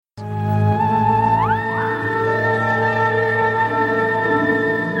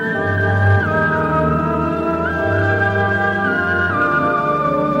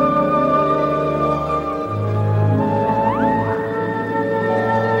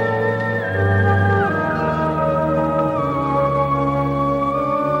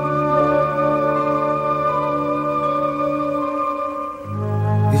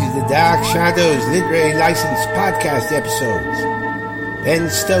Dark Shadows Literary License Podcast episodes. Ben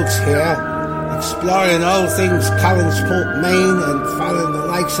Stokes here, exploring all things Collinsport, Maine, and following the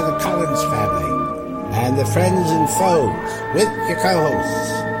likes of the Collins family and the friends and foes with your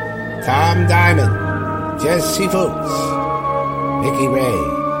co-hosts Tom Diamond, Jesse Fultz, Vicky Ray,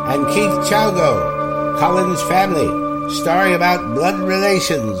 and Keith Chalgo. Collins family, story about blood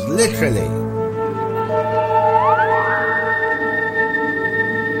relations, literally.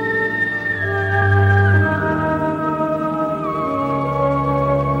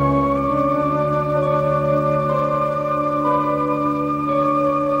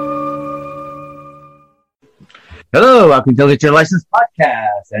 Hello, welcome to Get Your License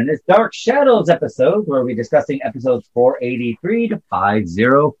Podcast, and it's Dark Shadows episode where we're discussing episodes 483 to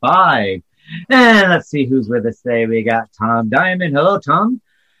 505. And let's see who's with us today. We got Tom Diamond. Hello, Tom.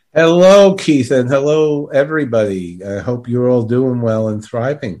 Hello, Keith, and hello, everybody. I hope you're all doing well and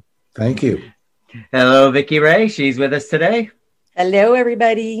thriving. Thank you. Hello, Vicky Ray. She's with us today. Hello,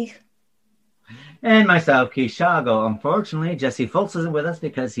 everybody. And myself, Keith Shago. Unfortunately, Jesse Fultz isn't with us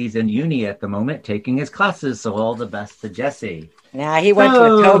because he's in uni at the moment taking his classes, so all the best to Jesse. Nah, he went to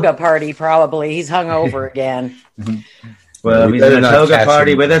a toga party, probably. He's hungover again. Well, if he's in a toga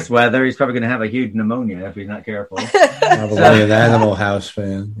party with this weather, he's probably going to have a huge pneumonia if he's not careful. Probably an Animal House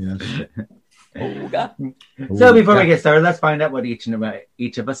fan, yes. So before we get started, let's find out what each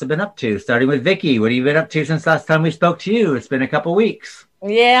of us have been up to. Starting with Vicky, what have you been up to since last time we spoke to you? It's been a couple weeks.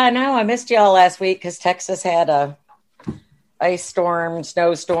 Yeah, I know. I missed y'all last week because Texas had a ice storm,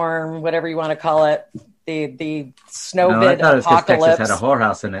 snowstorm, whatever you want to call it. The snowbid apocalypse. Texas had a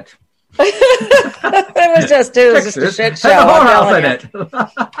whorehouse in it. It was just a shit show. Had a whorehouse in it.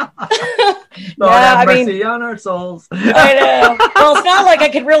 Lord have mercy on our souls. I know. Well, it's not like I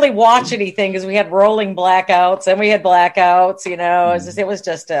could really watch anything because we had rolling blackouts and we had blackouts, you know. It was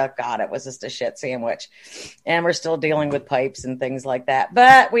just a shit sandwich. And we're still dealing with pipes and things like that.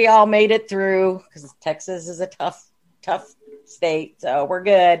 But we all made it through because Texas is a tough state. So we're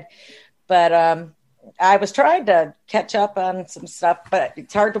good. But I was trying to catch up on some stuff, but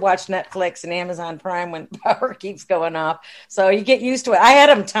it's hard to watch Netflix and Amazon Prime when power keeps going off. So you get used to it. I had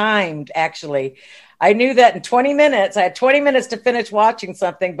them timed, actually. I knew that in 20 minutes, I had 20 minutes to finish watching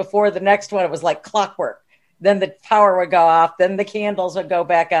something before the next one. It was like clockwork. Then the power would go off. Then the candles would go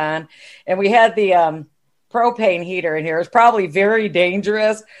back on. And we had the propane heater in here. It's probably very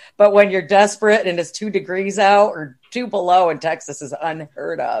dangerous, but when you're desperate and it's 2 degrees out or 2 below in Texas is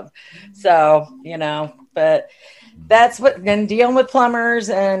unheard of. So, you know, but that's what, and dealing with plumbers.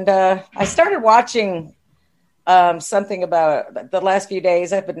 And I started watching something about the last few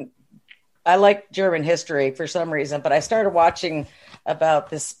days. I like German history for some reason, but I started watching about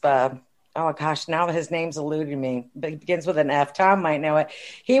this, oh gosh, now his name's eluding me, but it begins with an F. Tom might know it.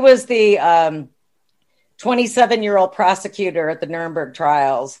 He was the 27-year-old prosecutor at the Nuremberg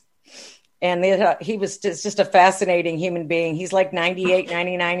trials. And he was just a fascinating human being. He's like 98,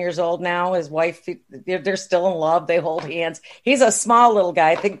 99 years old now. His wife, they're still in love. They hold hands. He's a small little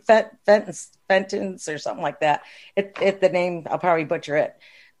guy. I think Fenton's or something like that. The name, I'll probably butcher it.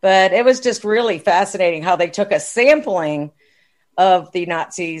 But it was just really fascinating how they took a sampling of the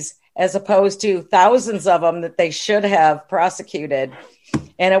Nazis as opposed to thousands of them that they should have prosecuted.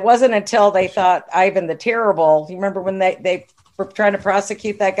 And it wasn't until they thought Ivan the Terrible, you remember when they were trying to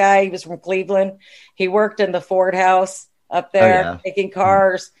prosecute that guy? He was from Cleveland. He worked in the Ford house up there, making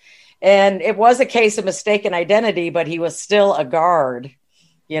cars. And it was a case of mistaken identity, but he was still a guard,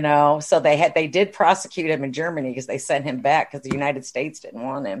 you know. So they did prosecute him in Germany because they sent him back because the United States didn't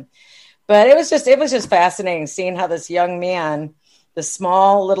want him. But it was just fascinating seeing how this young man, the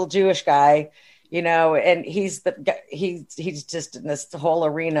small little Jewish guy, you know, and he's just in this whole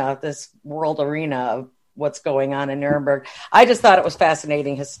arena, this world arena of what's going on in Nuremberg. I just thought it was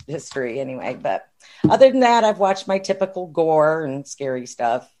fascinating history anyway. But other than that, I've watched my typical gore and scary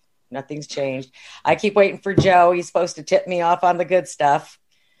stuff. Nothing's changed. I keep waiting for Joe. He's supposed to tip me off on the good stuff,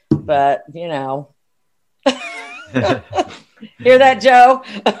 but you know, hear that, Joe?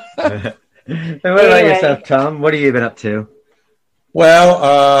 And what about yourself, Tom? What have you been up to? Well,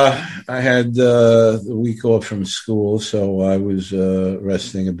 I had the week off from school, so I was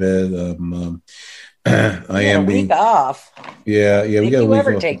resting a bit. I am being week off. Yeah. We got a week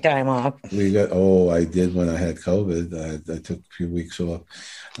off. Take time off? I did when I had COVID. I took a few weeks off.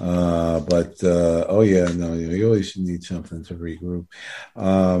 You always need something to regroup.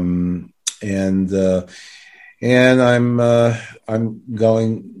 And I'm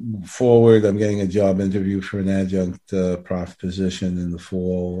going forward. I'm getting a job interview for an adjunct prof position in the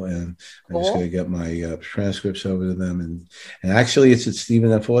fall, and I'm just going to get my transcripts over to them. And actually, it's at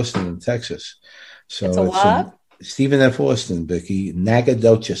Stephen F. Austin in Texas. So it's a what? Stephen F. Austin, Vicky,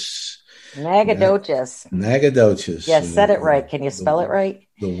 Nacogdoches. Nacogdoches. Yes, said it right. Can you spell it right?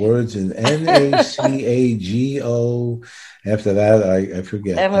 The words in Nacago. After that, I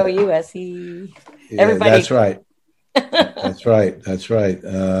forget. Mouse. Everybody. That's right. That's right.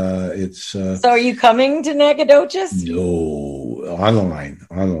 It's. So, are you coming to Nacogdoches? No, online.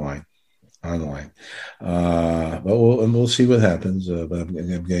 But we'll see what happens. But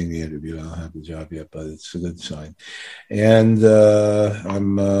I'm getting the interview. I don't have the job yet, but it's a good sign. And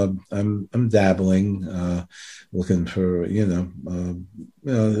I'm dabbling, looking for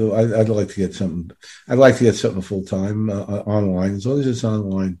I'd like to get something. I'd like to get something full time online, as long as it's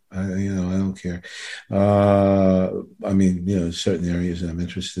online. I don't care. Certain areas that I'm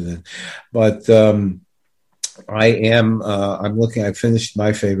interested in, but I'm looking. I finished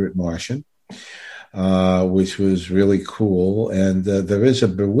My Favorite Martian, which was really cool. And there is a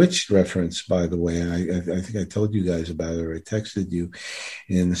Bewitched reference, by the way. I think I told you guys about it, or I texted you.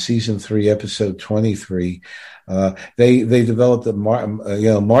 In season 3, episode 23, they developed a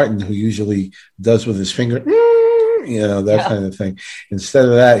Martin, who usually does with his finger, that kind of thing. Instead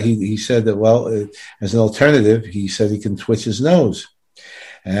of that, he said that, as an alternative, he said he can twitch his nose.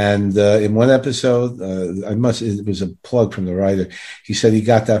 And in one episode, it was a plug from the writer. He said he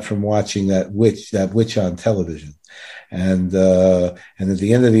got that from watching that witch on television. And at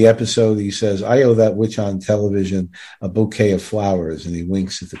the end of the episode, he says, "I owe that witch on television a bouquet of flowers," and he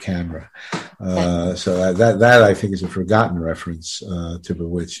winks at the camera. So that I think is a forgotten reference to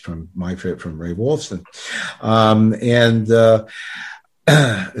Bewitched from Ray Walston.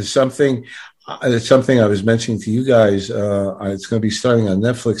 Something I was mentioning to you guys, it's going to be starting on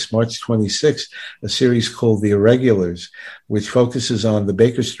Netflix March 26th, a series called The Irregulars, which focuses on the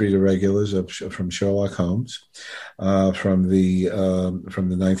Baker Street Irregulars from Sherlock Holmes, from the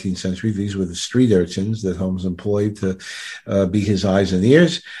 19th century. These were the street urchins that Holmes employed to be his eyes and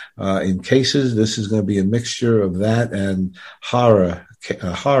ears. In cases, this is going to be a mixture of that and horror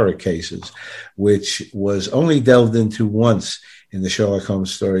cases, which was only delved into once in the Sherlock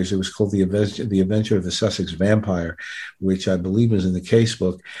Holmes stories. It was called The Adventure of the Sussex Vampire, which I believe was in the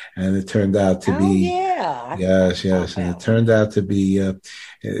casebook, and it turned out to be yes, and it turned out to be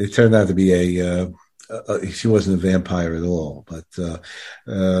she wasn't a vampire at all, but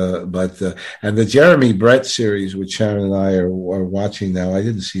and the Jeremy Brett series, which Sharon and I are watching now. I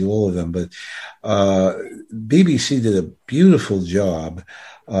didn't see all of them, but BBC did a beautiful job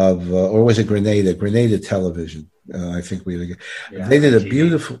of, or was it Grenada Television? I think they did a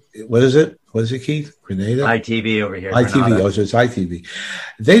beautiful. What is it, Keith? Grenada? ITV over here. ITV. Oh, so it's ITV.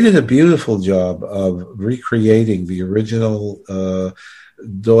 They did a beautiful job of recreating the original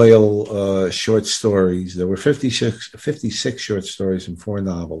Doyle short stories. There were 56 short stories and 4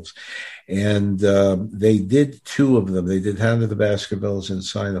 novels. And they did 2 of them. They did Hound of the Baskervilles and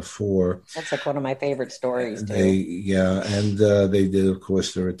Sign of 4. That's like one of my favorite stories, too. And they did, of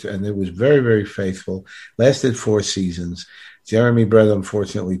course, the return. And it was very, very faithful. Lasted 4 seasons. Jeremy Brett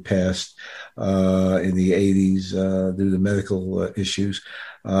unfortunately passed in the 80s due to medical issues.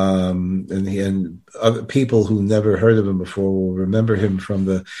 And other people who never heard of him before will remember him from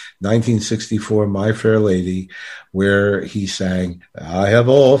the 1964 My Fair Lady, where he sang, "I have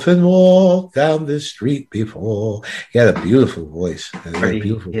often walked down this street before." He had a beautiful voice.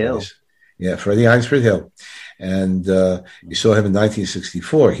 Voice. Yeah, Freddie Einsford Hill. And you saw him in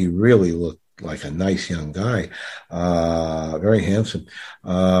 1964. He really looked like a nice young guy, very handsome.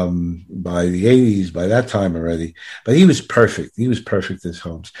 By the 80s, by that time already, but he was perfect. He was perfect as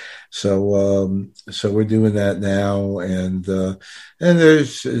Holmes. So we're doing that now, and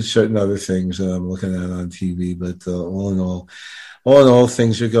there's certain other things that I'm looking at on TV. But all in all,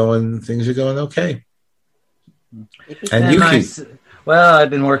 things are going okay. And you nice. Well, I've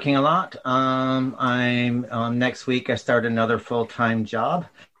been working a lot. I'm next week. I start another full-time job.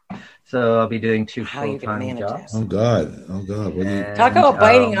 So I'll be doing 2 full-time jobs. Oh God! Talk about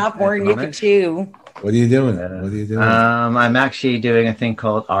biting off more than you can chew. What are you doing? I'm actually doing a thing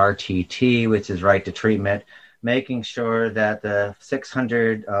called RTT, which is Right to Treatment, making sure that the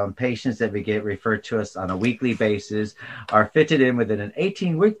 600 patients that we get referred to us on a weekly basis are fitted in within an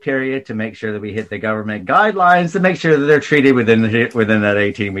 18-week period to make sure that we hit the government guidelines to make sure that they're treated within that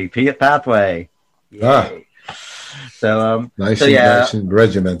 18-week pathway. Yay. So nice and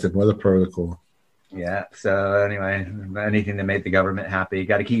regimented. What a protocol. Yeah. So anyway, anything that made the government happy,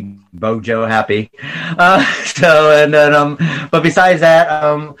 got to keep Bojo happy. But besides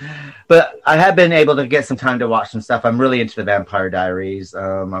that, but I have been able to get some time to watch some stuff. I'm really into the Vampire Diaries.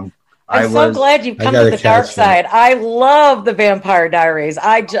 I'm so glad you've come to the dark side. I love the Vampire Diaries.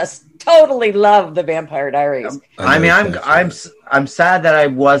 I just totally love the Vampire Diaries. I'm sad that I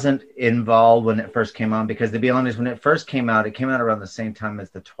wasn't involved when it first came on, because to be honest, when it first came out around the same time as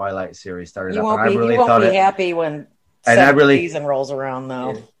the Twilight series started. You won't be happy when season rolls around,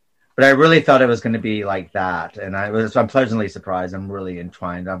 though. But I really thought it was going to be like that, and I'm pleasantly surprised. I'm really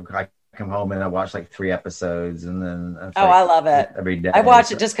entwined. I come home and I watch like 3 episodes, and then I love it every day. I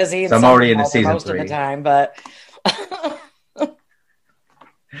watch it just because Ian's I'm already into season most 3 of the time, but.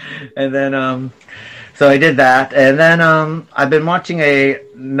 And then so I did that, and then I've been watching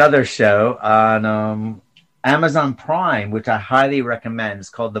another show on Amazon Prime, which I highly recommend. It's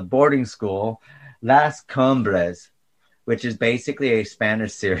called The Boarding School Las Cumbres, which is basically a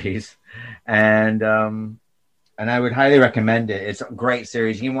Spanish series, and I would highly recommend it. It's a great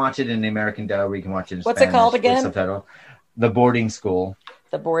series. You can watch it in the American dub, or you can watch it in What's Spanish. It called again? Subtitle. The Boarding School.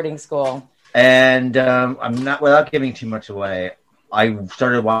 The Boarding School. And I'm not, without giving too much away, I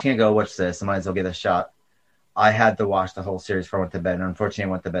started watching and go, what's this? I might as well give it a shot. I had to watch the whole series before I went to bed. And unfortunately,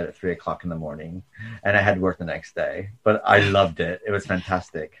 I went to bed at 3:00 in the morning, and I had to work the next day. But I loved it. It was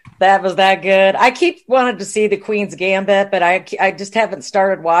fantastic. That was that good. I keep wanting to see the Queen's Gambit, but I just haven't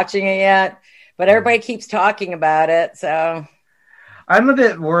started watching it yet. But everybody keeps talking about it, so I'm a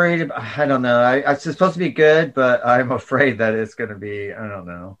bit worried. I don't know. It's supposed to be good, but I'm afraid that it's going to be, I don't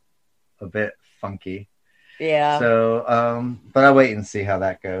know, a bit funky. Yeah. So, but I'll wait and see how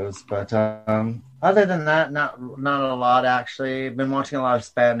that goes. But other than that, not a lot actually. I've been watching a lot of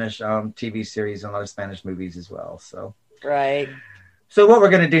Spanish TV series and a lot of Spanish movies as well. So right. So what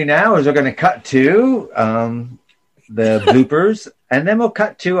we're going to do now is we're going to cut to the bloopers, and then we'll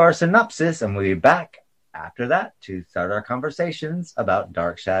cut to our synopsis, and we'll be back after that to start our conversations about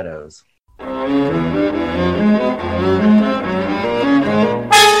Dark Shadows.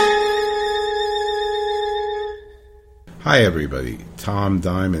 Hi, everybody. Tom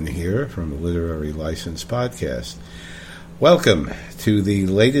Diamond here from the Literary License Podcast. Welcome to the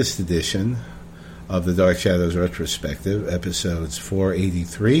latest edition of the Dark Shadows Retrospective, episodes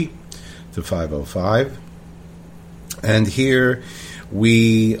 483 to 505. And here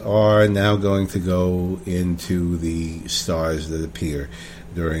we are now going to go into the stars that appear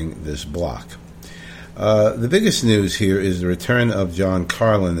during this block. The biggest news here is the return of John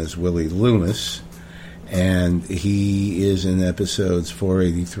Carlin as Willie Loomis. And he is in episodes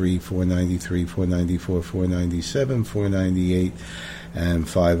 483, 493, 494, 497, 498, and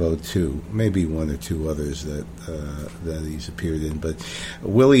 502. Maybe one or two others that he's appeared in. But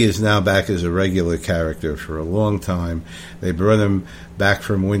Willie is now back as a regular character for a long time. They brought him back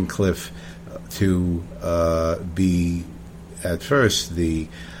from Wyncliffe to be, at first, the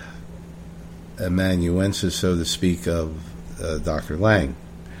amanuensis, so to speak, of Dr. Lang.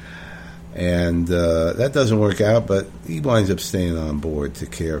 And that doesn't work out, but he winds up staying on board to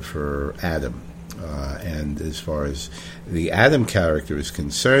care for Adam. And as far as the Adam character is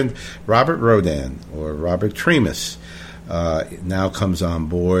concerned, Robert Rodan, or Robert Tremas, now comes on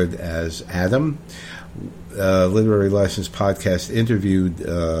board as Adam. Literary License Podcast interviewed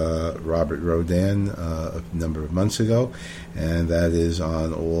Robert Rodan a number of months ago, and that is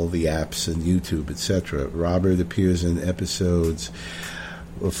on all the apps and YouTube, etc. Robert appears in episodes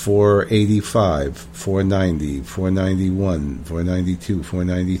 485, 490, 491, 492,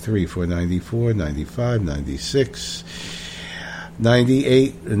 493, 494, 95, 96,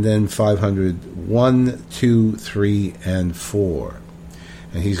 98, and then 500, 1, 2, 3, and 4.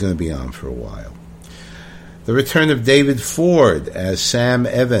 And he's going to be on for a while. The return of David Ford as Sam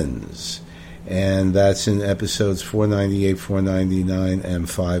Evans, and that's in episodes 498, 499, and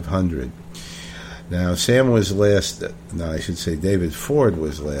 500. Now, David Ford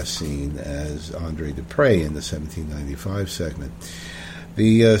was last seen as Andre Dupre in the 1795 segment.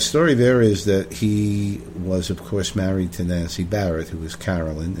 The story there is that he was, of course, married to Nancy Barrett, who was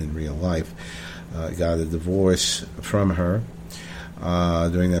Carolyn in real life. Got a divorce from her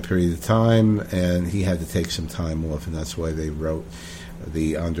during that period of time, and he had to take some time off, and that's why they wrote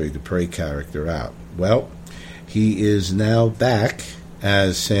the Andre Dupre character out. Well, he is now back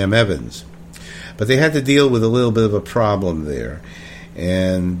as Sam Evans. But they had to deal with a little bit of a problem there.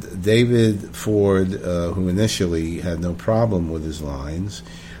 And David Ford, who initially had no problem with his lines,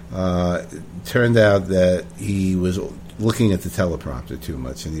 turned out that he was looking at the teleprompter too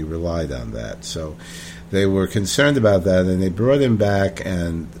much, and he relied on that. So they were concerned about that, and they brought him back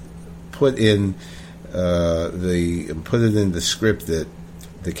and put in they put it in the script that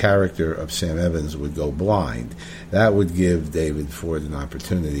the character of Sam Evans would go blind. That would give David Ford an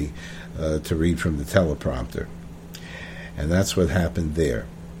opportunity to read from the teleprompter. And that's what happened there.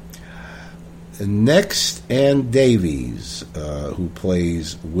 Next, Ann Davies, who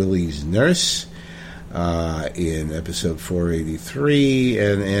plays Willie's nurse in episode 483.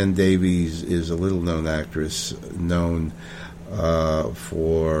 And Ann Davies is a little-known actress known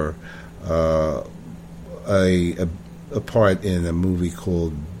for a part in a movie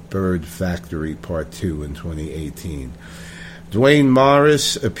called Bird Factory Part 2 in 2018. Dwayne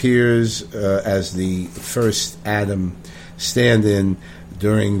Morris appears as the first Adam stand-in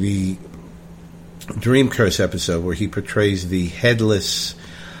during the Dream Curse episode where he portrays the headless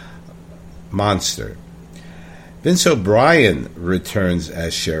monster. Vince O'Brien returns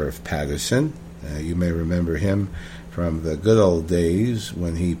as Sheriff Patterson. You may remember him from the good old days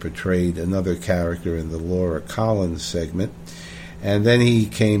when he portrayed another character in the Laura Collins segment. And then he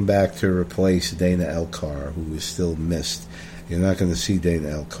came back to replace Dana Elcar, who was still missed. You're not going to see Dana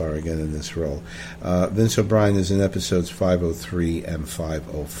Elcar again in this role. Vince O'Brien is in episodes 503 and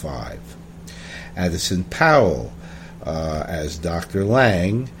 505. Addison Powell as Dr.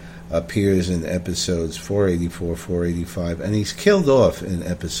 Lang appears in episodes 484, 485, and he's killed off in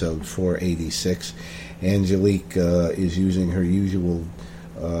episode 486. Angelique is using her usual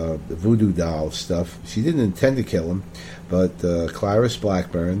voodoo doll stuff. She didn't intend to kill him, but Clarice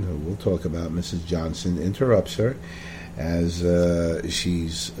Blackburn, who we'll talk about, Mrs. Johnson, interrupts her as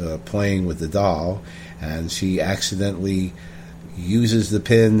she's playing with the doll, and she accidentally uses the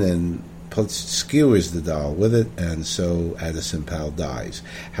pin and skewers the doll with it, and so Addison Powell dies.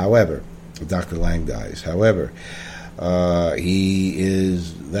 However, Dr. Lang dies. However, he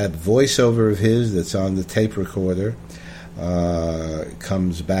is, that voiceover of his that's on the tape recorder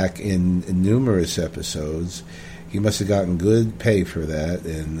comes back in numerous episodes. He must have gotten good pay for that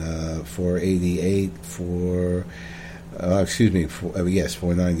in 488,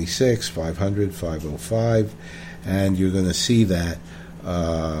 496, 500, 505, and you're going to see that.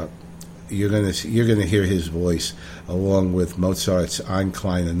 You're going to hear his voice along with Mozart's Ein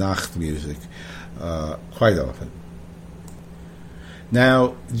kleine Nacht music quite often.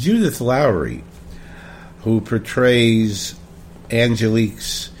 Now, Judith Lowry, who portrays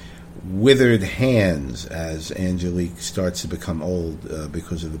Angelique's withered hands as Angelique starts to become old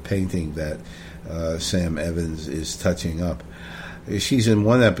because of the painting that Sam Evans is touching up. She's in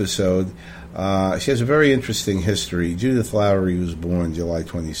one episode. She has a very interesting history. Judith Lowry was born July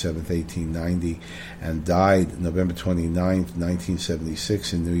 27th, 1890, and died November 29th,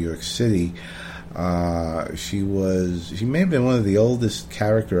 1976 in New York City. She may have been one of the oldest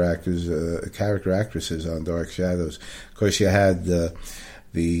character actresses on Dark Shadows. Of course, you had the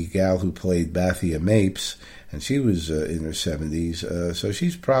gal who played Bathia Mapes, and she was in her 70s. So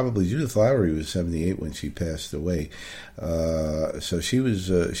she's probably, Judith Lowry was 78 when she passed away. So she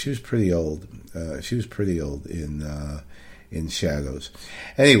was pretty old. She was pretty old in Shadows.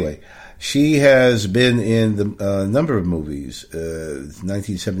 Anyway, she has been in the number of movies.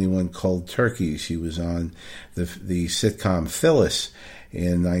 1971 Cold Turkey. She was on the sitcom Phyllis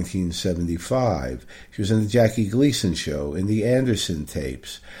in 1975. She was in the Jackie Gleason Show, in the Anderson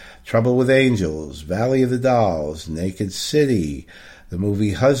Tapes, Trouble with Angels, Valley of the Dolls, Naked City, the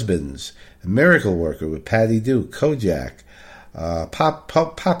movie Husbands, A Miracle Worker with Patty Duke, Kojak,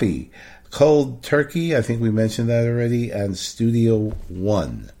 Poppy, Cold Turkey, I think we mentioned that already, and Studio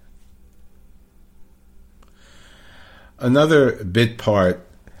One. Another bit part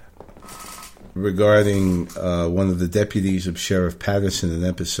regarding one of the deputies of Sheriff Patterson in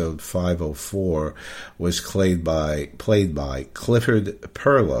episode 504 was played by Clifford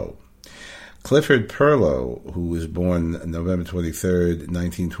Perlow. Clifford Perlow, who was born November 23rd,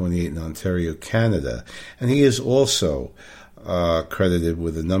 1928 in Ontario, Canada, and he is also credited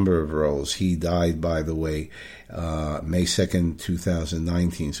with a number of roles. He died, by the way, May 2nd,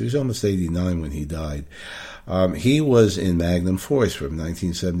 2019, so he's almost 89 when he died. He was in Magnum Force from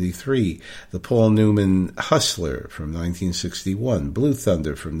 1973, the Paul Newman Hustler from 1961, Blue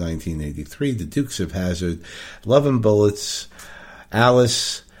Thunder from 1983, The Dukes of Hazzard, Love and Bullets,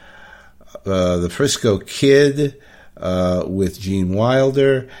 Alice, The Frisco Kid with Gene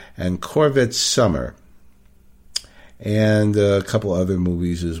Wilder, and Corvette Summer, and a couple other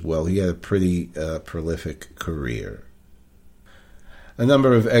movies as well. He had a pretty prolific career. A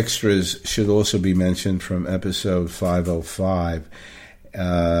number of extras should also be mentioned from episode 505.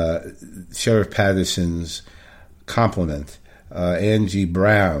 Sheriff Patterson's complement. Angie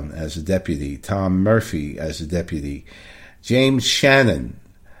Brown as a deputy. Tom Murphy as a deputy. James Shannon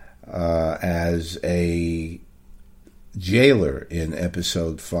as a jailer in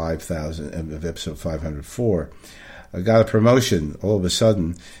episode 504. Got a promotion all of a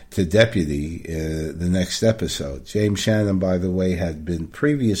sudden to deputy the next episode. James Shannon, by the way, had been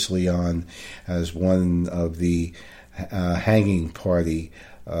previously on as one of the hanging party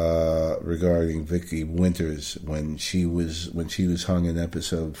regarding Vicky Winters when she was hung in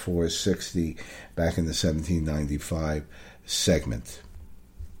episode 460 back in the 1795 segment.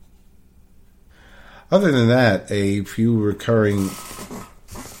 Other than that, a few recurring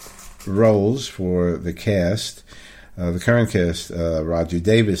roles for the cast. The current cast, Roger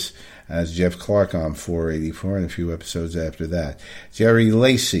Davis as Jeff Clark on 484 and a few episodes after that. Jerry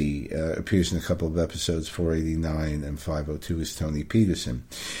Lacey appears in a couple of episodes, 489 and 502 as Tony Peterson.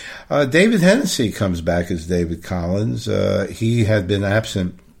 David Hennessy comes back as David Collins. He had been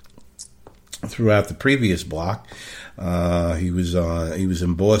absent throughout the previous block. He was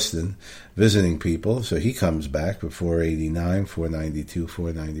in Boston visiting people, so he comes back for 489, 492,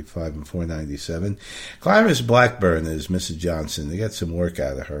 495, and 497. Clarice Blackburn is Mrs. Johnson. They got some work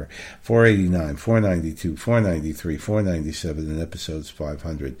out of her. 489, 492, 493, 497, and episodes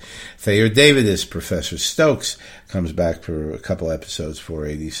 500. Thayer David is Professor Stokes. Comes back for a couple episodes,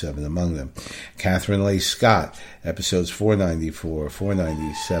 487 among them. Catherine Leigh Scott, episodes 494,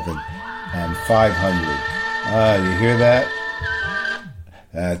 497, and 500. You hear that?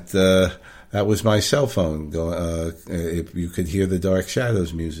 That was my cell phone. If you could hear the Dark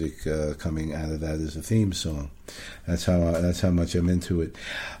Shadows music coming out of that as a theme song. That's how much I'm into it.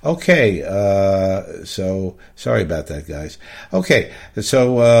 Okay, so sorry about that, guys. Okay,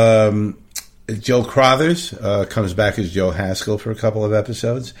 so Joe Crothers comes back as Joe Haskell for a couple of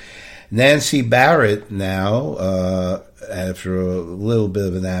episodes. Nancy Barrett now, after a little bit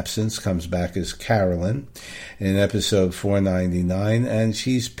of an absence, comes back as Carolyn in episode 499, and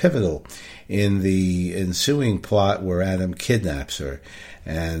she's pivotal in the ensuing plot where Adam kidnaps her,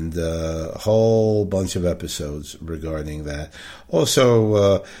 and a whole bunch of episodes regarding that.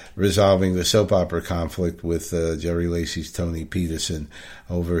 Also resolving the soap opera conflict with Jerry Lacey's Tony Peterson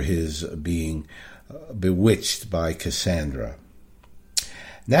over his being bewitched by Cassandra.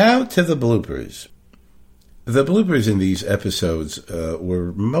 Now to the bloopers. The bloopers in these episodes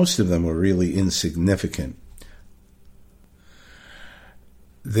most of them were really insignificant.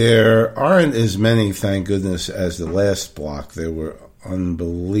 There aren't as many, thank goodness, as the last block. There were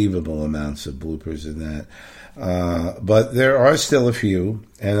unbelievable amounts of bloopers in that. But there are still a few,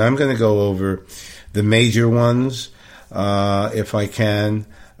 and I'm going to go over the major ones if I can.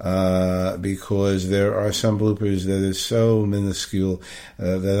 Because there are some bloopers that are so minuscule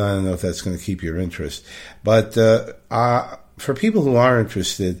that I don't know if that's going to keep your interest. But for people who are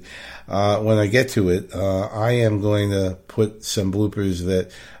interested, when I get to it, I am going to put some bloopers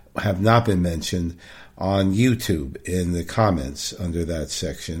that have not been mentioned on YouTube in the comments under that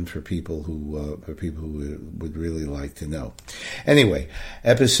section for people who would really like to know. Anyway,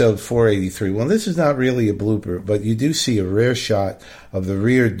 episode 483. Well, this is not really a blooper, but you do see a rare shot of the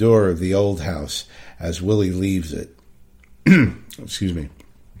rear door of the old house as Willie leaves it. Excuse me.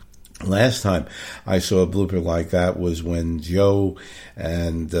 Last time I saw a blooper like that was when Joe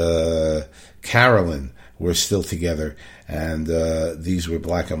and Carolyn were still together, and these were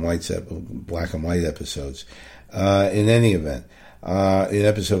black and white episodes. In any event, in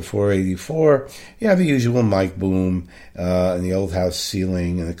episode 484, you have the usual mic boom in the old house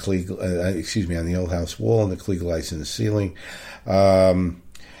ceiling and on the old house wall and the Klieg lights in the ceiling.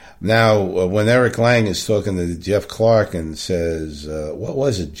 Now, when Eric Lang is talking to Jeff Clark and says, "What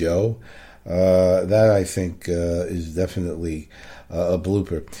was it, Joe?" That I think is definitely a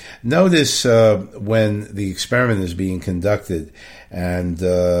blooper. Notice when the experiment is being conducted and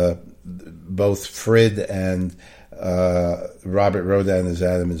both Frid and Robert Rodan as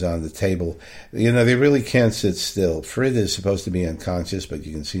Adam is on the table, they really can't sit still. Frid is supposed to be unconscious, but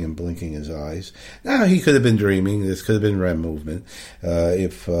you can see him blinking his eyes. Now, he could have been dreaming. This could have been REM movement,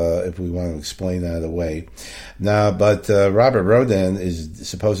 if we want to explain that away. Now, but Robert Rodan is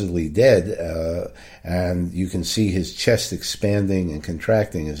supposedly dead, and you can see his chest expanding and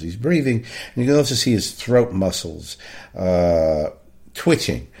contracting as he's breathing. And you can also see his throat muscles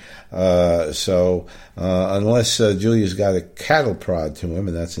twitching. So unless Julia's got a cattle prod to him,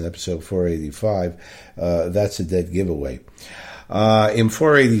 and that's in episode 485, that's a dead giveaway. In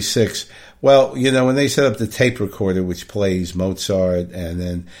 486, well, when they set up the tape recorder, which plays Mozart and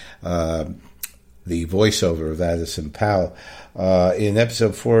then the voiceover of Addison Powell, in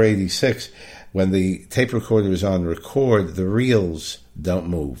episode 486, when the tape recorder is on record, the reels don't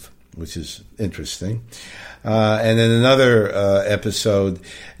move. which is interesting. And in another episode,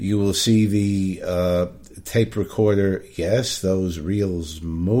 you will see the tape recorder. Yes, those reels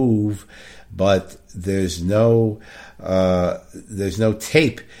move, but there's no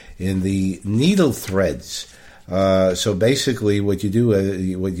tape in the needle threads. So basically, what you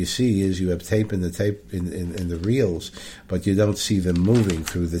do, what you see is you have tape in the reels, but you don't see them moving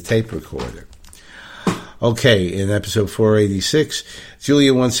through the tape recorder. Okay, in episode 486,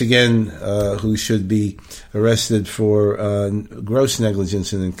 Julia once again, who should be arrested for gross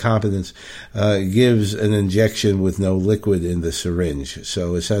negligence and incompetence, gives an injection with no liquid in the syringe.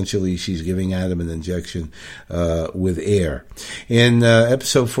 So essentially, she's giving Adam an injection with air. In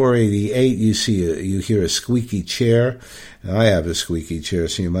episode 488, you hear a squeaky chair. I have a squeaky chair,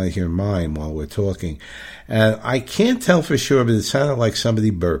 so you might hear mine while we're talking. And I can't tell for sure, but it sounded like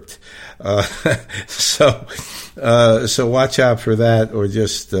somebody burped. So watch out for that, or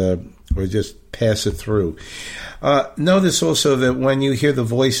just pass it through. Notice also that when you hear the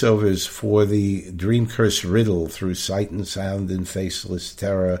voiceovers for the dream curse riddle through sight and sound and faceless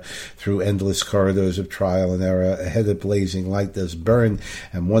terror, through endless corridors of trial and error, ahead of blazing light does burn,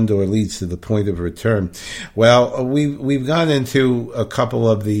 and one door leads to the point of return. Well, we've gone into a couple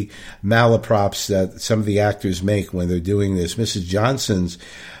of the malaprops that some of the actors make when they're doing this. Mrs. Johnson's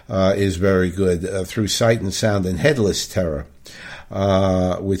is very good, through sight and sound and headless terror.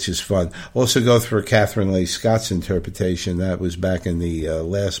 Which is fun. Also go through Catherine Leigh Scott's interpretation. That was back in the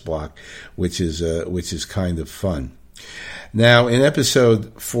last block, which is kind of fun. Now, in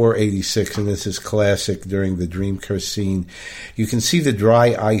episode 486, and this is classic during the Dream Curse scene, you can see the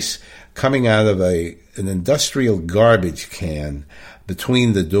dry ice coming out of an industrial garbage can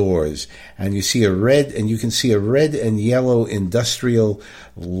between the doors, and you can see a red and yellow industrial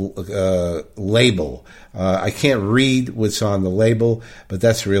label. I can't read what's on the label, but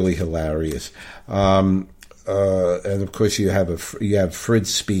that's really hilarious. And of course, you have Frid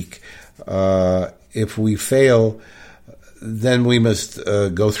speak. If we fail, then we must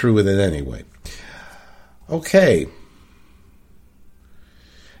go through with it anyway. Okay.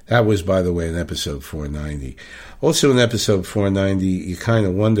 That was, by the way, in episode 490. Also in episode 490, you kind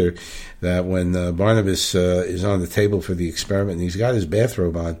of wonder that when Barnabas is on the table for the experiment and he's got his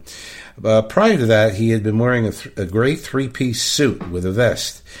bathrobe on, prior to that, he had been wearing a gray three-piece suit with a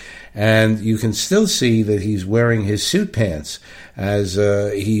vest. And you can still see that he's wearing his suit pants as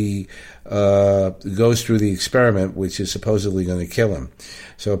he goes through the experiment, which is supposedly going to kill him.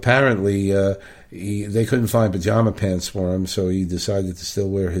 So apparently they couldn't find pajama pants for him, so he decided to still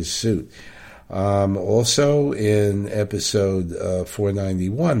wear his suit. Also in episode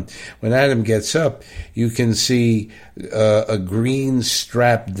 491, when Adam gets up, you can see a green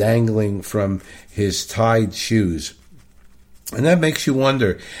strap dangling from his tied shoes. And that makes you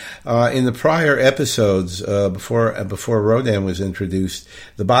wonder. In the prior episodes, before Rodan was introduced,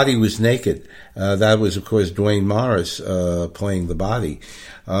 the body was naked. That was, of course, Dwayne Morris playing the body.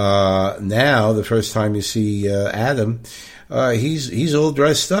 Now, the first time you see Adam, he's all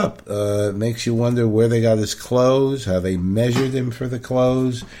dressed up. It makes you wonder where they got his clothes, how they measured him for the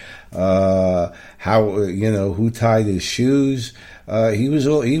clothes, who tied his shoes. He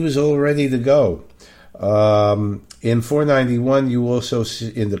was all ready to go. In 491, you also see,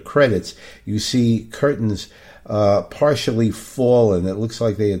 in the credits, you see curtains partially fallen. It looks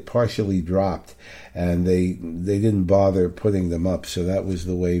like they had partially dropped, and they didn't bother putting them up, so that was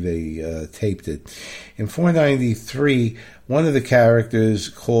the way they taped it. In 493, one of the characters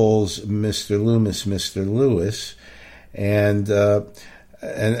calls Mr. Loomis Mr. Lewis, and a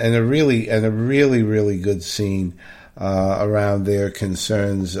really good scene around there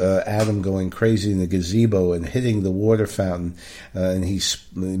concerns Adam going crazy in the gazebo and hitting the water fountain, and he's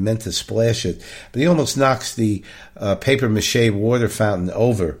meant to splash it, but he almost knocks the paper mache water fountain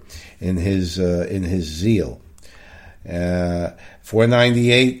over in his zeal.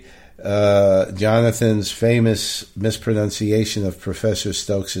 498, Jonathan's famous mispronunciation of Professor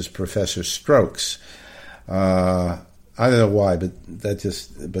Stokes is Professor Strokes. I don't know why, but that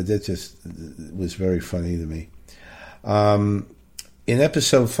just was very funny to me. In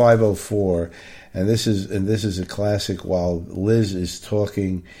episode 504, and this is a classic, while Liz is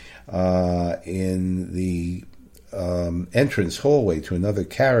talking in the entrance hallway to another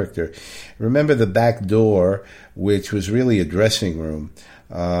character. Remember the back door, which was really a dressing room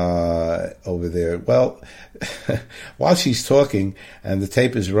over there. Well, while she's talking and the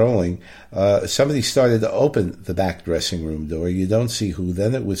tape is rolling, somebody started to open the back dressing room door. You don't see who.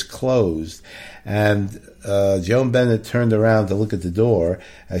 Then it was closed, and Joan Bennett turned around to look at the door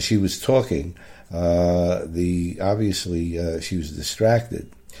as she was talking. Obviously she was distracted.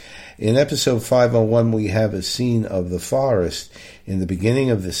 In episode 501, we have a scene of the forest in the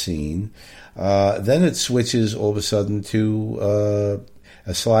beginning of the scene. Then it switches all of a sudden to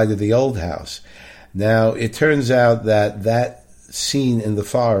a slide of the old house. Now, it turns out that scene in the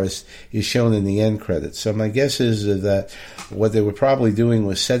forest is shown in the end credits. So my guess is that what they were probably doing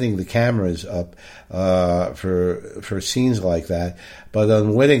was setting the cameras up for scenes like that, but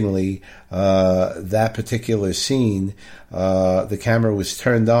unwittingly, that particular scene, the camera was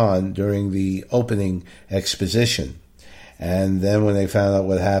turned on during the opening exposition. And then when they found out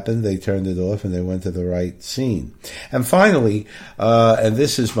what happened, they turned it off and they went to the right scene. And finally, and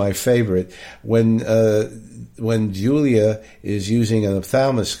this is my favorite, when Julia is using an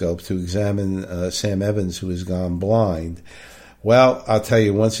ophthalmoscope to examine Sam Evans, who has gone blind, well, I'll tell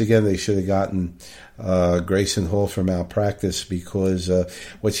you, once again, they should have gotten Grayson Hall for malpractice, because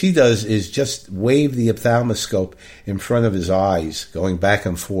what she does is just wave the ophthalmoscope in front of his eyes, going back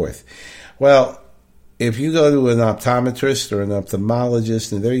and forth. Well, if you go to an optometrist or an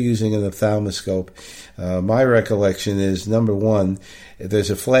ophthalmologist and they're using an ophthalmoscope, my recollection is, number one,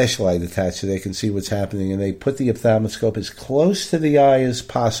 there's a flashlight attached so they can see what's happening, and they put the ophthalmoscope as close to the eye as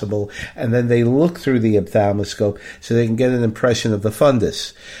possible, and then they look through the ophthalmoscope so they can get an impression of the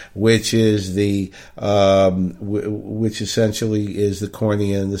fundus, which is which essentially is the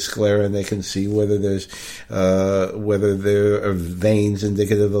cornea and the sclera, and they can see whether there are veins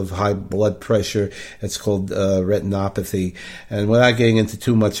indicative of high blood pressure. It's called retinopathy. And without getting into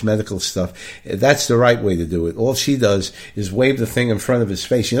too much medical stuff, that's the right way to do it. All she does is wave the thing in front of his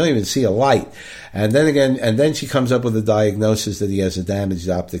face. You don't even see a light. And then she comes up with a diagnosis that he has a damaged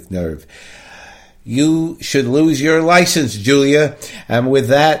optic nerve. You should lose your license, Julia. And with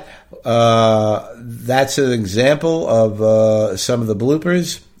that, that's an example of some of the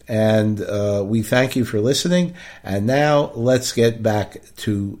bloopers. And we thank you for listening. And now let's get back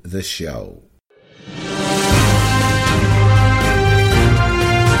to the show.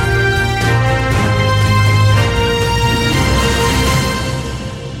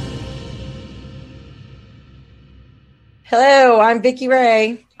 Hello, I'm Vicki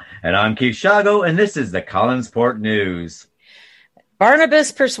Ray. And I'm Keith Shago, and this is the Collinsport News.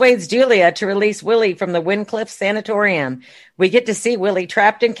 Barnabas persuades Julia to release Willie from the Wincliffe Sanatorium. We get to see Willie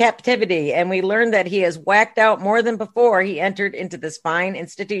trapped in captivity, and we learn that he is whacked out more than before he entered into this fine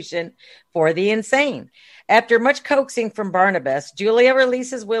institution for the insane. After much coaxing from Barnabas, Julia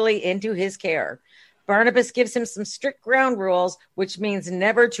releases Willie into his care. Barnabas gives him some strict ground rules, which means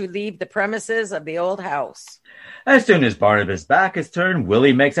never to leave the premises of the old house. As soon as Barnabas' back is turned,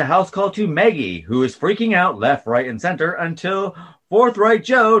 Willie makes a house call to Maggie, who is freaking out left, right, and center until Forthright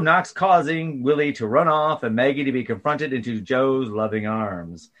Joe knocks, causing Willie to run off and Maggie to be confronted into Joe's loving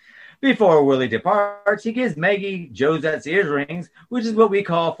arms. Before Willie departs, he gives Maggie Josette's earrings, which is what we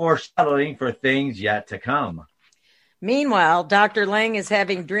call foreshadowing for things yet to come. Meanwhile, Dr. Lang is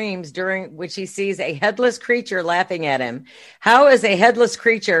having dreams during which he sees a headless creature laughing at him. How is a headless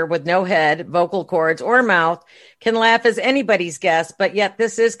creature with no head, vocal cords, or mouth can laugh is anybody's guess, but yet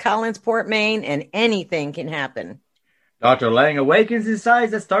this is Collinsport, Maine, and anything can happen. Dr. Lang awakens and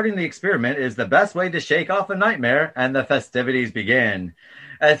decides that starting the experiment is the best way to shake off a nightmare, and the festivities begin.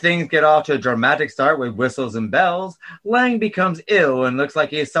 As things get off to a dramatic start with whistles and bells, Lang becomes ill and looks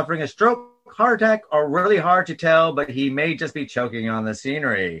like he is suffering a stroke, heart attack, or really hard to tell, but he may just be choking on the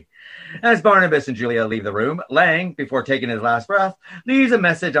scenery. As Barnabas and Julia leave the room, Lang, before taking his last breath, leaves a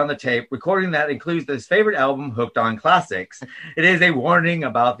message on the tape recording that includes his favorite album, Hooked on Classics. It is a warning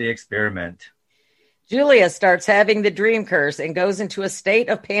about the experiment. Julia starts having the dream curse and goes into a state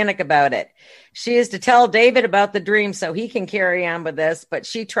of panic about it. She is to tell David about the dream so he can carry on with this, but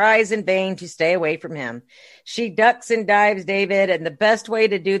she tries in vain to stay away from him. She ducks and dives David, and the best way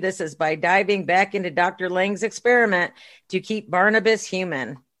to do this is by diving back into Dr. Lang's experiment to keep Barnabas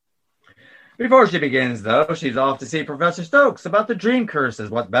human. Before she begins, though, she's off to see Professor Stokes about the dream curses.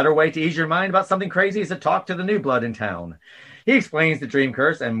 What better way to ease your mind about something crazy is to talk to the new blood in town. He explains the dream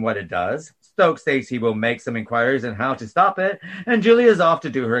curse and what it does. Stokes states he will make some inquiries on how to stop it, and Julia is off to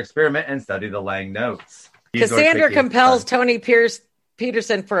do her experiment and study the Lang notes. Cassandra compels Tony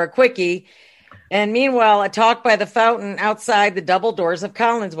Peterson for a quickie, and meanwhile, a talk by the fountain outside the double doors of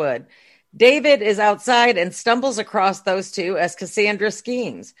Collinswood. David is outside and stumbles across those two as Cassandra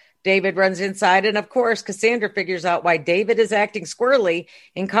schemes. David runs inside, and of course, Cassandra figures out why David is acting squirrely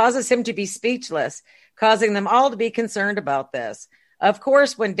and causes him to be speechless, causing them all to be concerned about this. Of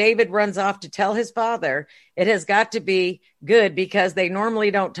course, when David runs off to tell his father, it has got to be good because they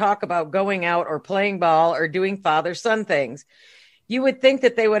normally don't talk about going out or playing ball or doing father-son things. You would think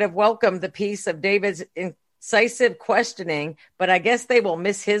that they would have welcomed the peace of David's incisive questioning, but I guess they will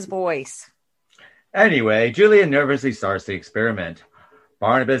miss his voice. Anyway, Julia nervously starts the experiment.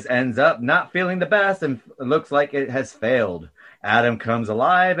 Barnabas ends up not feeling the best and looks like it has failed. Adam comes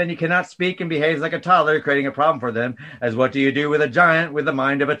alive and he cannot speak and behaves like a toddler, creating a problem for them. As what do you do with a giant with the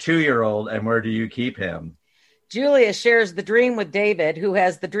mind of a 2-year-old, and where do you keep him? Julia shares the dream with David, who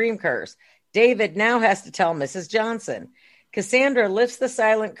has the dream curse. David now has to tell Mrs. Johnson. Cassandra lifts the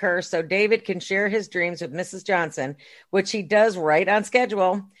silent curse so David can share his dreams with Mrs. Johnson, which he does right on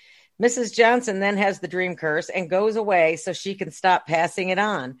schedule. Mrs. Johnson then has the dream curse and goes away so she can stop passing it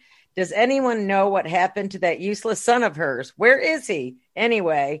on. Does anyone know what happened to that useless son of hers? Where is he?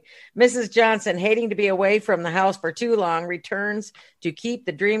 Anyway, Mrs. Johnson, hating to be away from the house for too long, returns to keep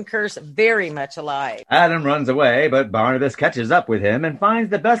the dream curse very much alive. Adam runs away, but Barnabas catches up with him and finds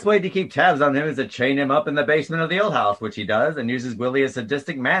the best way to keep tabs on him is to chain him up in the basement of the old house, which he does, and uses Willie, a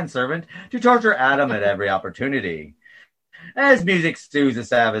sadistic manservant, to torture Adam at every opportunity. As music stews a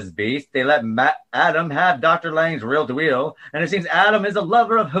savage beast, they let Adam have Dr. Lang's reel-to-wheel, and it seems Adam is a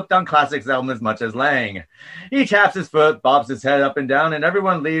lover of Hooked on Classics album as much as Lang. He taps his foot, bobs his head up and down, and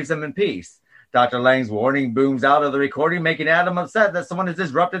everyone leaves him in peace. Dr. Lang's warning booms out of the recording, making Adam upset that someone has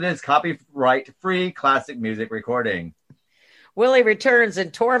disrupted his copyright-free classic music recording. Willie returns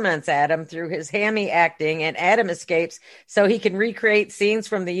and torments Adam through his hammy acting, and Adam escapes so he can recreate scenes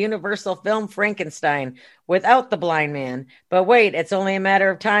from the Universal film Frankenstein without the blind man. But wait, it's only a matter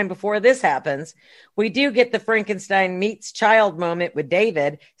of time before this happens. We do get the Frankenstein meets child moment with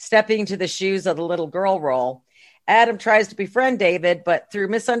David stepping into the shoes of the little girl role. Adam tries to befriend David, but through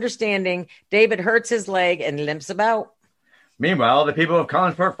misunderstanding, David hurts his leg and limps about. Meanwhile, the people of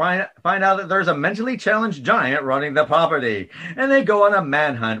Collinsport find out that there's a mentally challenged giant running the property, and they go on a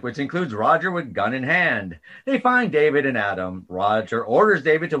manhunt, which includes Roger with gun in hand. They find David and Adam. Roger orders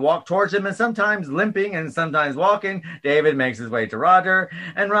David to walk towards him, and sometimes limping and sometimes walking, David makes his way to Roger,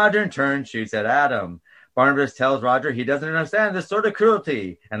 and Roger in turn shoots at Adam. Barnabas tells Roger he doesn't understand this sort of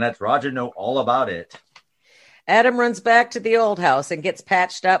cruelty, and lets Roger know all about it. Adam runs back to the old house and gets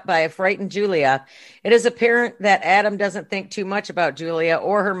patched up by a frightened Julia. It is apparent that Adam doesn't think too much about Julia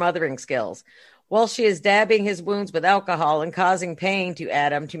or her mothering skills. While she is dabbing his wounds with alcohol and causing pain to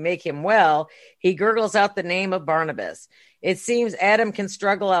Adam to make him well, he gurgles out the name of Barnabas. It seems Adam can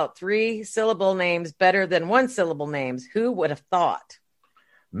struggle out 3-syllable names better than 1-syllable names. Who would have thought?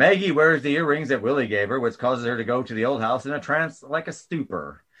 Maggie wears the earrings that Willie gave her, which causes her to go to the old house in a trance like a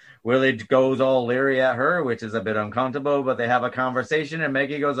stupor. Willie goes all leery at her, which is a bit uncomfortable, but they have a conversation and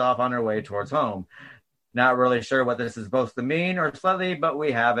Maggie goes off on her way towards home. Not really sure what this is supposed to mean or slightly, but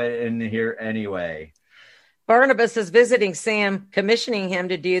we have it in here anyway. Barnabas is visiting Sam, commissioning him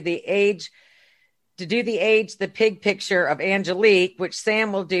to do the pig picture of Angelique, which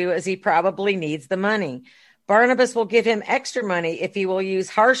Sam will do as he probably needs the money. Barnabas will give him extra money if he will use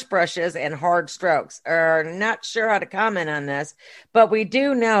harsh brushes and hard strokes. Not sure how to comment on this, but we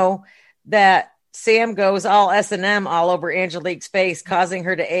do know that Sam goes all S&M all over Angelique's face, causing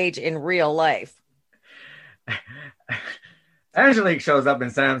her to age in real life. Angelique shows up in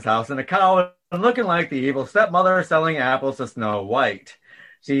Sam's house in a cowl and looking like the evil stepmother selling apples to Snow White.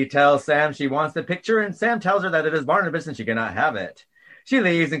 She tells Sam she wants the picture, and Sam tells her that it is Barnabas and she cannot have it. She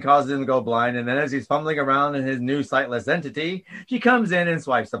leaves and causes him to go blind, and then as he's fumbling around in his new sightless entity, she comes in and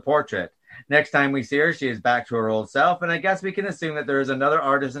swipes the portrait. Next time we see her, she is back to her old self, and I guess we can assume that there is another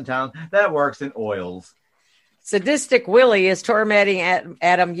artist in town that works in oils. Sadistic Willie is tormenting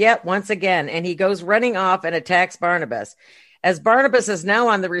Adam yet once again, and he goes running off and attacks Barnabas. As Barnabas is now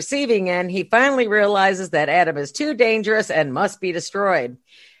on the receiving end, he finally realizes that Adam is too dangerous and must be destroyed.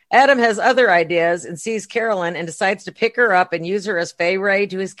 Adam has other ideas and sees Carolyn and decides to pick her up and use her as Fay Ray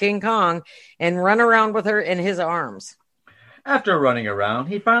to his King Kong and run around with her in his arms. After running around,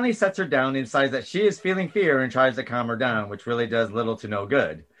 he finally sets her down and decides that she is feeling fear and tries to calm her down, which really does little to no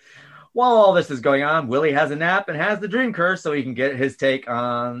good. While all this is going on, Willie has a nap and has the dream curse so he can get his take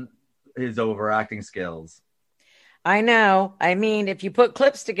on his overacting skills. I know. I mean, if you put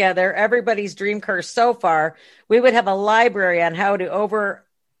clips together, everybody's dream curse so far, we would have a library on how to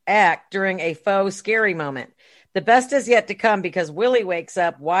overact during a faux scary moment. The best is yet to come because Willie wakes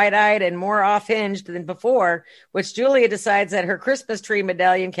up wide-eyed and more off-hinged than before, which Julia decides that her Christmas tree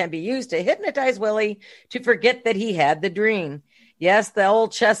medallion can be used to hypnotize Willie to forget that he had the dream. Yes, the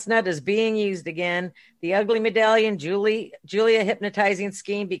old chestnut is being used again. The ugly medallion, Julia hypnotizing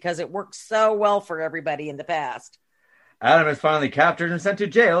scheme because it worked so well for everybody in the past. Adam is finally captured and sent to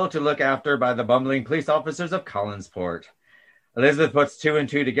jail to look after by the bumbling police officers of Collinsport. Elizabeth puts 2 and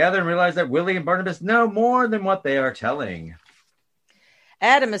 2 together and realizes that Willie and Barnabas know more than what they are telling.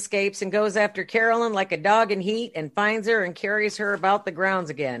 Adam escapes and goes after Carolyn like a dog in heat and finds her and carries her about the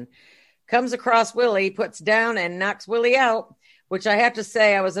grounds again. Comes across Willie, puts down and knocks Willie out, which I have to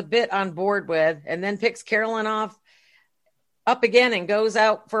say I was a bit on board with, and then picks Carolyn up again and goes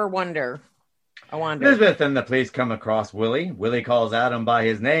out for a wander. Elizabeth and the police come across Willie. Willie calls Adam by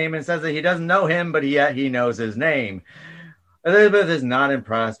his name and says that he doesn't know him, but yet he knows his name. Elizabeth is not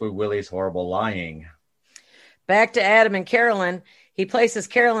impressed with Willie's horrible lying. Back to Adam and Carolyn. He places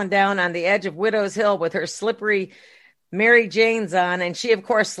Carolyn down on the edge of Widow's Hill with her slippery Mary Jane's on, and she, of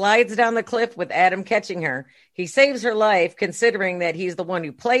course, slides down the cliff with Adam catching her. He saves her life, considering that he's the one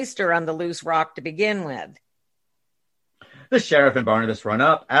who placed her on the loose rock to begin with. The sheriff and Barnabas run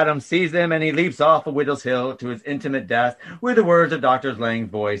up. Adam sees them, and he leaps off of Widow's Hill to his intimate death with the words of Dr. Lang's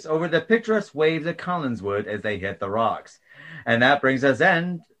voice over the picturesque waves of Collinswood as they hit the rocks. And that brings us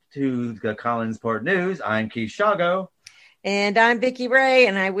end to the Collinsport News. I'm Keith Shago. And I'm Vicki Ray,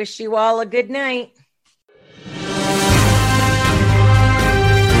 and I wish you all a good night.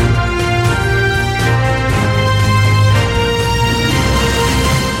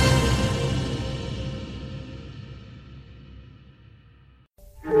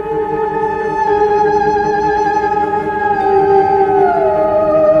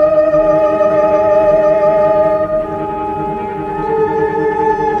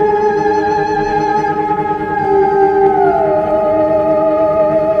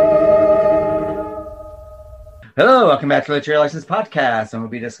 Hello, welcome back to Literary License Podcast, and we'll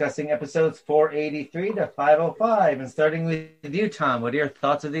be discussing episodes 483 to 505. And starting with you, Tom, what are your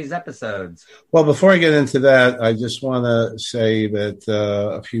thoughts of these episodes? Well, before I get into that, I just want to say that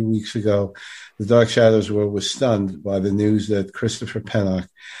a few weeks ago, the Dark Shadows World was stunned by the news that Christopher Pennock,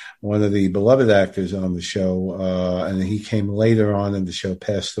 one of the beloved actors on the show, and he came later on in the show,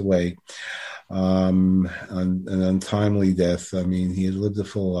 passed away. An untimely death. I mean, he had lived a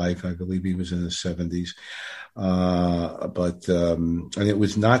full life. I believe he was in his 70s. And it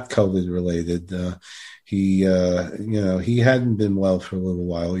was not COVID related. He hadn't been well for a little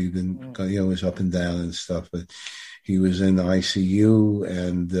while. He'd been, was up and down and stuff, but he was in the ICU,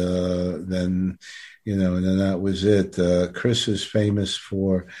 and then that was it. Chris is famous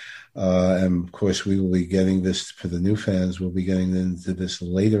for, and of course we will be getting this for the new fans. We'll be getting into this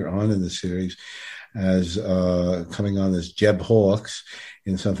later on in the series as coming on as Jeb Hawks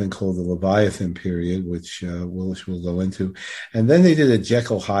in something called the Leviathan period, which Willis will go into. And then they did a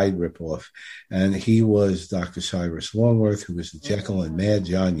Jekyll Hyde ripoff, and he was Dr. Cyrus Longworth, who was the Jekyll, and Mad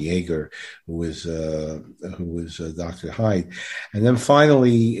John Yeager, who was Dr. Hyde. And then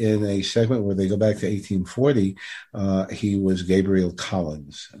finally, in a segment where they go back to 1840, he was Gabriel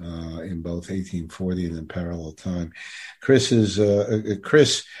Collins in both 1840 and in Parallel Time. Chris,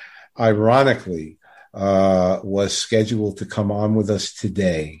 ironically, was scheduled to come on with us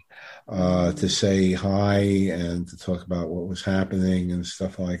today to say hi and to talk about what was happening and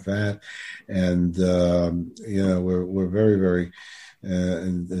stuff like that. And we're very, very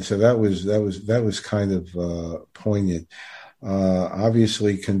and so that was kind of poignant.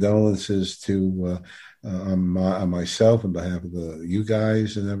 Obviously, condolences to on myself on behalf of you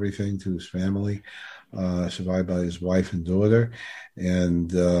guys and everything, to his family. Survived by his wife and daughter, and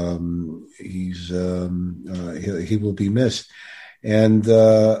he will be missed. And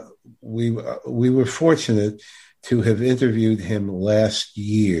we were fortunate to have interviewed him last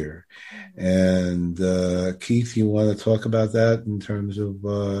year. And Keith, you want to talk about that in terms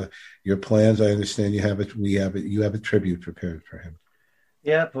of your plans? I understand you have a tribute prepared for him.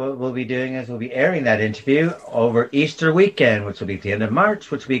 Yep, what we'll be doing is we'll be airing that interview over Easter weekend, which will be at the end of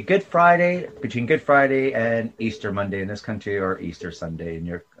March, which will be Good Friday, between Good Friday and Easter Monday in this country, or Easter Sunday in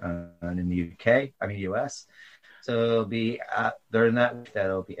the US. So it'll be during that week that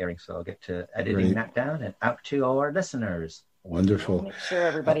it'll be airing. So I'll get to editing that down and out to all our listeners. Wonderful. Make sure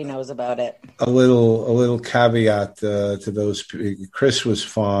everybody knows about it. A little caveat to those. Chris was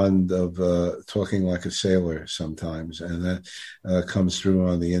fond of talking like a sailor sometimes, and that comes through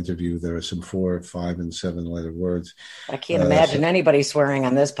on the interview. There are some 4, 5, and 7 letter words. I can't imagine anybody swearing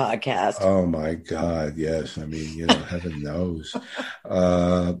on this podcast. Oh my God, yes. I mean, heaven knows.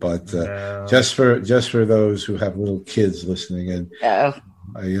 But just for those who have little kids listening in. Oh.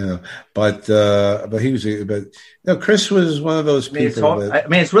 But Chris was one of those people.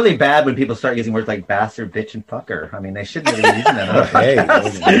 It's really bad when people start using words like bastard, bitch, and fucker. I mean, they shouldn't really be using that.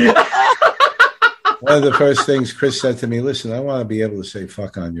 One of the first things Chris said to me, listen, I want to be able to say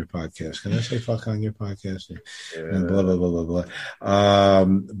fuck on your podcast. Can I say fuck on your podcast? And blah, blah, blah, blah,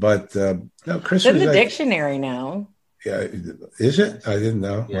 blah. Chris it's in the dictionary now. Yeah, is it? I didn't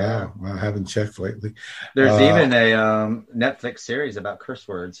know. Yeah. Wow, I haven't checked lately. There's even a Netflix series about curse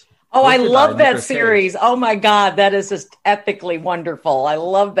words. Oh, I Hosted by love that Nicolas Cage. series. Oh my God, that is just epically wonderful. I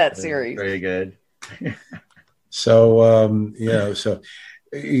love that series. Very good. So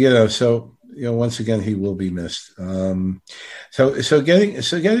once again, he will be missed. So getting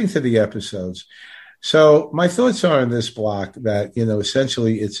to the episodes. So my thoughts are in this block that,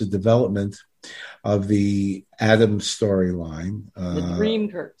 essentially it's a development of the Adam storyline. The Dream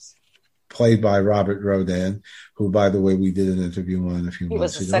Curse. Played by Robert Rodan, who, by the way, we did an interview on a few months ago. He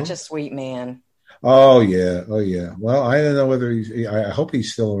was such a sweet man. Oh yeah. Well, I don't know whether I hope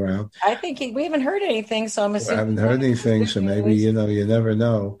he's still around. I think we haven't heard anything, so I'm assuming. I haven't heard anything, so maybe you never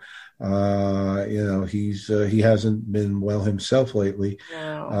know. He hasn't been well himself lately.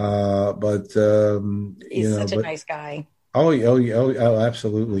 No. But he's such a nice guy. Oh,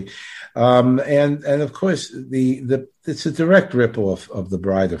 absolutely. And of course it's a direct ripoff of The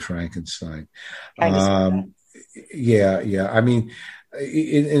Bride of Frankenstein. Yeah. I mean,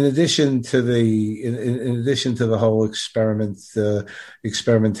 in addition to the whole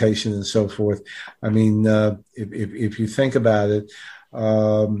experimentation and so forth, I mean, if you think about it,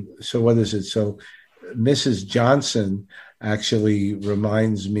 so what is it? So Mrs. Johnson actually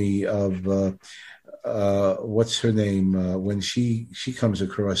reminds me of what's her name when she comes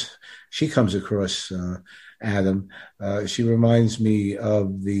across Adam. She reminds me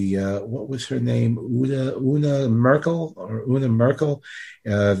of the what was her name? Una Merkel,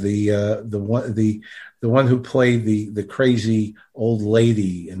 the one who played the crazy old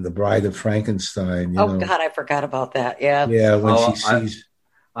lady in The Bride of Frankenstein. God, I forgot about that. Yeah. When she sees.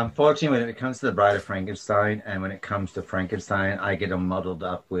 Unfortunately, when it comes to The Bride of Frankenstein and when it comes to Frankenstein, I get them muddled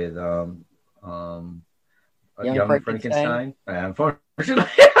up with Young Frankenstein. Unfortunately,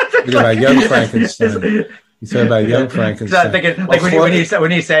 about Young Frankenstein. You said about Young Frankenstein. I'm thinking,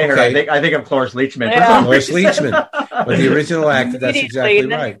 when you say her, okay. I think of Cloris Leachman. Yeah. Cloris Leachman, but the original actor. That's exactly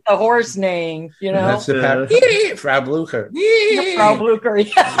right. The horse neighing, That's the Frau Blucher. Frau Blucher.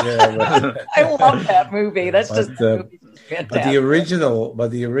 Yeah. I love that movie. That's just. But the original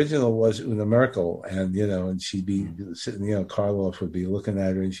was Una Merkel, and and she'd be sitting. Karloff would be looking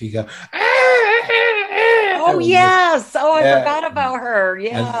at her, and she'd go. Oh yes! Oh, I forgot about her.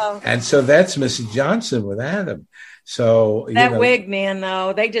 Yeah. And so that's Mrs. Johnson with Adam. So that wig, man,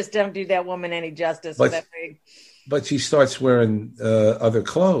 though, they just don't do that woman any justice with that wig. But she starts wearing other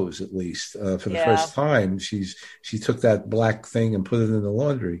clothes, at least for the first time. She took that black thing and put it in the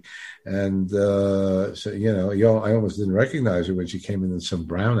laundry, and I almost didn't recognize her when she came in some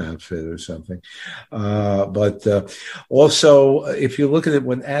brown outfit or something. But also, if you look at it,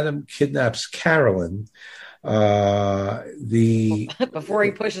 when Adam kidnaps Carolyn. Before he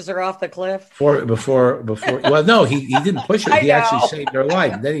pushes her off the cliff. Before. Well, no, he didn't push her. He actually saved her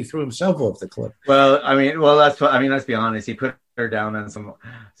life. And then he threw himself off the cliff. Let's be honest. He put her down on some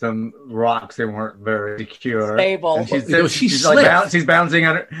rocks that weren't very secure. Stable. And she's bouncing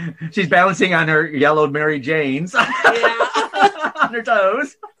on her yellowed Mary Janes on her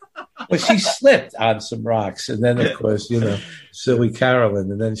toes. Well, she slipped on some rocks, and then of course, silly Carolyn,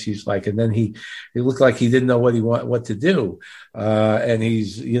 and then she's like, and then he looked like he didn't know what to do, and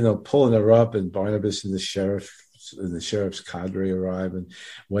he's pulling her up, and Barnabas and the sheriff's cadre arrive and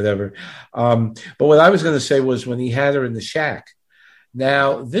whatever. But what I was going to say was when he had her in the shack.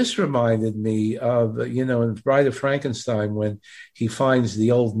 Now, this reminded me of, in Bride of Frankenstein, when he finds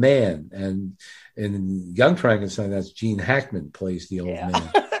the old man, and in Young Frankenstein, that's Gene Hackman plays the old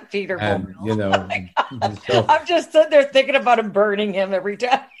man. Peter, and, I'm just sitting there thinking about him burning him every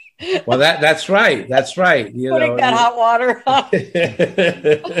time. Well, that's right. Putting that hot water on.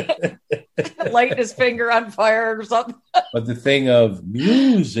 Lighting his finger on fire or something. But the thing of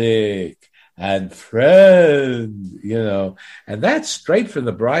music and friend, and that's straight from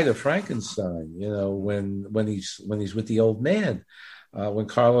The Bride of Frankenstein, when he's with the old man. When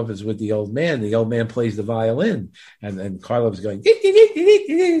Karloff is with the old man plays the violin, and Karloff's going,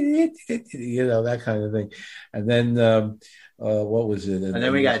 that kind of thing. And then, what was it? And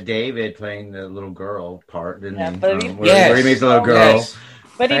then we got David playing the little girl part, didn't he? Where he meets the little girl. Yes.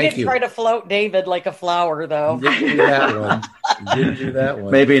 But he didn't try to float David like a flower, though. He didn't do that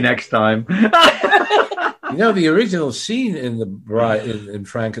one. Maybe next time. The original scene in the Bride in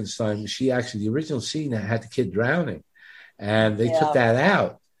Frankenstein, the original scene had the kid drowning. And they took that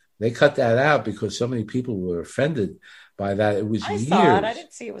out. They cut that out because so many people were offended by that. It was years. I saw it. I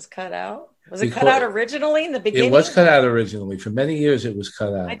didn't see it was cut out. Was it cut out originally in the beginning? It was cut out originally. For many years, it was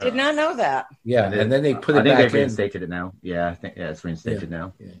cut out. I did not know that. Yeah, and then they put it back in. I think they reinstated it now. Yeah, I think it's reinstated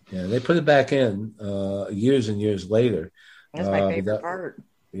now. Yeah, they put it back in years and years later. That's my favorite part.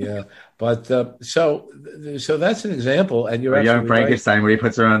 Yeah, but so that's an example, and you're Young Frankenstein, right, where he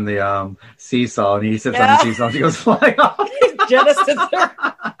puts her on the seesaw, and he sits on the seesaw, and she goes flying off. Jettisons her.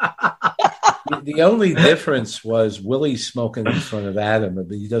 The only difference was Willie smoking in front of Adam,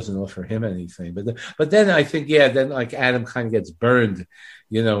 but he doesn't offer him anything. But then I think, then like Adam kind of gets burned,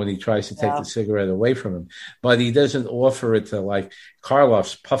 when he tries to take the cigarette away from him. But he doesn't offer it to like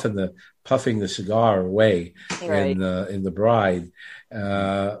Karloff's puffing the cigar away in The Bride.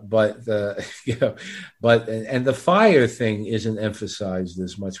 But the fire thing isn't emphasized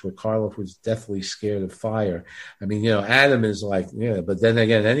as much, where Karloff was deathly scared of fire. I mean, Adam is like, but then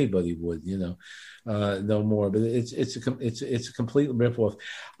again, anybody would, no more. But it's a complete ripoff.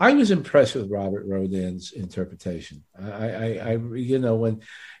 I was impressed with Robert Rodin's interpretation.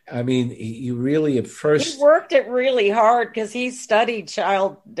 He really at first he worked it really hard because he studied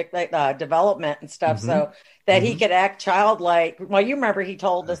child development and stuff, so that he could act childlike. Well, you remember he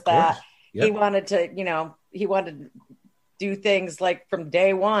told us that he wanted to, he wanted to do things like from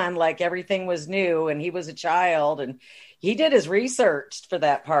day one, like everything was new, and he was a child, and he did his research for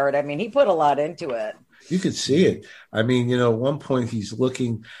that part. I mean, he put a lot into it. You could see it. I mean, at one point he's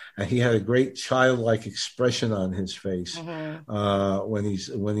looking, and he had a great childlike expression on his face when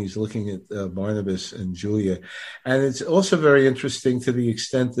he's looking at Barnabas and Julia. And it's also very interesting to the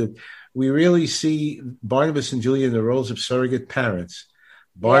extent that we really see Barnabas and Julia in the roles of surrogate parents.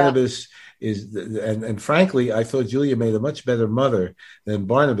 Barnabas is, and frankly, I thought Julia made a much better mother than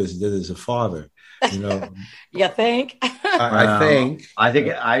Barnabas did as a father. You think? I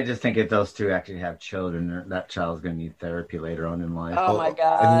just think if those two actually have children, that child's going to need therapy later on in life. Oh my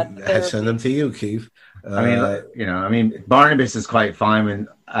God! I send them to you, Keith. Barnabas is quite fine when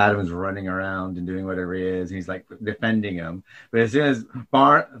Adam's running around and doing whatever he is. And he's like defending him, but as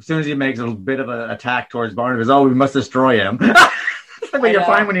soon as he makes a bit of an attack towards Barnabas, we must destroy him. But you're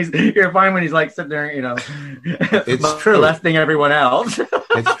fine when he's like sitting there, it's true, molesting everyone else.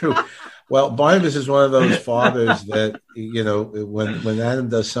 It's true. Well, Barnabas is one of those fathers that, when Adam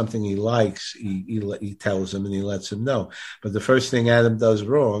does something he likes, he tells him and he lets him know. But the first thing Adam does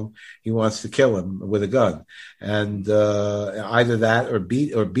wrong, he wants to kill him with a gun, and either that or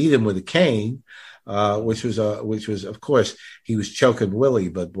beat him with a cane, which was of course he was choking Willie.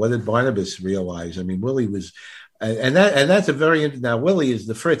 But what did Barnabas realize? I mean, Willie was. And that's a very now Willie is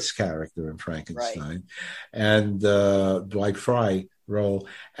the Fritz character in Frankenstein, and Dwight Frye role,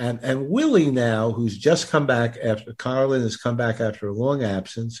 and Willie now, who's just come back after Carlin has come back after a long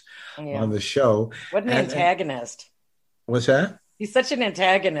absence on the show. What an antagonist! What's that? He's such an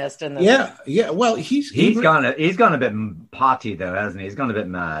antagonist in this. Yeah. Well, he's gone a bit potty though, hasn't he? He's gone a bit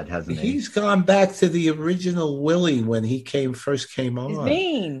mad, hasn't he? He's gone back to the original Willie when he first came on. He's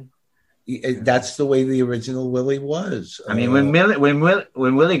mean. That's the way the original Willie was. I mean, when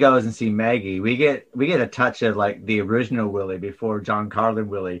Willie goes and see Maggie, we get a touch of like the original Willie before John Carlin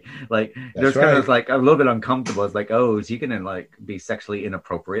Willie. Like there's kind of like a little bit uncomfortable. It's like, is he gonna like be sexually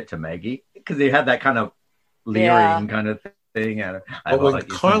inappropriate to Maggie? Because they had that kind of leering kind of thing. But when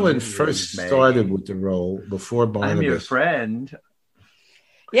Carlin first started with the role before Barnabas, I'm your friend.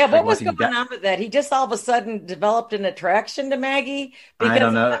 Yeah, what was going on with that? He just all of a sudden developed an attraction to Maggie? Because I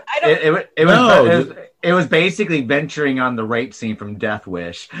don't know. It was basically venturing on the rape scene from Death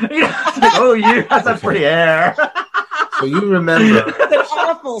Wish. You have such pretty hair. So you remember. It's an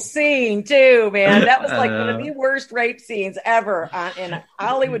awful scene, too, man. That was like one of the worst rape scenes ever in a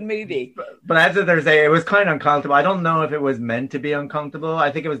Hollywood movie. But as they say, it was kind of uncomfortable. I don't know if it was meant to be uncomfortable.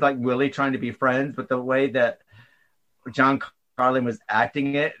 I think it was like Willie trying to be friends, but the way that John Carlin was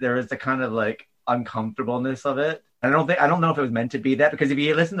acting it, there was the kind of like uncomfortableness of it. I don't know if it was meant to be that, because if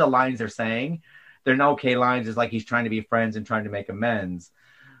you listen to the lines they're saying, they're not okay lines. It's like he's trying to be friends and trying to make amends.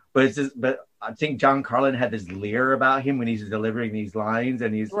 But I think John Carlin had this leer about him when he's delivering these lines,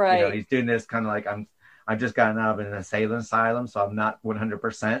 and he's he's doing this kind of like I've just gotten out of an asylum, so I'm not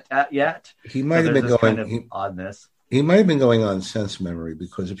 100% at yet. He might have been going kind of oddness. He might have been going on sense memory,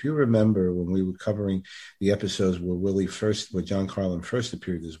 because if you remember when we were covering the episodes where John Carlin first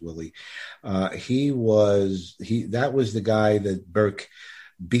appeared as Willie, that was the guy that Burke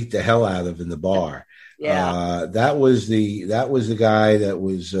beat the hell out of in the bar. Yeah. That was the guy that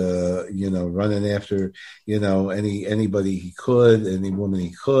was running after anybody he could, any woman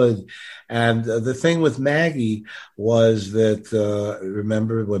he could. And the thing with Maggie was that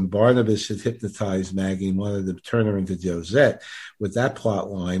remember when Barnabas had hypnotized Maggie and wanted to turn her into Josette, with that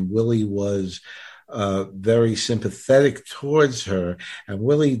plot line, Willie was very sympathetic towards her, and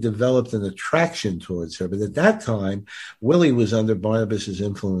Willie developed an attraction towards her. But at that time, Willie was under Barnabas's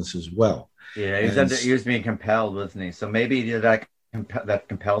influence as well. Yeah, he was being compelled, wasn't he? So maybe that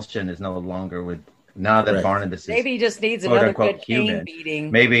compulsion is no longer with now that Barnabas is maybe he just needs another good cane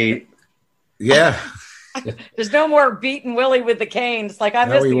beating. Maybe, yeah. There's no more beating Willie with the cane. It's like I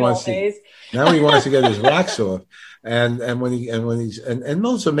miss the old days. Now he wants to get his rocks off, and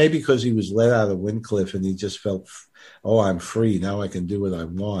also maybe because he was let out of Wyncliffe and he just felt, oh, I'm free now. I can do what I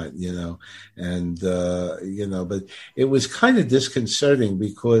want, and But it was kind of disconcerting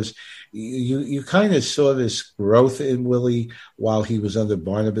because you kind of saw this growth in Willie while he was under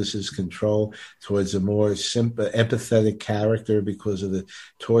Barnabas's control towards a more empathetic character because of the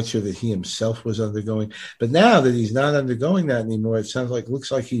torture that he himself was undergoing. But now that he's not undergoing that anymore, it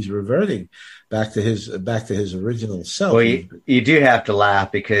looks like he's reverting back to his original self. Well, you do have to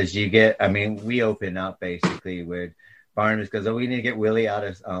laugh because we open up basically with Barnabas goes, oh, we need to get Willie out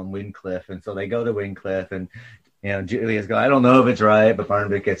of Wyncliffe, and so they go to Wyncliffe, and Julia's going, I don't know if it's right, but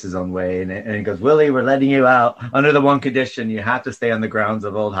Barnabas gets his own way, and he goes, Willie, we're letting you out under the one condition: you have to stay on the grounds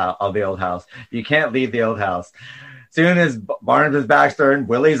of the old house. You can't leave the old house. Soon as Barnabas back's turned,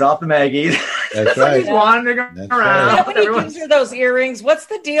 Willie's off to Maggie's. That's right. He's wandering around. Right. When he gives her those earrings, what's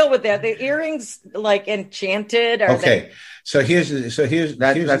the deal with that? The earrings like enchanted? So here's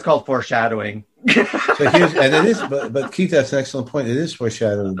that's called foreshadowing. But Keith, that's an excellent point. It is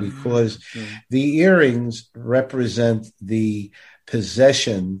foreshadowing because the earrings represent the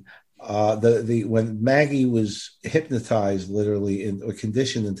possession. When Maggie was hypnotized, literally, or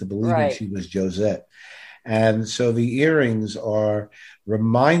conditioned into believing she was Josette. And so the earrings are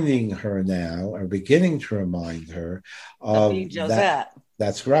reminding her now, or beginning to remind her of Josette.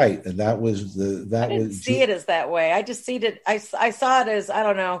 That's right, and I didn't see it as that way. I just see it. I saw it as, I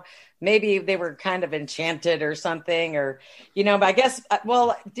don't know. Maybe they were kind of enchanted or something, or but I guess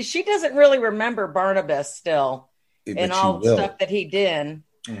she doesn't really remember Barnabas still and all the stuff that he did.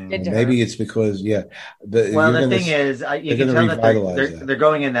 Maybe it's because the thing is, you can tell that they're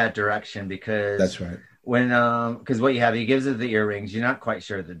going in that direction because that's right. When because what you have, he gives her the earrings. You're not quite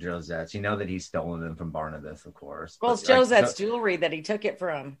sure the Josette's. You know that he's stolen them from Barnabas, of course. Well, it's Josette's jewelry that he took it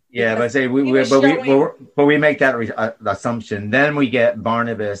from. Yeah, but we make that assumption. Then we get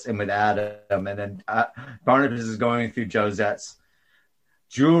Barnabas and with Adam, and then Barnabas is going through Josette's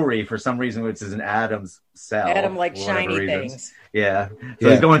jewelry for some reason, which is an Adam's cell. Adam like shiny things. Yeah. So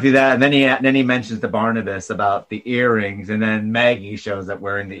he's going through that, and then he mentions to Barnabas about the earrings, and then Maggie shows up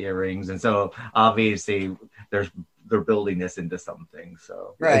wearing the earrings, and so obviously they're building this into something.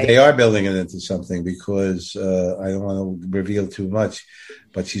 So they are building it into something because I don't want to reveal too much,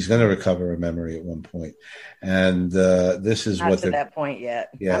 but she's going to recover her memory at one point, and this is not to that point yet.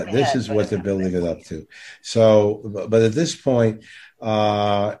 Yeah, this is what they're building it up to. So, but at this point.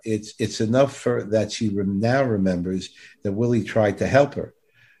 It's enough for that she now remembers that Willie tried to help her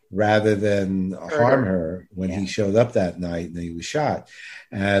rather than harm her when he showed up that night and he was shot.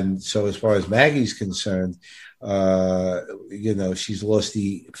 And so as far as Maggie's concerned, she's lost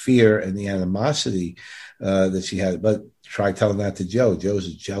the fear and the animosity that she had, but try telling that to Joe.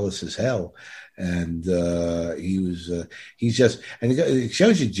 Joe's jealous as hell. And he's just, and it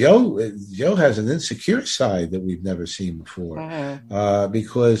shows you Joe has an insecure side that we've never seen before,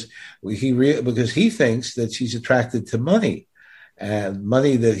 because he thinks that she's attracted to money, and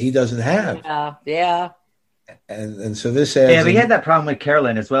money that he doesn't have. Yeah. And so this adds. Yeah, but he had that problem with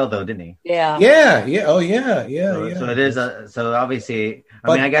Carolyn as well, though, didn't he? Yeah. Yeah. Oh, yeah. So it is so obviously.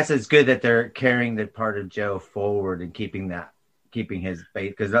 I guess it's good that they're carrying the part of Joe forward and keeping his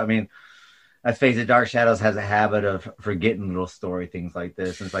faith, because let's face it, Dark Shadows has a habit of forgetting little story things like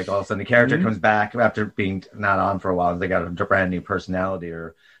this. And it's like all of a sudden the character comes back after being not on for a while, and they got a brand new personality.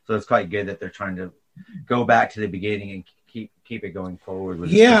 So it's quite good that they're trying to go back to the beginning and keep it going forward.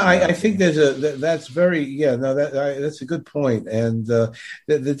 I think that's a good point. And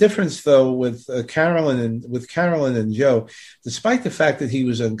the difference though with Carolyn and Joe, despite the fact that he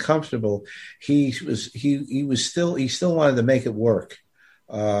was uncomfortable, he still wanted to make it work.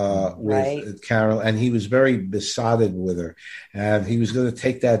 With Carol, and he was very besotted with her, and he was going to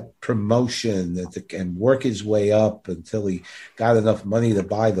take that promotion and work his way up until he got enough money to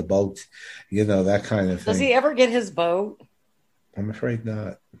buy the boat, that kind of thing. Does he ever get his boat? I'm afraid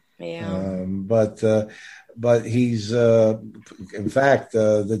not. Yeah. But he's in fact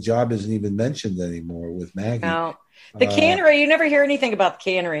the job isn't even mentioned anymore with Maggie. No. The cannery, you never hear anything about the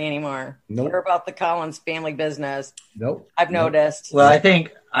cannery anymore. Nope. Or about the Collins family business. Nope. I've noticed. Well, I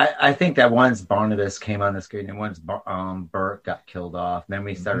think that once Barnabas came on the screen and once Bert got killed off, then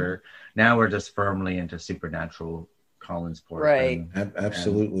we started. Now we're just firmly into supernatural Collinsport, right?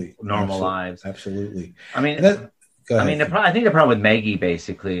 Absolutely, and normal lives. Absolutely. I mean, I think the problem with Maggie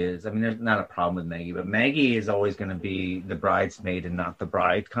basically is, there's not a problem with Maggie, but Maggie is always going to be the bridesmaid and not the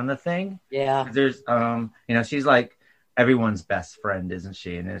bride kind of thing. Yeah. There's, she's like everyone's best friend, isn't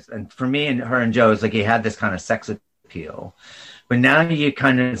she? And for me and her and Joe, it's like he had this kind of sex appeal, but now you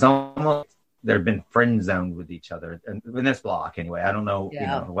kind of, it's almost, they've been friend zoned with each other, and in this block anyway. I don't know,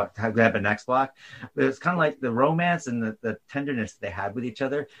 what happened next block, but it's kind of like the romance and the tenderness they had with each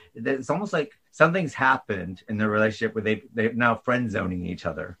other. It's almost like something's happened in their relationship where they're now friend zoning each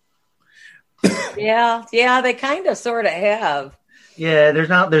other. Yeah, they kind of sort of have. Yeah, there's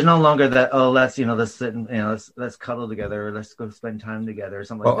no longer that, let's sit and let's cuddle together, or let's go spend time together or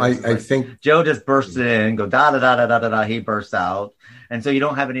something. Well, I think Joe just bursts in, go da da da da da da da. He bursts out, and so you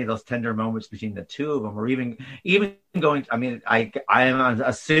don't have any of those tender moments between the two of them, or even going. I am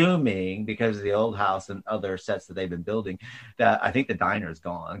assuming, because of the old house and other sets that they've been building, that I think the diner's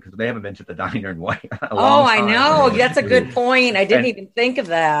gone, because they haven't been to the diner in a long time. I know, that's a good point. I didn't even think of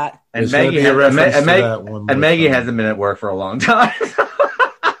that. And Maggie hasn't been at work for a long time.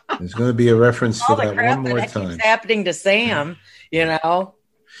 There's going to be a reference to that one more time. Keeps happening to Sam,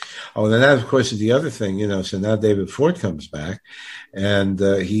 Oh, and then that, of course, is the other thing, So now David Ford comes back, and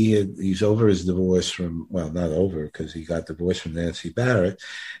he's over his divorce not over, because he got divorced from Nancy Barrett,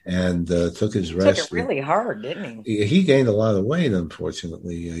 and took his rest. Took it really hard, didn't he? He gained a lot of weight,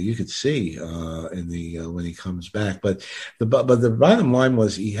 unfortunately. You could see when he comes back. But the bottom line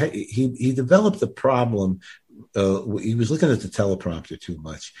was he developed a problem. He was looking at the teleprompter too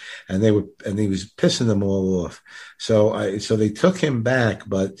much, and he was pissing them all off. So they took him back,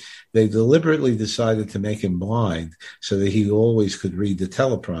 but they deliberately decided to make him blind so that he always could read the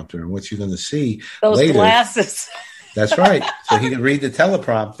teleprompter. And what you're going to see those later, glasses. That's right. So he could read the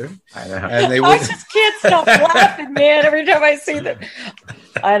teleprompter. I know. And I just can't stop laughing, man. Every time I see them.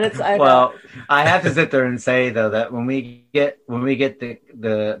 Well, I have to sit there and say though that when we get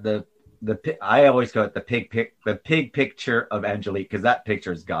the I always call it the pig picture of Angelique, because that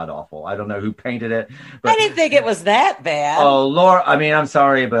picture is god awful. I don't know who painted it. But, I didn't think it was that bad. Oh, Laura! I'm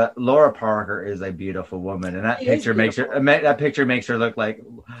sorry, but Laura Parker is a beautiful woman, and that picture makes her look like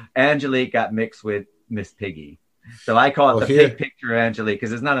Angelique got mixed with Miss Piggy. So I call it the pig picture of Angelique,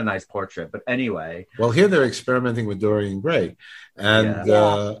 because it's not a nice portrait. But anyway. Well, here they're experimenting with Dorian Gray. And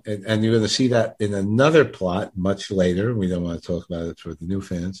you're going to see that in another plot much later. We don't want to talk about it for the new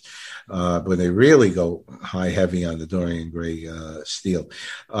fans, when they really go heavy on the Dorian Gray steel.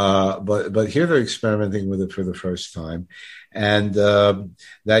 But here they're experimenting with it for the first time. And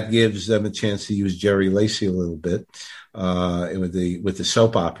that gives them a chance to use Jerry Lacey a little bit. With the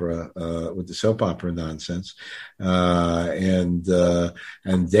soap opera nonsense, and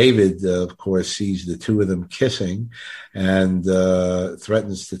David, of course, sees the two of them kissing, and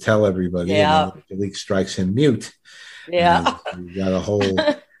threatens to tell everybody. Yeah, and Angelique strikes him mute. Yeah, you got a whole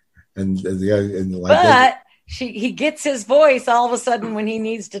but he gets his voice all of a sudden when he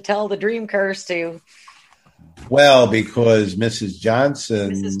needs to tell the dream curse to. Well, because Mrs.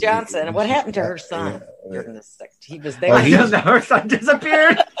 Johnson, what happened to her son during this? He was there. Her son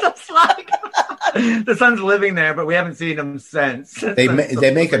disappeared. The son's living there, but we haven't seen him since. They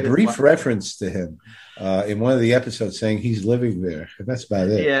make a brief reference to him in one of the episodes, saying he's living there. That's about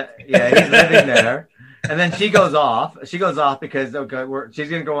it. Yeah, he's living there. And then she goes off. She goes off because she's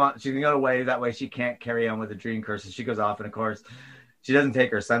going to go on. She's going to go away. That way she can't carry on with the dream curse. So she goes off, and of course, she doesn't take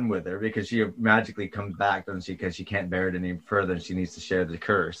her son with her because she magically comes back, doesn't she? Because she can't bear it any further, and she needs to share the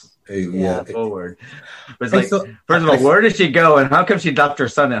curse. Yeah, forward. But it's like, first of all, where did she go, and how come she left her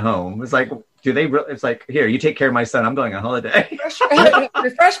son at home? It's like, do they? It's like, here, you take care of my son. I'm going on holiday.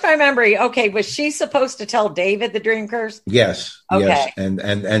 Refresh my memory. Okay, was she supposed to tell David the dream curse? Yes. Okay. Yes.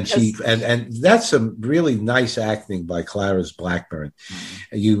 And she and that's some really nice acting by Clarice Blackburn.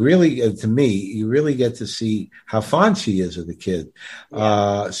 Mm-hmm. You really, to me, you really get to see how fond she is of the kid.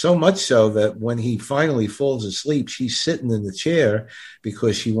 Yeah. So much so that when he finally falls asleep, she's sitting in the chair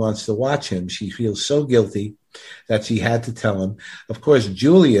because she wants to watch him. She feels so guilty that she had to tell him. Of course,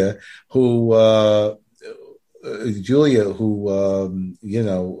 Julia, who Julia, who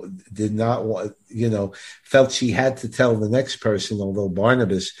did not want, felt she had to tell the next person, although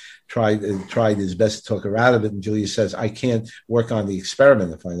Barnabas tried his best to talk her out of it, and Julia says, "I can't work on the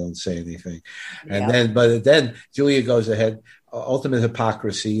experiment if I don't say anything." And then Julia goes ahead. Ultimate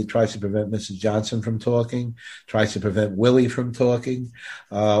hypocrisy. Tries to prevent Mrs. Johnson from talking. Tries to prevent Willie from talking,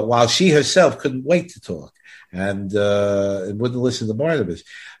 while she herself couldn't wait to talk and wouldn't listen to Barnabas.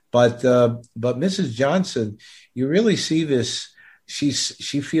 But Mrs. Johnson, you really see this. She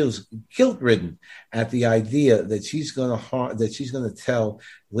feels guilt-ridden at the idea that she's going to tell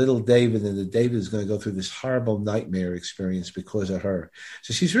little David, and that David is going to go through this horrible nightmare experience because of her.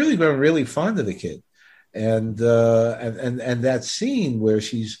 So she's really grown really fond of the kid, and that scene where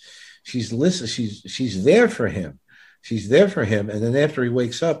she's there for him. She's there for him, and then after he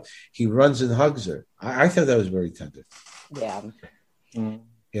wakes up, he runs and hugs her. I thought that was very tender. Yeah. Mm.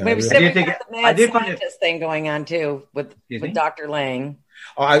 Yeah, Maybe really. the mad scientist thing going on too with Dr. Lang.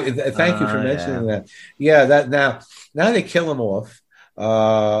 Oh, thank you for mentioning that. Yeah, that now they kill him off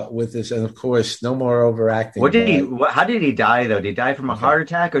with this, and of course, no more overacting. How did he die though? Did he die from a heart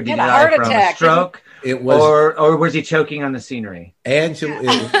attack, or did he die from a stroke? It was, or was he choking on the scenery?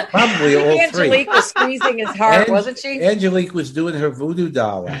 Probably all three. Angelique was squeezing his heart, wasn't she? Angelique was doing her voodoo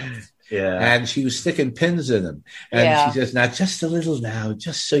doll act. Yeah. And she was sticking pins in him. And she says, "Now, just a little now,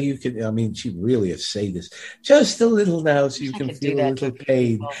 just so you can," I mean, she really is sadist. "Just a little now so you can feel a little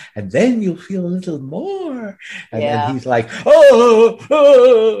pain. And then you'll feel a little more." And then he's like, oh,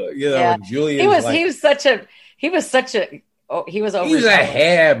 and Julia he was over. He's a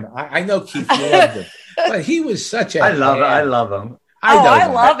ham. I know Keith loved him. But he was such a I love him. I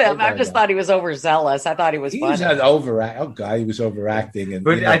love him. I just thought he was overzealous. I thought he was funny. He was an he was overacting.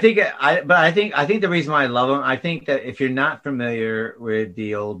 But I think the reason why I love him, I think that if you're not familiar with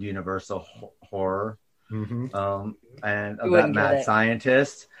the old Universal horror, and about mad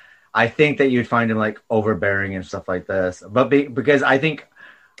scientist, I think that you'd find him like overbearing and stuff like this. But because I think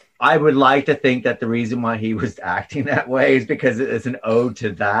I would like to think that the reason why he was acting that way is because it's an ode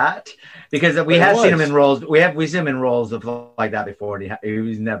to that. Because we have seen him in roles, we've seen him in roles of like that before, and he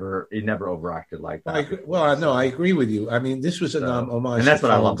never overacted like that. I agree with you. I mean, this was an homage, and that's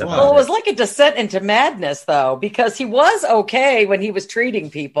what I loved about it. Well, it was like a descent into madness, though, because he was okay when he was treating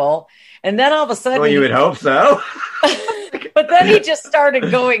people, and then all of a sudden, well, you would hope so. But then he just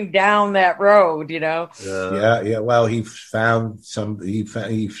started going down that road, Yeah. Well, he found he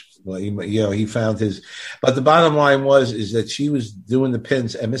found his. But the bottom line is that she was doing the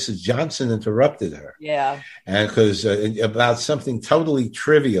pins, and Mrs. Johnson interrupted her. Yeah. And because about something totally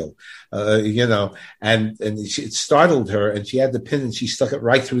trivial, and it startled her, and she had the pin, and she stuck it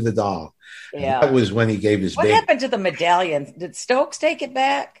right through the doll. Yeah. And that was when he gave his. What happened to the medallion? Did Stokes take it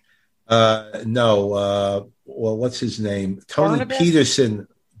back? No. Well, what's his name? Tony Barnabas? Peterson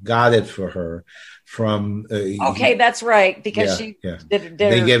got it for her from. Okay, that's right. Because they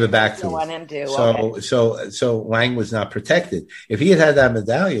gave it back to him. So Lang was not protected. If he had that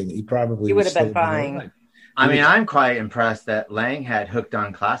medallion, he would have been fine. I mean, I'm quite impressed that Lang had Hooked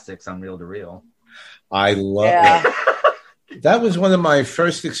on Classics on Reel to Reel. I love it. That was one of my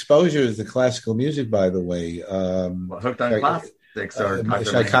first exposures to classical music, by the way. Hooked on Classics.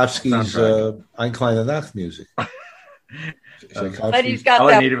 Tchaikovsky's Ein kleine Nacht music. But he's got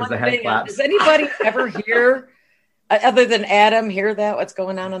that one video. Does anybody ever hear, other than Adam, hear that? What's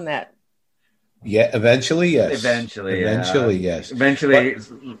going on that? Yeah, eventually, yes. Eventually, yes. Eventually,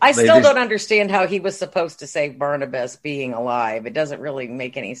 I still don't understand how he was supposed to save Barnabas being alive. It doesn't really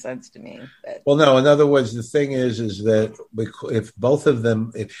make any sense to me. Well, no. In other words, the thing is that if both of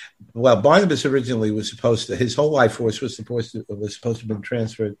them, Barnabas originally was supposed to, his whole life force was supposed to have been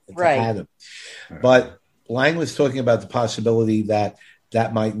transferred to Adam, but Lang was talking about the possibility that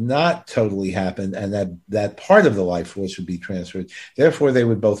might not totally happen, and that part of the life force would be transferred. Therefore, they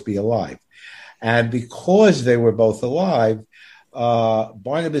would both be alive. And because they were both alive,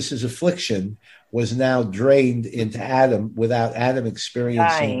 Barnabas's affliction was now drained into Adam without Adam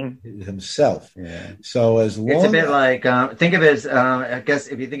experiencing himself. Yeah. So as long it's a bit like think of it as I guess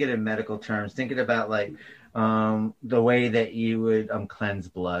if you think of it in medical terms, think it about like the way that you would cleanse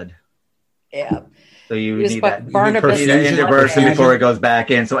blood. Yeah. So you would need that Barnabas interversion before it goes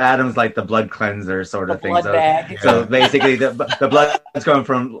back in. So Adam's like the blood cleanser sort of thing. So basically the blood is going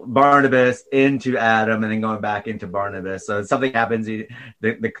from Barnabas into Adam and then going back into Barnabas. So if something happens,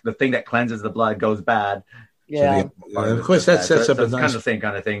 the thing that cleanses the blood goes bad. Yeah. Of course, that sets up a nice... kind of the same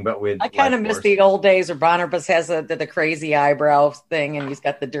kind of thing, but with... I kind of miss the old days where Barnabas has the crazy eyebrow thing and he's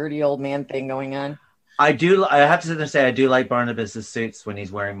got the dirty old man thing going on. I do. I have to sit there and say I do like Barnabas's suits when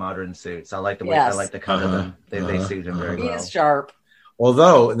he's wearing modern suits. I like the way I like the cut of them. They suit him very well. He is sharp.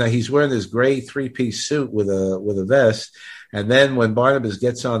 Although now he's wearing this gray 3-piece suit with a vest, and then when Barnabas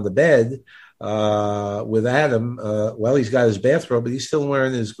gets on the bed with Adam, he's got his bathrobe, but he's still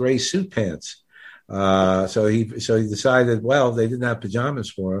wearing his gray suit pants. So he decided, well, they didn't have pajamas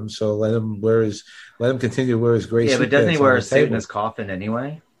for him, so let him continue to wear his gray suit pants. Yeah, but doesn't he wear a suit in his coffin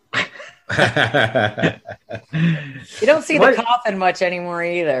anyway? You don't see the coffin much anymore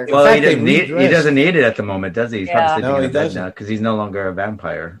either. Well, he doesn't need it at the moment, does he? He's probably sitting in a bed now because he's no longer a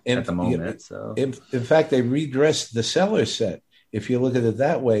vampire at the moment. In fact, they redressed the cellar set. If you look at it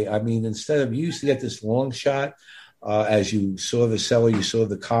that way, I mean, instead of you used to get this long shot as you saw the cellar, you saw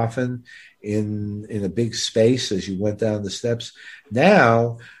the coffin in a big space as you went down the steps.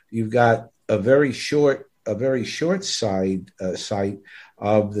 Now you've got a very short sight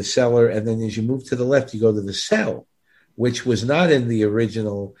of the cellar, and then as you move to the left, you go to the cell, which was not in the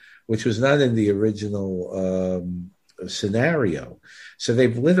original scenario. So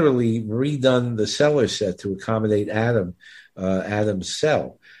they've literally redone the cellar set to accommodate Adam's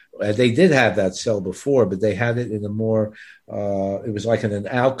cell. They did have that cell before, but they had it in a more, it was like in an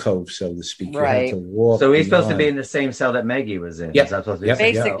alcove, so to speak. Right. You had to walk so he's supposed to be in the same cell that Maggie was in. Yep. Is that supposed to be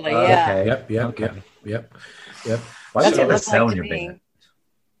basically, yeah. Yep. Why That's do you have a what cell it in your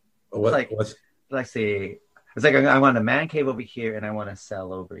looked like to basement? Let's see. It's like I want a man cave over here and I want a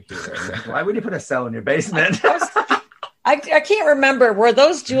cell over here. Why would you put a cell in your basement? I can't remember. Were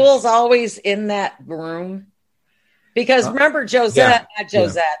those jewels always in that room? Because remember Josette, not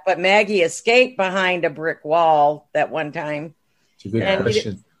Josette, but Maggie escaped behind a brick wall that one time. It's a good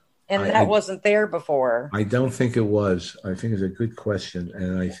question. That wasn't there before. I don't think it was. I think it's a good question,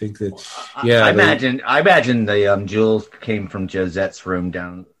 and I think that I imagine the jewels came from Josette's room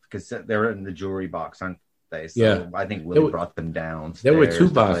down because they were in the jewelry box, aren't they? So I think Willie brought them down. There were two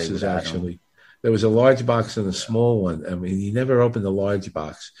boxes actually. There was a large box and a small one. I mean, he never opened the large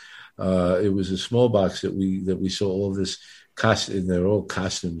box. It was a small box that we saw all of this costume. They're all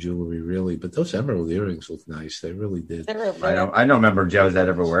costume jewelry, really. But those emerald earrings look nice. They really did. I don't remember Josette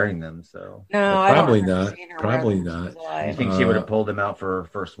ever wearing them. So no, probably not. Probably not. I think she would have pulled them out for her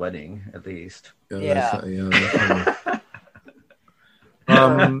first wedding, at least. And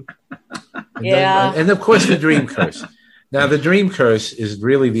of course the Dream Curse. Now, the Dream Curse is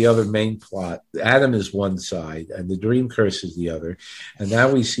really the other main plot. Adam is one side, and the Dream Curse is the other. And now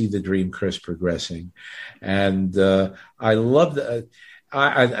we see the Dream Curse progressing. And I love that.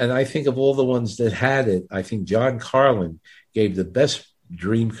 I think of all the ones that had it, I think John Carlin gave the best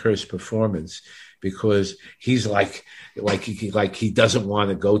Dream Curse performance because he's like he doesn't want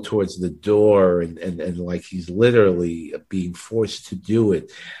to go towards the door and like he's literally being forced to do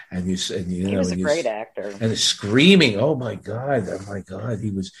it. And he was a great actor. And screaming, oh my God.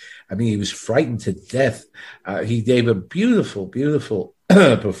 He was frightened to death. He gave a beautiful, beautiful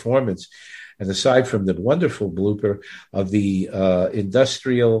performance. And aside from the wonderful blooper of the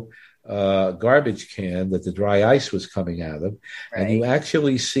industrial garbage can that the dry ice was coming out of, and you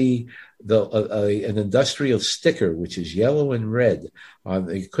actually see an industrial sticker which is yellow and red.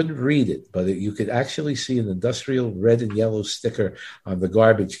 You couldn't read it, but you could actually see an industrial red and yellow sticker on the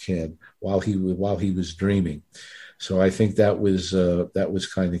garbage can while he was dreaming. So I think that was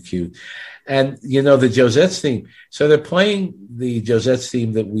kind of cute. And the Josette's theme. So they're playing the Josette's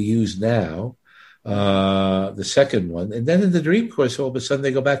theme that we use now, the second one, and then in the Dream Course, all of a sudden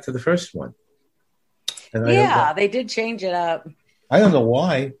they go back to the first one. And they did change it up. I don't know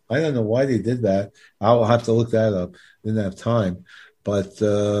why. They did that. I'll have to look that up. Didn't have time. But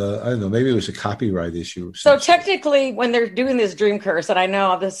I don't know. Maybe it was a copyright issue. So technically, when they're doing this Dream Curse, and I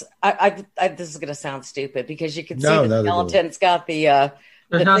know this, this is going to sound stupid because you can see the skeleton's got the.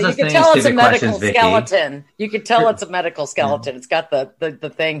 You can tell it's a medical skeleton. You can tell it's a medical skeleton. It's got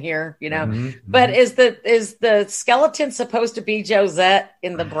the thing here, Mm-hmm. But is the skeleton supposed to be Josette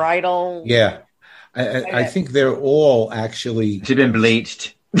in the bridal? Yeah. I think they're all actually. She's been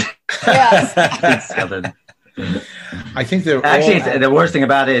bleached. Yes. I think they're actually. all... The worst thing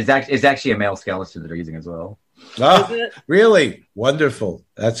about it is it's actually a male skeleton that they're using as well. Oh, really? Wonderful.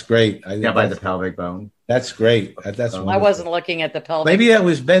 That's great. By the pelvic bone. That's great. That's I wasn't looking at the pelvic. Maybe that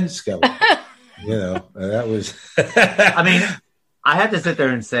was Ben's skeleton. That was. I mean, I have to sit there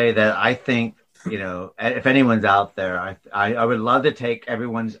and say that I think if anyone's out there, I would love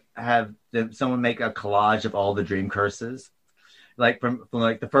to have someone make a collage of all the Dream Curses, like from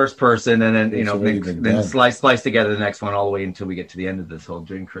like the first person, and then then slice together the next one all the way until we get to the end of this whole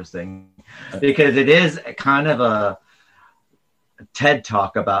Dream Curse thing, because it is kind of TED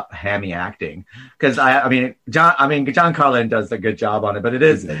talk about hammy acting, because John Carlin does a good job on it, but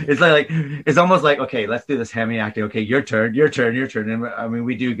it's almost like, okay, let's do this hammy acting. Okay, your turn. And I mean,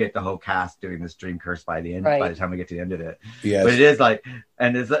 we do get the whole cast doing this dream curse by the end, by the time we get to the end of it. Yes. But it is like,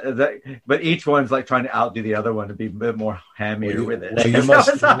 and but each one's like trying to outdo the other one to be a bit more hammier with it. Well, you must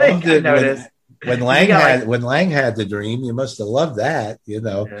have loved it when Lang had the dream. You must have loved that,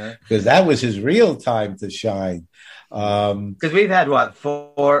 because that was his real time to shine. Because we've had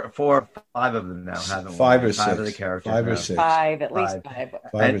four, 5 of them now, haven't we? 5 or 6 of the characters. 5 or 6. 5, at least 5.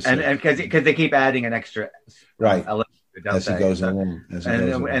 And because they keep adding an extra element as it goes along.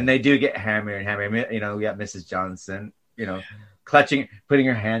 And they do get hammier and hammier. We got Mrs. Johnson, clutching, putting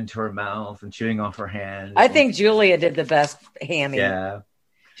her hand to her mouth and chewing off her hand. I think Julia did the best hammy. Yeah.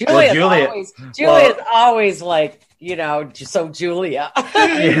 Julia's always like, so Julia. No.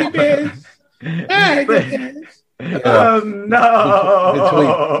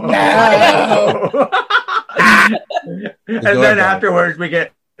 And then afterwards we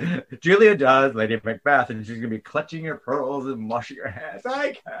get Julia does Lady Macbeth, and she's gonna be clutching your pearls and washing your hands.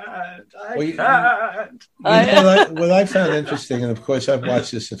 I can't. What I found interesting, and of course I've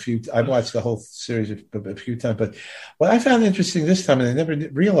watched this I've watched the whole series a few times, but what I found interesting this time, and I never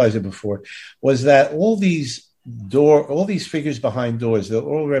realized it before, was that all these figures behind doors, they're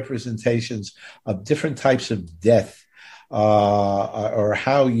all representations of different types of death, or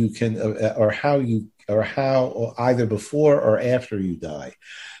how either before or after you die.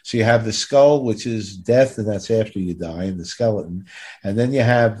 So you have the skull, which is death, and that's after you die, and the skeleton. And then you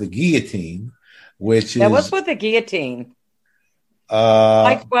have the guillotine, which is... what's with the guillotine?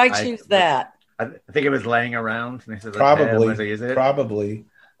 Why choose that? I think it was laying around. Probably.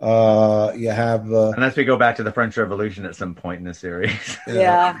 You have... unless we go back to the French Revolution at some point in the series.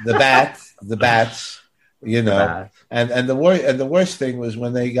 The bats. And the worst thing was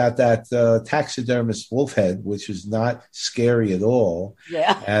when they got that taxidermist wolf head, which was not scary at all.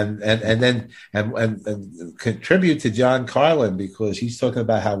 Yeah. And then contribute to John Carlin, because he's talking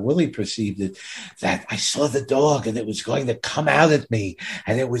about how Willie perceived it, that I saw the dog and it was going to come out at me,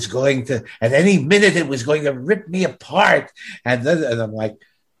 and it was going to, at any minute it was going to rip me apart. And I'm like,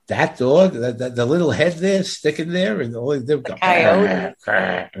 that dog, the little head there sticking there, and all they go, coyote.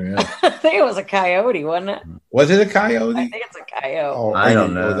 I think it was a coyote, wasn't it? Was it a coyote? I think it's a coyote. Oh, I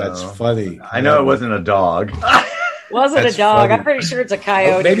don't know. That's funny. I know it wasn't a dog. Wasn't a dog? Funny. I'm pretty sure it's a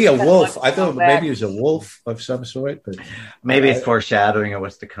coyote. Maybe a wolf. I thought maybe it was a wolf of some sort, but maybe it's foreshadowing of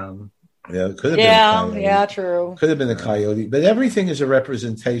what's to come. Yeah, it could have been a coyote. Yeah, true. Could have been a coyote, but everything is a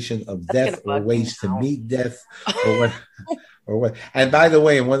representation of death or ways to meet death, or what. Or what? And by the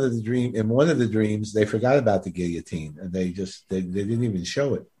way, in one of the dreams, they forgot about the guillotine, and they didn't even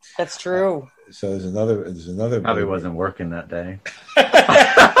show it. That's true. So there's another. Probably wasn't working that day.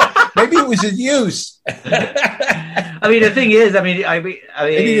 Maybe it was in use. I mean, the thing is, maybe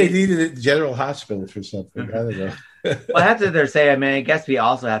they needed it in General Hospital for something. I don't know. Well, I have to say, I guess we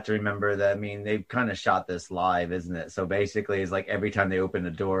also have to remember that, they've kind of shot this live, isn't it? So basically, it's like every time they open the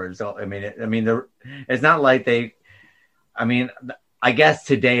door. So it's not like they. I guess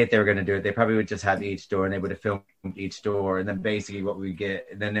today, if they were going to do it, they probably would just have each door, and they would have filmed each door. And then basically what we get,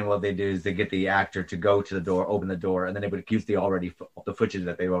 and then what they do is they get the actor to go to the door, open the door, and then they would use the footage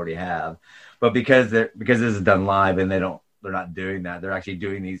that they already have. But because this is done live, and they're not doing that. They're actually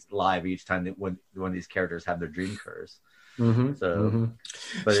doing these live each time that when one of these characters have their dream curse. Mm-hmm.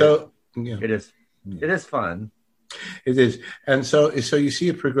 It is fun. It is, and so you see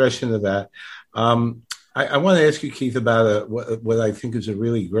a progression of that. I want to ask you, Keith, about what I think is a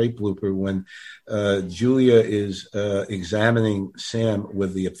really great blooper when Julia is examining Sam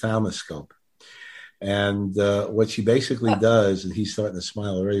with the ophthalmoscope. And what she basically does, and he's starting to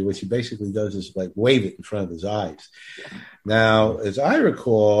smile already, what she basically does is like wave it in front of his eyes. Now, as I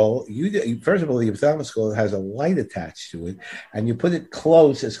recall, first of all, the ophthalmoscope has a light attached to it, and you put it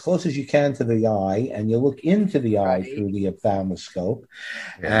as close as you can to the eye, and you look into the eye through the ophthalmoscope,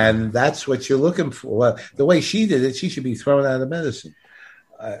 and that's what you're looking for. Well, the way she did it, she should be thrown out of medicine.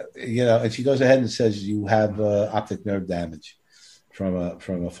 And she goes ahead and says you have optic nerve damage from a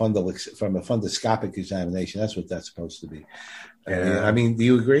fundoscopic examination. That's what that's supposed to be. Do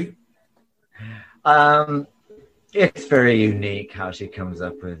you agree? It's very unique how she comes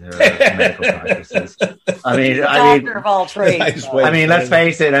up with her medical practices. Doctor of all trades. Let's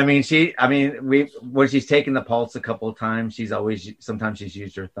face it. When she's taken the pulse a couple of times, sometimes she's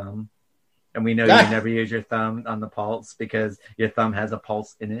used her thumb, and we know you never use your thumb on the pulse because your thumb has a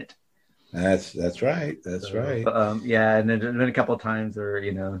pulse in it. That's right. That's right. And then a couple of times,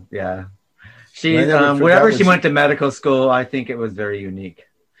 She, whatever she went to medical school, I think it was very unique.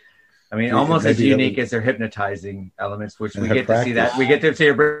 I mean, almost as unique as their hypnotizing elements, which we get to see that. We get to see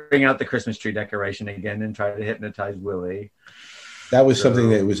her bring out the Christmas tree decoration again and try to hypnotize Willie. That was something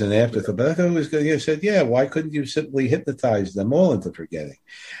that was an afterthought. But I thought it was good. You said, why couldn't you simply hypnotize them all into forgetting?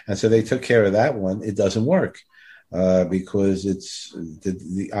 And so they took care of that one. It doesn't work because it's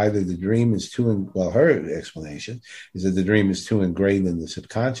either the dream is her explanation is that the dream is too ingrained in the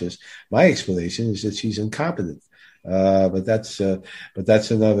subconscious. My explanation is that she's incompetent. But that's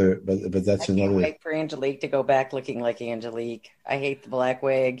another. I can't wait for Angelique to go back looking like Angelique. I hate the black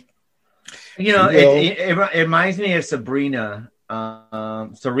wig. It reminds me of Serena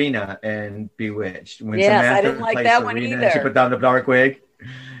and Bewitched. When Samantha I didn't like that one either. She put down the dark wig.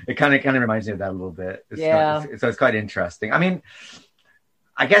 It kind of reminds me of that a little bit. So it's quite interesting. I mean,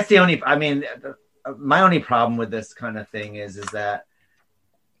 I guess my only problem with this kind of thing is that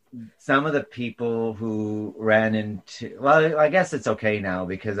some of the people who ran into, I guess it's okay now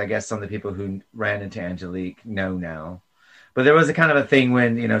because I guess some of the people who ran into Angelique know now. But there was a kind of a thing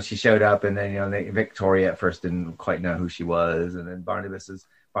when, she showed up and then, Victoria at first didn't quite know who she was. And then Barnabas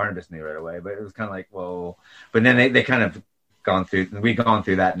knew right away, but it was kind of like, whoa. But then they kind of we've gone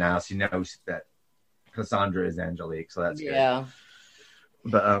through that now. She knows that Cassandra is Angelique. So that's good. Yeah.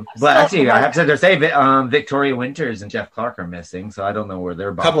 But actually, I have to say Victoria Winters and Jeff Clark are missing, so I don't know where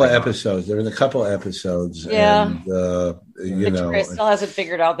they're. Couple of episodes. They're in a couple of episodes. Yeah. And, Victoria still hasn't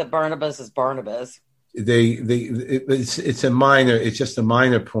figured out that Barnabas is Barnabas. It's just a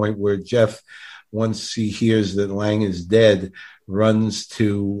minor point where Jeff, once he hears that Lang is dead, runs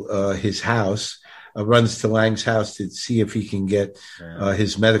to his house. Runs to Lang's house to see if he can get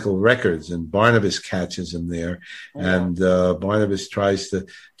his medical records, and Barnabas catches him there. Yeah. And Barnabas tries to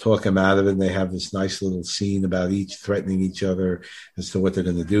talk him out of it, and they have this nice little scene about each threatening each other as to what they're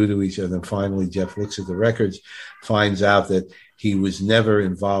going to do to each other. And finally, Jeff looks at the records, finds out that he was never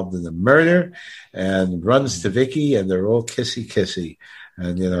involved in the murder, and runs to Vicky, and they're all kissy.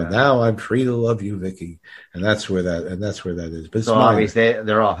 And now I'm free to love you, Vicky, and that's where that is. But so obviously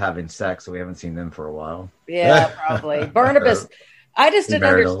they're all having sex, so we haven't seen them for a while. Yeah, probably. Barnabas. I just didn't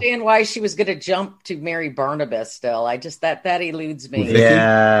understand why she was going to jump to marry Barnabas. Still, that eludes me.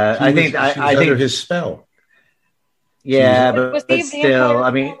 Yeah, I think under his spell. Yeah, but still, I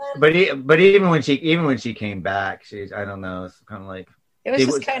mean, but even when she came back, I don't know. It's kind of like it was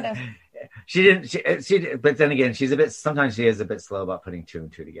just kind of. She didn't. But then again, sometimes she is a bit slow about putting 2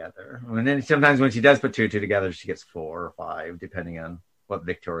 and 2 together. And then sometimes when she does put 2 and 2 together, she gets 4 or 5, depending on what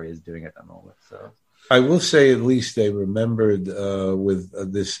Victoria is doing at that moment. So I will say, at least they remembered with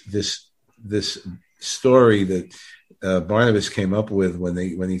this story that Barnabas came up with when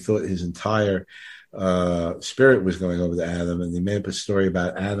he thought his entire spirit was going over to Adam, and they made up a story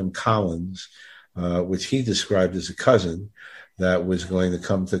about Adam Collins, which he described as a cousin that was going to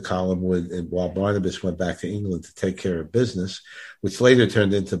come to Collinwood, and while Barnabas went back to England to take care of business, which later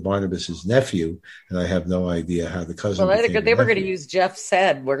turned into Barnabas's nephew, and I have no idea how the cousin. Well, they were going to use Jeff's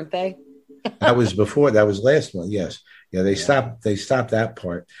head, weren't they? That was before. That was last one. Yes, yeah. They stopped that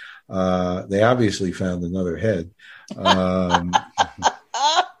part. They obviously found another head.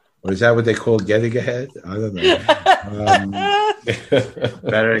 Or is that what they call getting ahead? I don't know.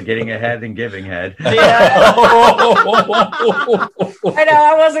 Better getting ahead than giving head. Yeah. I know,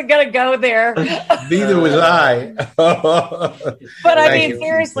 I wasn't going to go there. Neither was I. But I mean,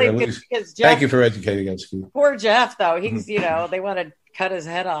 seriously, because Jeff. Thank you for educating us, Steve. Poor Jeff, though. He's, they want to cut his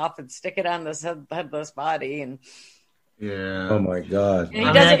head off and stick it on this headless body. And yeah. Oh my God. And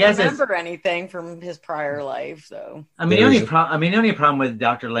he doesn't remember anything from his prior life. So the only problem with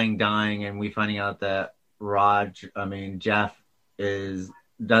Dr. Lang dying and we finding out that Jeff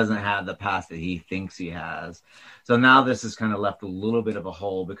doesn't have the past that he thinks he has. So now this has kind of left a little bit of a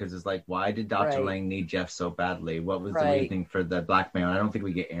hole because it's like, why did Dr. Lang need Jeff so badly? What was the reasoning for the blackmail? I don't think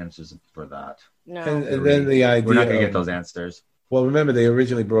we get answers for that. No. And then the idea we're not going to get those answers. Well, remember they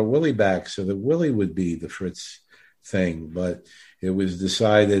originally brought Willie back so that Willie would be the Fritz thing, but it was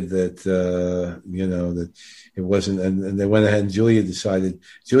decided that that it wasn't, and they went ahead and Julia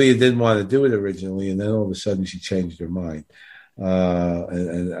didn't want to do it originally, and then all of a sudden she changed her mind,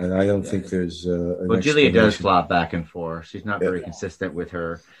 and I don't think there's Julia does flop back and forth. She's not very consistent with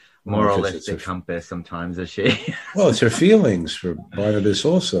her moralistic compass sometimes, is she? Well, it's her feelings for Barnabas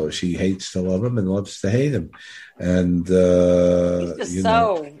also. She hates to love him and loves to hate him, and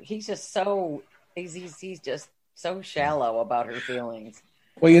he's just so shallow about her feelings.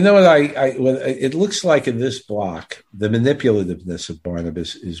 Well, you know what it looks like in this block, the manipulativeness of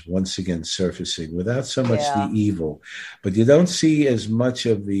Barnabas is once again surfacing without so much the evil, but you don't see as much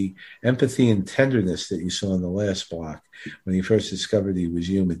of the empathy and tenderness that you saw in the last block when he first discovered he was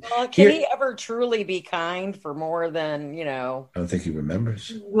human. Well, can he ever truly be kind for more than, I don't think he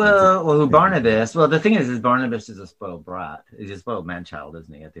remembers. Well, Barnabas. Well, the thing is Barnabas is a spoiled brat. He's a spoiled man child,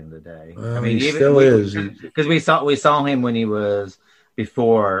 isn't he? At the end of the day, well, I mean, he still is, because we saw him when he was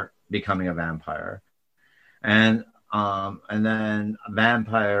before becoming a vampire, and then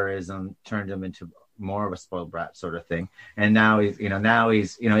vampirism turned him into more of a spoiled brat sort of thing. And now he's not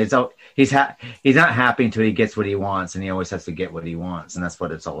happy until he gets what he wants, and he always has to get what he wants, and that's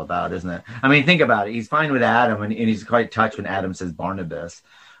what it's all about, isn't it? I mean, think about it. He's fine with Adam, and he's quite touched when Adam says Barnabas,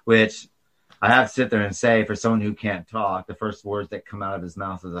 which I have to sit there and say, for someone who can't talk, the first words that come out of his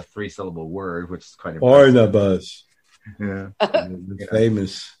mouth is a 3-syllable word, which is quite impressive. Barnabas. Yeah.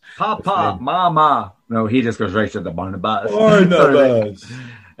 Famous Papa, Mama. No, he just goes right to the Barnabas. Barnabas.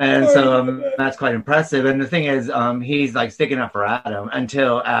 And so that's quite impressive. And the thing is, he's like sticking up for Adam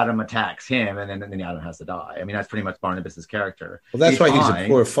until Adam attacks him, and then Adam has to die. I mean, that's pretty much Barnabas's character. Well, that's why he's a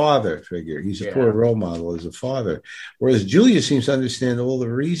poor father figure. He's a poor role model as a father. Whereas Julia seems to understand all the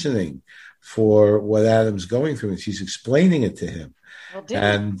reasoning for what Adam's going through, and she's explaining it to him. Well,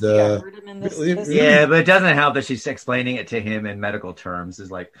 but it doesn't help that she's explaining it to him in medical terms. Is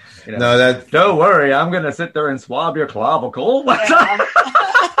like, don't worry, I'm going to sit there and swab your clavicle. Yeah.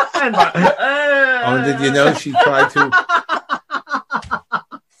 Did you know she tried to?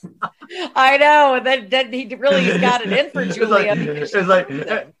 I know, and then he really has got it in for Julia. It's like.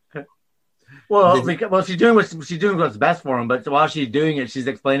 Well, she's doing what's best for him, but while she's doing it, she's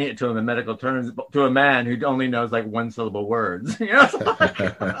explaining it to him in medical terms to a man who only knows like 1-syllable words. He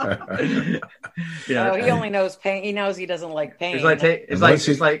only knows pain. He knows he doesn't like pain.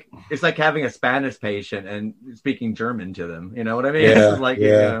 It's like having a Spanish patient and speaking German to them. You know what I mean?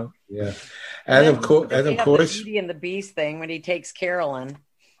 Yeah. And of course, the Beauty and the Beast thing when he takes Carolyn.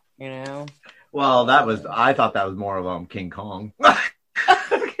 Well, I thought that was more of King Kong.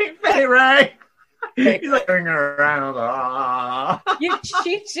 King Fay Ray. He's like going around. You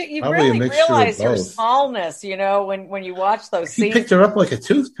really realize her smallness, when you watch those scenes. He picked her up like a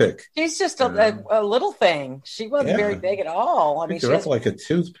toothpick. She's just a little thing. She wasn't very big at all. Picked her up like a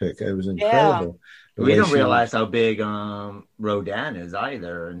toothpick. It was incredible. Yeah. We don't realize how big Rodan is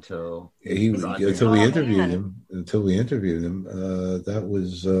either until we interviewed him. Until we interviewed him, that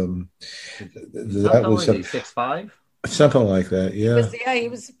was 6'5". Something like that, yeah. He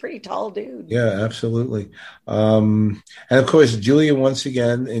was a pretty tall dude. Yeah, absolutely. And of course, Julia once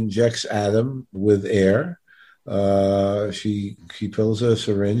again injects Adam with air. She fills a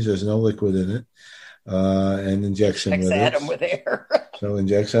syringe. There's no liquid in it, and injects him with Adam with air. So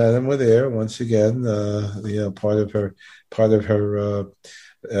injects Adam with air once again. Part of her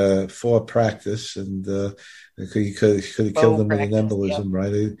for practice, and he could have killed him with an embolism,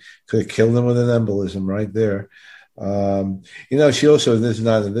 right? He could have killed him with an embolism right there. She also, this is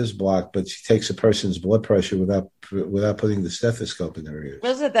not in this block, but she takes a person's blood pressure without putting the stethoscope in her ears.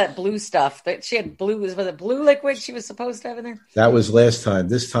 Was it that blue stuff that she had was it blue liquid she was supposed to have in there? That was last time.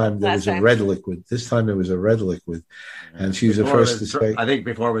 This time there was a red liquid. This time there was a red liquid. And she was the first to say. I think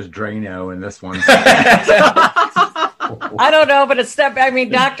before it was Drano in this one. I don't know, but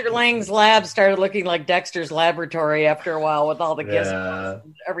Dr. Lang's lab started looking like Dexter's laboratory after a while with all the gizmos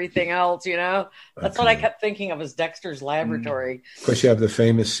and everything else, That's what I kept thinking of as Dexter's laboratory. Of course, you have the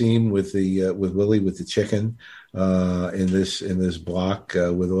famous scene with Willie with the chicken in this block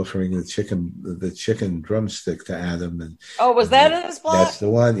with offering the chicken drumstick to Adam. And was that in this block? That's the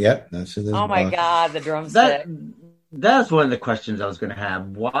one. Yep, that's in this block. Oh my God, the drumstick. That's one of the questions I was going to have.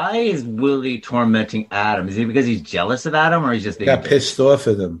 Why is Willie tormenting Adam? Is it because he's jealous of Adam, or he's just got pissed off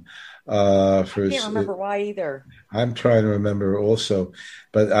at him? I can't remember why either. I'm trying to remember also,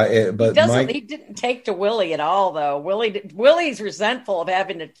 but he didn't take to Willie at all, though. Willie's resentful of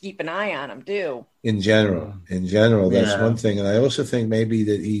having to keep an eye on him too. In general, that's one thing, and I also think maybe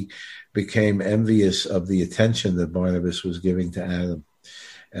that he became envious of the attention that Barnabas was giving to Adam.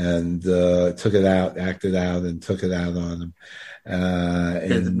 And acted out and took it out on him.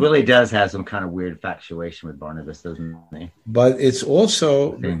 And Willie does have some kind of weird infatuation with Barnabas, doesn't he? But it's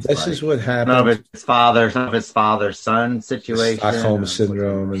also, is what happens. Some of his father-son situation. Stockholm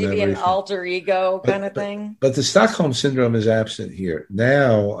syndrome. Maybe an alter ego kind of thing. But the Stockholm syndrome is absent here.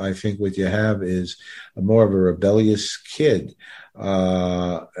 Now, I think what you have is more of a rebellious kid.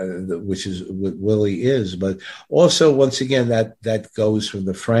 which is what Willie is. But also, once again, that goes from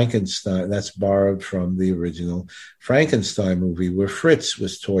the Frankenstein. That's borrowed from the original Frankenstein movie, where Fritz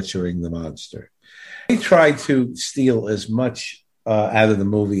was torturing the monster. He tried to steal as much out of the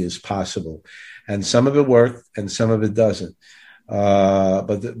movie as possible, and some of it worked, and some of it doesn't.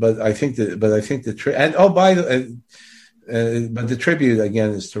 But I think the tribute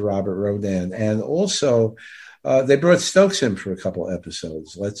again is to Robert Rodin, and also they brought Stokes in for a couple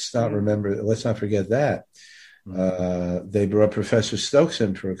episodes. Let's not forget that. They brought Professor Stokes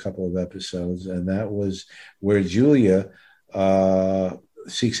in for a couple of episodes, and that was where Julia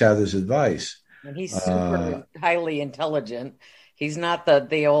seeks out his advice. And he's super highly intelligent. He's not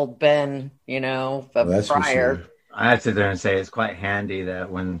the old Ben, of Friar. I have to sit there and say it's quite handy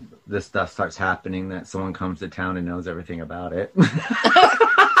that when this stuff starts happening, that someone comes to town and knows everything about it.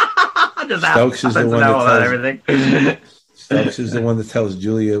 Stokes is the one that tells everything. Stokes is the one that tells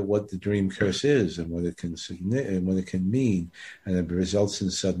Julia what the dream curse is and what it can mean, and it results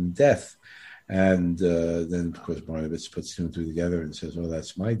in sudden death. And then, of course, Barnabas puts two and two together and says, "Oh,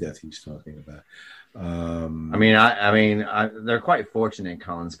 that's my death he's talking about." They're quite fortunate in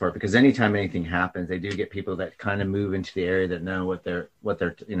Collinsport, because anytime anything happens, they do get people that kind of move into the area that know what they're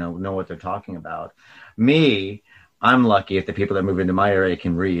talking about. Me, I'm lucky if the people that move into my area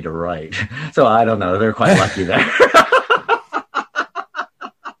can read or write. So I don't know. They're quite lucky there.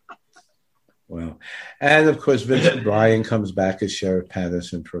 Well, and of course, Vincent Bryan comes back as Sheriff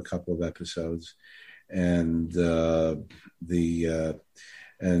Patterson for a couple of episodes, and by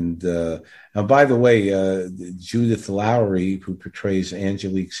the way, Judith Lowry, who portrays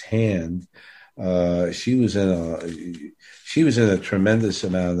Angelique's hand, she was in a tremendous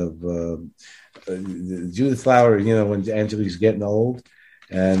amount of Judith Lowry. When Angelique's getting old,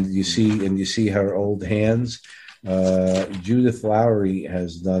 and you see her old hands. Judith Lowry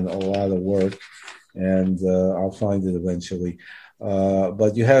has done a lot of work, and I'll find it eventually.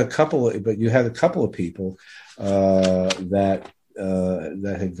 But you had a couple of people that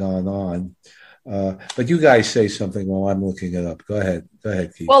had gone on. But you guys say something while I'm looking it up. Go ahead,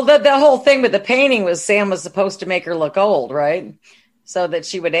 Keith. Well, the whole thing with the painting was Sam was supposed to make her look old, right? So that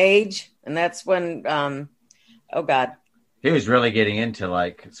she would age, and that's when, oh God. He was really getting into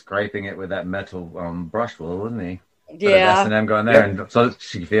like scraping it with that metal brush wheel, wasn't he? Yeah. And them going there, and so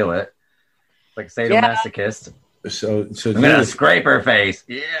she could feel it, like sadomasochist. So I'm gonna scrape her face.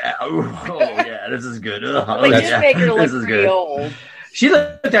 Yeah. Oh yeah, this is good. They did make her look pretty old. She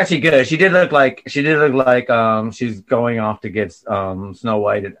looked actually good. She did look like she's going off to get Snow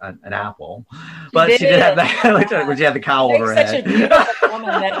White an apple, but she did have that. When she had the cowl over her head. Such a beautiful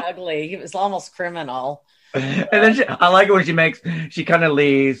woman, that ugly. It was almost criminal. And then I like it when she kind of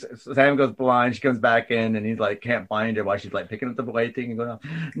leaves. Sam goes blind. She comes back in, and he's like, can't find her while she's like picking up the white thing and going on.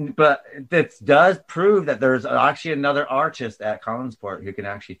 But this does prove that there's actually another artist at Collinsport who can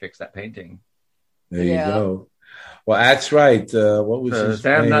actually fix that painting. There you go. Well, that's right. What was his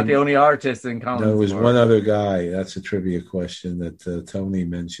Sam's name? not the only artist in Collinsport. There was one other guy. That's a trivia question that Tony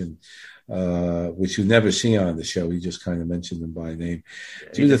mentioned, which you never see on the show. He just kind of mentioned them by name.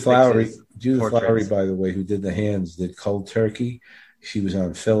 Yeah, Judith Lowry, by the way, who did the hands, did Cold Turkey. She was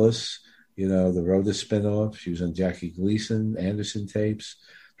on Phyllis, the Rhoda spinoff. She was on Jackie Gleason, Anderson Tapes,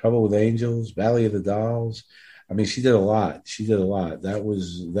 Trouble with Angels, Valley of the Dolls. I mean, she did a lot. That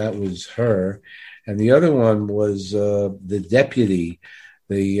was her. And the other one was the deputy.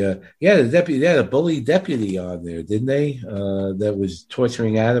 The deputy. They had a bully deputy on there, didn't they? That was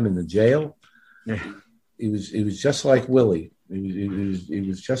torturing Adam in the jail. Yeah. He was just like Willie. He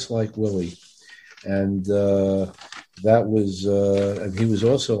was just like Willie, and that was. And he was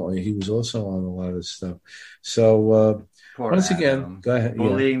also on a lot of stuff. So once again, go ahead.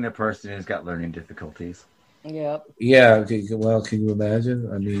 Bullying the person who's got learning difficulties. Yep. Yeah. Well, can you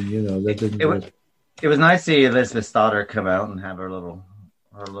imagine? I mean, that didn't. It was nice to see Elizabeth Stoddard come out and have her little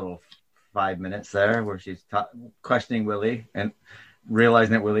 5 minutes there where she's questioning Willie and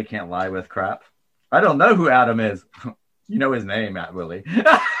realizing that Willie can't lie with crap. I don't know who Adam is. You know his name, Willie.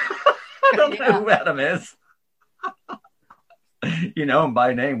 I don't know who Adam is. You know him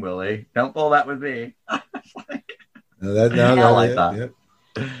by name, Willie. Don't pull that with me. I like that.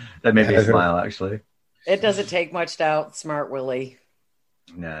 Yep. That made me smile, actually. It doesn't take much to outsmart Willie.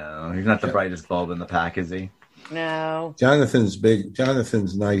 No, he's not the brightest bulb in the pack, is he? No. Jonathan's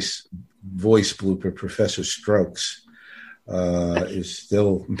nice voice blooper, Professor Strokes, is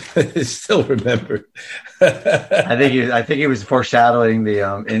still remembered. I think he was foreshadowing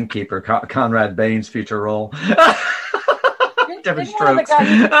the innkeeper Conrad Bain's future role. Different Strokes.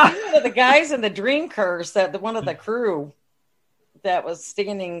 One of the guys in the Dream Curse, one of the crew that was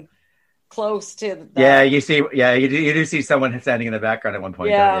standing close to the... Yeah, you do see someone standing in the background at one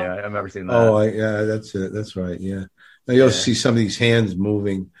point. Yeah. Don't you? I remember seeing that. Oh, that's it. That's right. Yeah. Now you'll see some of these hands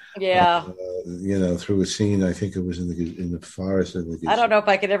moving. Yeah. Through a scene. I think it was in the forest. I don't know if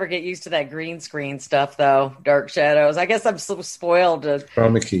I could ever get used to that green screen stuff, though. Dark Shadows. I guess I'm so spoiled.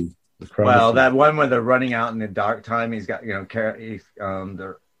 Chroma key. Well, that one where they're running out in the dark time, he's got,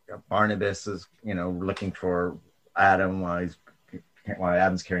 Barnabas is, looking for Adam while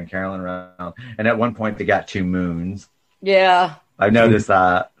Adam's carrying Carolyn around. And at one point they got 2 moons. Yeah. I noticed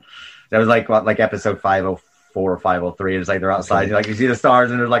that. That was like episode 504 or 503. It's like they're outside. Okay. You see the stars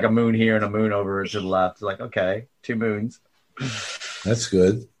and there's like a moon here and a moon over to the left. It's like, okay, 2 moons. That's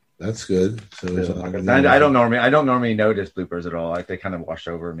good. So I don't normally notice bloopers at all. They kind of wash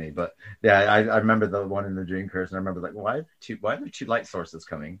over me. But yeah, I remember the one in the Dream Curse, and I remember why are there 2 light sources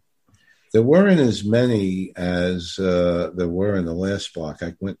coming? There weren't as many as there were in the last block.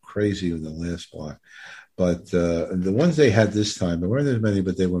 I went crazy in the last block, but the ones they had this time, there weren't as many,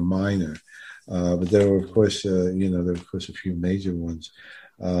 but they were minor. But there were, of course, a few major ones.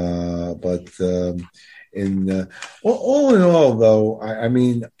 But in all in all, though, I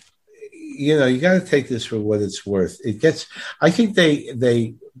mean. You got to take this for what it's worth. I think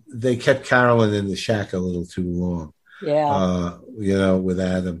they kept Carolyn in the shack a little too long. Yeah. With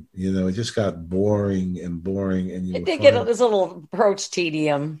Adam, it just got boring, and it did get this little approach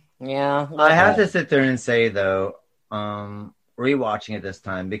tedium. Yeah. I have to sit there and say though, rewatching it this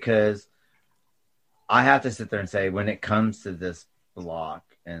time, because I have to sit there and say, when it comes to this block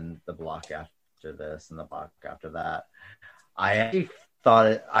and the block after this and the block after that,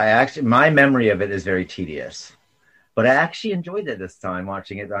 my memory of it is very tedious, but I actually enjoyed it this time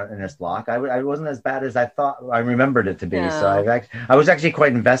watching it in this block. I wasn't as bad as I thought I remembered it to be. Yeah. So I was actually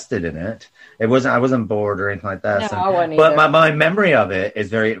quite invested in it. I wasn't bored or anything like that. No, I wasn't but either. my memory of it is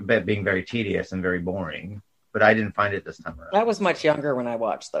being very tedious and very boring. But I didn't find it this time around. I was much younger when I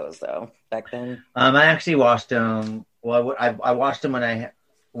watched those, though, back then. I actually watched them. Well, I watched them when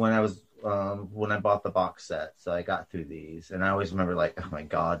I bought the box set, so I got through these, and I always remember oh my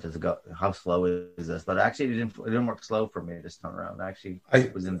God, how slow is this? But actually, it didn't work slow for me this time around. I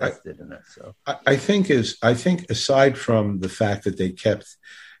was invested in it. So I think aside from the fact that they kept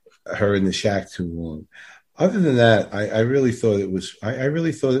her in the shack too long, other than that, I really thought it was. I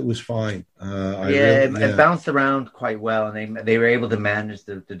really thought it was fine. It bounced around quite well, and they were able to manage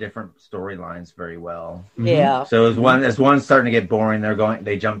the different storylines very well. Yeah. So as one's starting to get boring,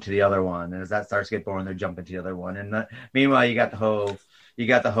 they jump to the other one, and as that starts to get boring, they're jumping to the other one. And meanwhile, you got the whole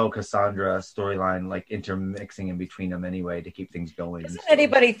Cassandra storyline intermixing in between them anyway to keep things going. Doesn't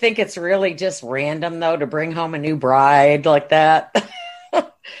anybody think it's really just random though to bring home a new bride like that?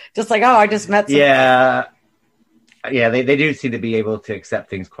 Just I just met some. Yeah, they do seem to be able to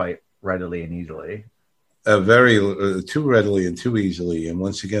accept things quite readily and easily. Very too readily and too easily. And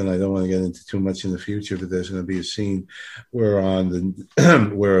once again, I don't want to get into too much in the future, but there's going to be a scene where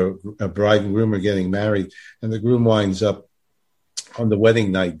a bride and groom are getting married, and the groom winds up on the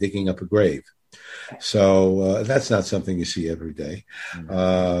wedding night digging up a grave. So that's not something you see every day.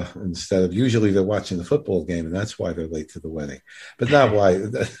 Instead of usually they're watching the football game, and that's why they're late to the wedding. But not why.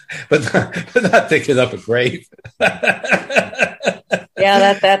 but not digging up a grave.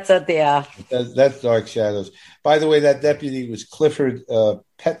 Yeah, that's it. Yeah, that's Dark Shadows. By the way, that deputy was Clifford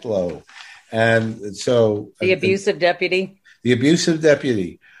Petlow, and so the abusive deputy. The abusive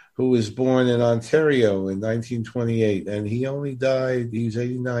deputy, who was born in Ontario in 1928, and he only died. He was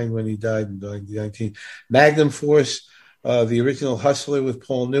 89 when he died in 1919. Magnum Force, the original Hustler with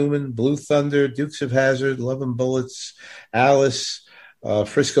Paul Newman, Blue Thunder, Dukes of Hazzard, Love and Bullets, Alice,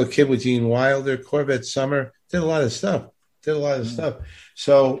 Frisco Kid with Gene Wilder, Corvette Summer. Did a lot of stuff.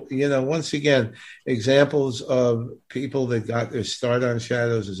 So, once again, examples of people that got their start on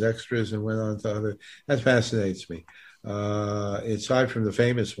Shadows as extras and went on to other. That fascinates me. Aside from the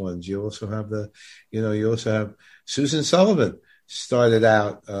famous ones, you also have Susan Sullivan started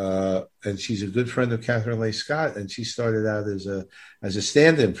out, and she's a good friend of Catherine Leigh Scott, and she started out as a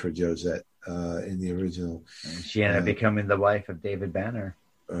stand-in for Josette in the original. And she ended up becoming the wife of David Banner.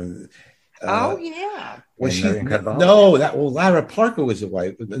 Oh yeah. Was she? No, Lara Parker was the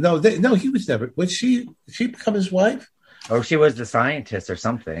wife. No, he was never. Was she become his wife? Oh, she was the scientist or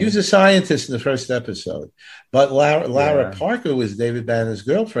something. He was a scientist in the first episode, but Lara Parker was David Banner's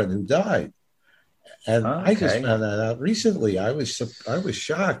girlfriend who died, and I just found that out recently. I was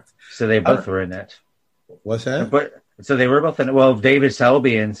shocked. So they both were in it. What's that? But So they were both in. Well, David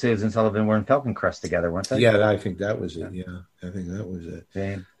Selby and Susan Sullivan were in Falcon Crest together, weren't they? Yeah, I think that was it. Yeah, I think that was it.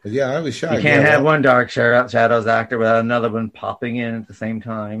 Same. But yeah, I was shocked. You can't have one Dark Shadows actor without another one popping in at the same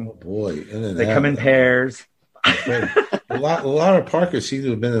time. Oh boy, They come in pairs. Laura Parker seemed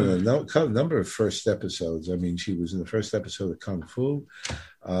to have been in a number of first episodes. I mean, she was in the first episode of Kung Fu.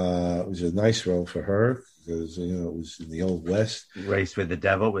 It was a nice role for her because it was in the Old West. Race with the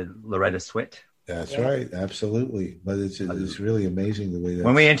Devil with Loretta Swit. That's right, absolutely. But it's really amazing the way that.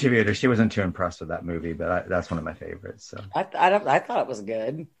 When we interviewed her, she wasn't too impressed with that movie, but that's one of my favorites. So I thought it was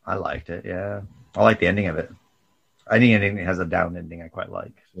good. I liked it. Yeah, I like the ending of it. Any ending that has a down ending, I quite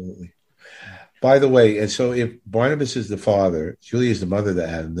like. Absolutely. By the way, and so if Barnabas is the father, Julie is the mother to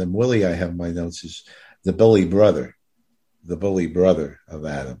Adam, then Willie, I have in my notes, is the bully brother of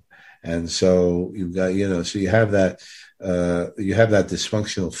Adam. And so you've got, so you have that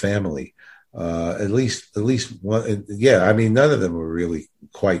dysfunctional family. At least one. Yeah, I mean, none of them were really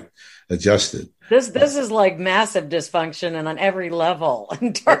quite adjusted. This is like massive dysfunction and on every level.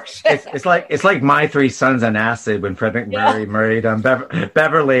 It's like My Three Sons on acid when Fred McMurray married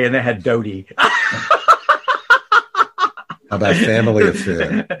Beverly and they had Dodie. How about Family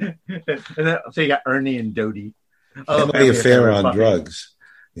Affair? So you got Ernie and Dodie. Family Affair on drugs.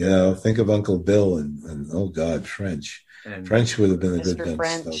 Think of Uncle Bill and oh God, French. And French would have been a good Mr. Ben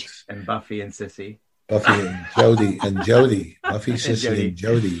French. Stokes. And Buffy and Sissy. Buffy and Jody. Buffy, Sissy, and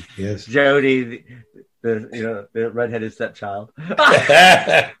Jody. Yes. Jody, the redheaded stepchild.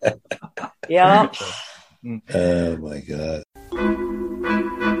 Yeah. Oh my God.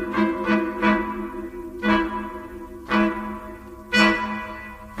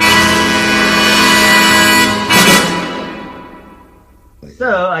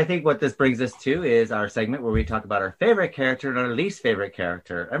 So I think what this brings us to is our segment where we talk about our favorite character and our least favorite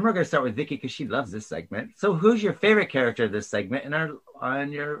character. And we're going to start with Vicky because she loves this segment. So who's your favorite character of this segment and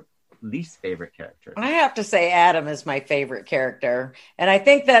your least favorite character? I have to say Adam is my favorite character. And I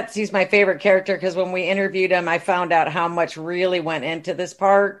think he's my favorite character because when we interviewed him, I found out how much really went into this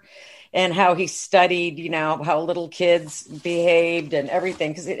part and how he studied, how little kids behaved and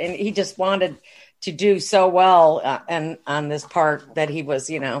everything. And he just wanted to do so well and on this part that he was,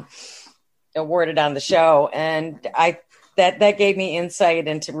 awarded on the show. And that gave me insight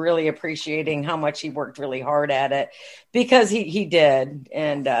into really appreciating how much he worked really hard at it because he did.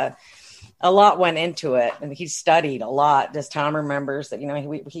 And a lot went into it and he studied a lot. As Tom remembers that, he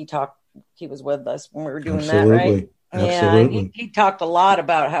was with us when we were doing that, right? Absolutely. Yeah, he talked a lot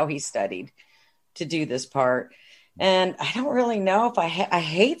about how he studied to do this part. And I don't really know if I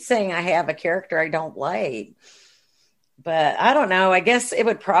hate saying I have a character I don't like, but I don't know. I guess it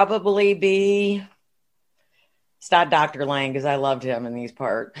would probably be, it's not Dr. Lang because I loved him in these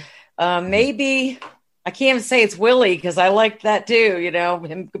part. Maybe I can't even say it's Willie because I liked that too,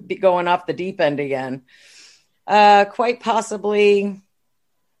 him going off the deep end again. Quite possibly,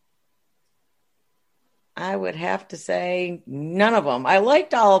 I would have to say none of them. I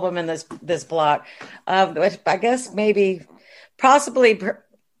liked all of them in this plot. I guess possibly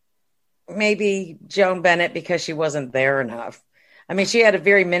Joan Bennett because she wasn't there enough. I mean, she had a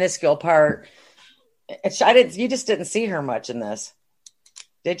very minuscule part. You just didn't see her much in this,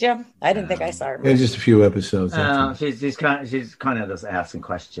 did you? I didn't think I saw her. Yeah, just a few episodes. She's kind of just asking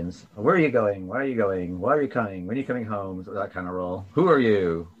questions. Where are you going? Why are you going? Why are you coming? When are you coming home? That kind of role. Who are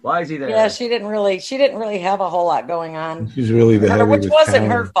you? Why is he there? Yeah, she didn't really have a whole lot going on. She's really the heavy, which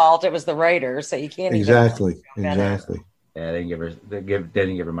wasn't her fault. It was the writer, so you can't exactly. Yeah, they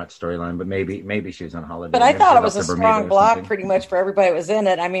didn't give her much storyline, but maybe she was on holiday. But I thought it was a strong block pretty much for everybody that was in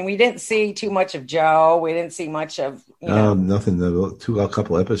it. I mean, we didn't see too much of Joe. We didn't see much of nothing. A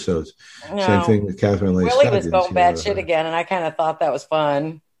couple episodes. No. Same thing with Catherine Leigh. Willie was going bad shit again, and I kind of thought that was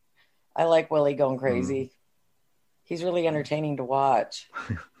fun. I like Willie going crazy. He's really entertaining to watch.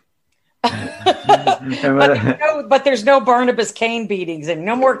 but there's no Barnabas Kane beatings and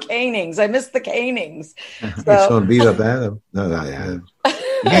no more canings. I miss the canings. So. I saw him beat up Adam. No, I had.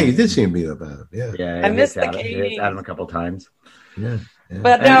 Yeah, you did see him beat up Adam. Yeah. I missed the canings. Adam a couple times. Yeah.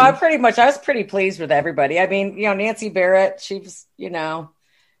 But no, I was pretty pleased with everybody. I mean, Nancy Barrett, she was,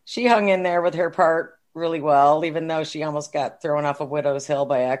 she hung in there with her part really well, even though she almost got thrown off of Widow's Hill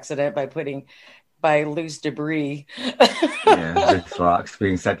by accident by loose debris. Loose rocks,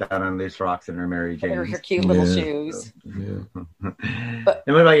 being set down on loose rocks in her Mary Jane. Her cute little shoes. Yeah. And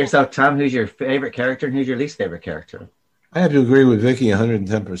what about yourself, Tom? Who's your favorite character and who's your least favorite character? I have to agree with Vicky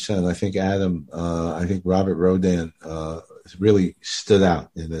 110%. I think Adam, I think Robert Rodan really stood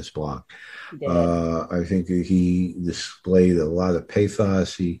out in this block. I think he displayed a lot of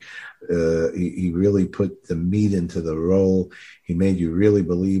pathos. He really put the meat into the role. He made you really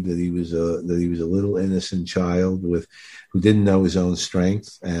believe that he was a little innocent child who didn't know his own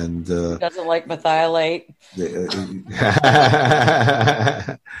strength and doesn't like methylate.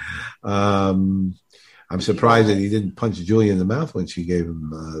 I'm surprised that he didn't punch Julie in the mouth when she gave him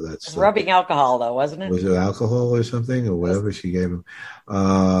that stuff. Rubbing alcohol, though, wasn't it? Was it alcohol or something or whatever she gave him?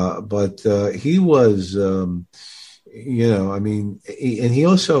 But he was, I mean, he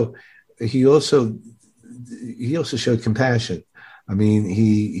also showed compassion. I mean,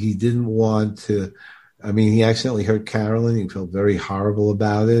 he didn't want to. I mean, he accidentally hurt Carolyn. He felt very horrible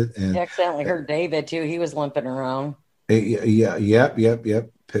about it, and he accidentally hurt David too. He was limping around. Yep.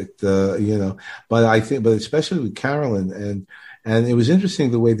 Picked, but especially with Carolyn, and it was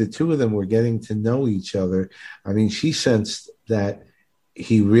interesting the way the two of them were getting to know each other. I mean, she sensed that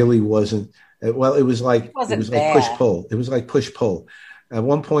he really wasn't. Well, it was like push pull. It was like push pull. At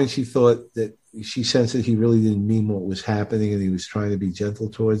one point, she thought that she sensed that he really didn't mean what was happening, and he was trying to be gentle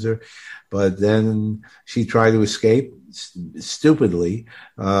towards her. But then she tried to escape stupidly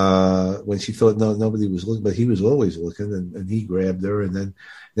when she thought nobody was looking, but he was always looking, and he grabbed her, and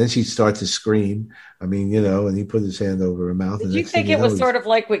then she'd start to scream. I mean, and he put his hand over her mouth. Did you think it was sort of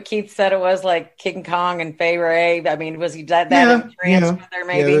like what Keith said it was, like King Kong and Fay Ray? I mean, was he that entranced with her,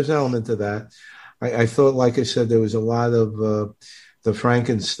 maybe? Yeah, there's an element to that. I thought, like I said, there was a lot of the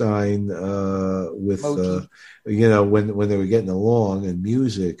Frankenstein with when they were getting along, and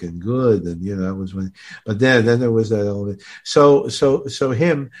music and good, and that was when. But then there was that element. So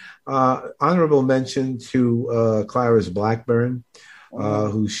him, honorable mention to Clarice Blackburn,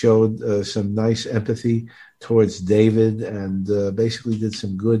 who showed some nice empathy towards David, and basically did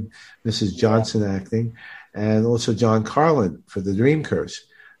some good Mrs. Johnson acting, and also John Carlin for The Dream Curse.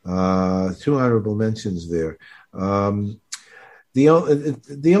 Two honorable mentions there. The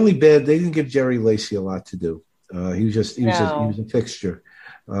only bad, they didn't give Jerry Lacey a lot to do. He was a fixture.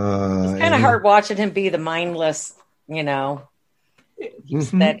 It's kind of hard watching him be the mindless,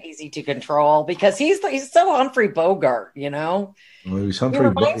 he's that easy to control because he's so Humphrey Bogart, Well, he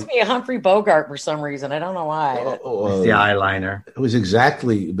reminds me of Humphrey Bogart for some reason. I don't know why. It's the eyeliner. It was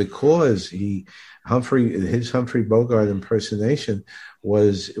exactly because his Humphrey Bogart impersonation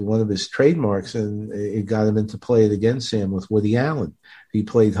was one of his trademarks, and it got him into Play It Again, Sam, with Woody Allen. He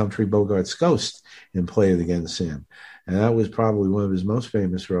played Humphrey Bogart's ghost in Play It Again, Sam, and that was probably one of his most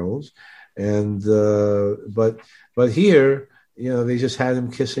famous roles. And but here, they just had him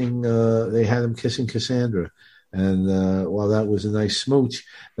kissing. They had him kissing Cassandra, and while that was a nice smooch,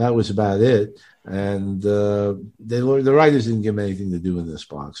 that was about it. And the writers didn't give him anything to do in this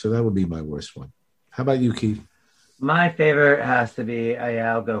block, so that would be my worst one. How about you, Keith? My favorite has to be,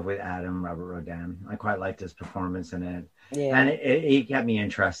 I'll go with Adam, Robert Rodin. I quite liked his performance in it. Yeah. And he kept me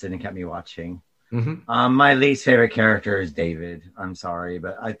interested and kept me watching. Mm-hmm. My least favorite character is David. I'm sorry,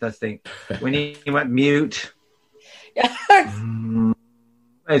 but I just think when he went mute,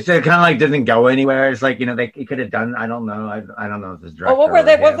 it's kind of like doesn't go anywhere. It's like, he could have done, I don't know. I don't know if this director. Well,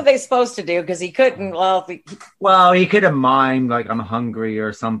 what were they supposed to do? Because he couldn't. Well, he could have mimed like I'm hungry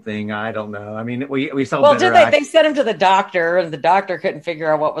or something. I don't know. I mean, we saw. Well, they sent him to the doctor, and the doctor couldn't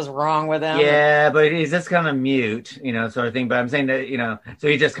figure out what was wrong with him. Yeah, but he's just kind of mute, sort of thing. But I'm saying that, so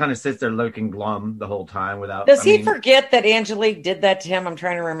he just kind of sits there looking glum the whole time without. Does he forget that Angelique did that to him? I'm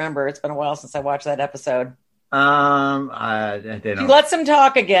trying to remember. It's been a while since I watched that episode. He lets him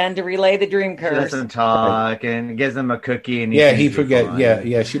talk again to relay the dream curse. She lets him talk and gives him a cookie, and he forget.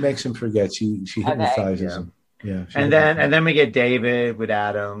 Yeah, she makes him forget. She hypnotizes him. Yeah, and then we get David with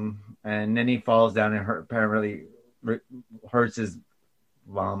Adam, and then he falls down and apparently hurts his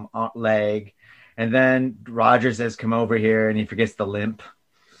leg, and then Roger says, "Come over here," and he forgets the limp.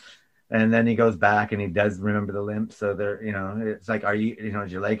 And then he goes back and he does remember the limp. So it's like, are you,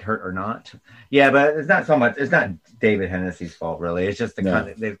 is your leg hurt or not? Yeah, but it's not so much. It's not David Hennessy's fault, really. It's just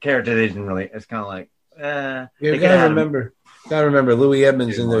the character didn't really. It's kind of like, You gotta remember, Louis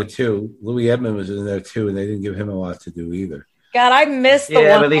Edmonds in there too. Louis Edmond was in there too, and they didn't give him a lot to do either. God, I missed the one.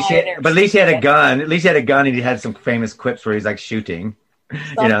 But at least he had a gun. At least he had a gun, and he had some famous quips where he's like shooting.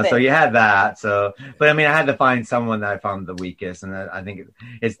 So you had that. So, but I mean, I had to find someone that I found the weakest, and I think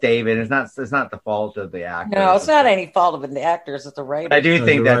it's David. It's not the fault of the actor. No, it's not any fault of the actors. It's the writers. I do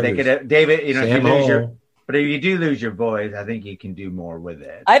think that they could have, David. But if you do lose your voice, I think you can do more with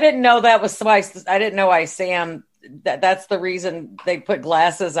it. I didn't know that was why. I didn't know why Sam. That's the reason they put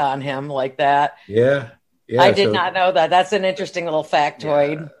glasses on him like that. Yeah. I did not know that. That's an interesting little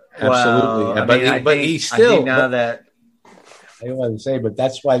factoid. Yeah, absolutely. Well, but he still. I think now that. I don't want to say, but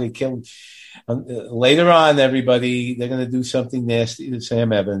that's why they killed Later on, everybody, they're going to do something nasty to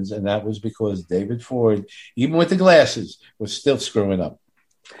Sam Evans, and that was because David Ford, even with the glasses, was still screwing up.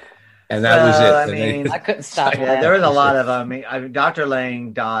 And that was it. I couldn't stop. Yeah, there was a lot of Dr.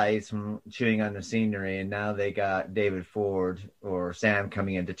 Lang dies from chewing on the scenery, and now they got David Ford or Sam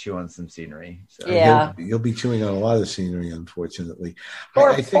coming in to chew on some scenery. So. Yeah, you'll be chewing on a lot of scenery, unfortunately.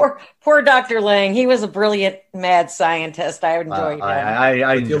 Poor Dr. Lang. He was a brilliant mad scientist. I enjoyed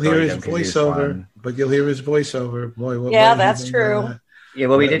him. You'll hear his voiceover. But you'll hear his voiceover. Boy, that's true. Yeah,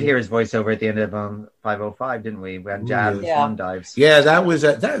 well, we did hear his voiceover at the end of 505, didn't we? When Jab Swan dives. Yeah, that was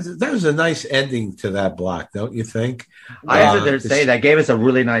a nice ending to that block, don't you think? I have to say that gave us a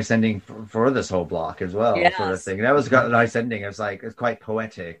really nice ending for this whole block as well, sort of thing. That was a nice ending. It's quite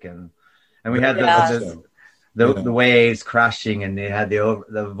poetic, and we had the waves crashing, and they had the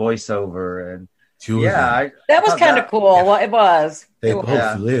voiceover, and that was kind of cool. Yeah. Well, it was. They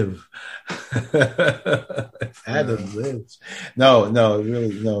both live. Adam lives. No, it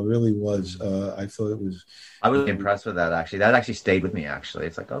really was. I thought it was. I was impressed with that. Actually, that actually stayed with me. Actually,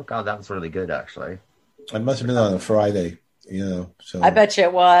 it's like, oh god, that was really good. Actually, it must have been on a Friday. So I bet you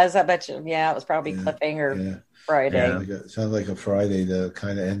it was. I bet you. Yeah, it was probably cliffhanger Friday. Yeah, sounds like a Friday to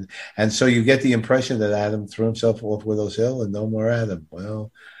kind of end. And so you get the impression that Adam threw himself off Widow's Hill, and no more Adam.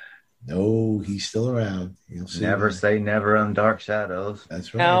 Well. No, he's still around. You'll see. Never say never on Dark Shadows.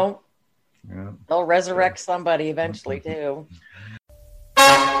 That's right. No. Yeah. They'll resurrect somebody eventually, too.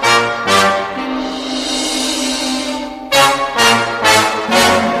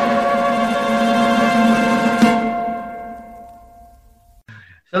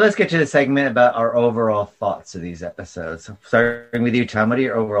 So let's get to the segment about our overall thoughts of these episodes. Starting with you, Tom, what are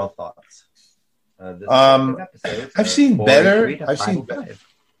your overall thoughts? I've seen better.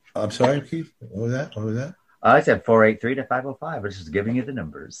 I'm sorry, Keith. What was that? I said 483 to 505. I was just giving you the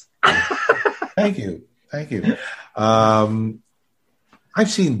numbers. Thank you. I've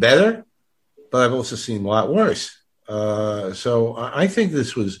seen better, but I've also seen a lot worse. So I think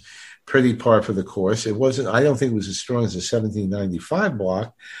this was pretty par for the course. It wasn't. I don't think it was as strong as the 1795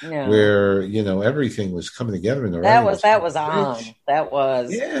 block, where everything was coming together in the that was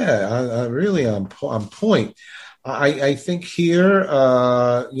really on point. I think here,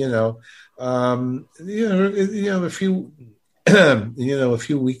 a few, a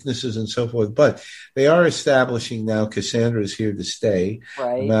few weaknesses and so forth, but they are establishing now Cassandra is here to stay,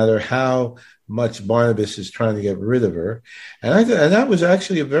 right? No matter how much Barnabas is trying to get rid of her, and that was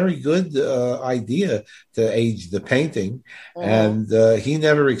actually a very good idea to age the painting, and he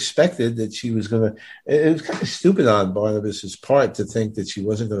never expected that she was going to. It was kind of stupid on Barnabas's part to think that she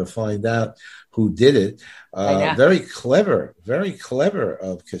wasn't going to find out who did it. Very clever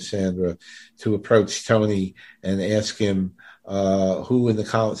of Cassandra to approach Tony and ask him who in the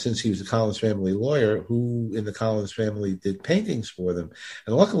Collins, since he was a Collins family lawyer, who in the Collins family did paintings for them.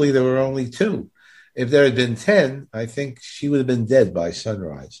 And luckily there were only 2. If there had been 10, I think she would have been dead by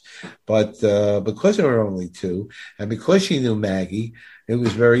sunrise. But because there were only 2, and because she knew Maggie, it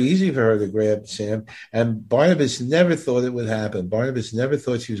was very easy for her to grab Sam. And Barnabas never thought it would happen. Barnabas never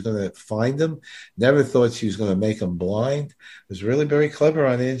thought she was going to find him, never thought she was going to make him blind. It was really very clever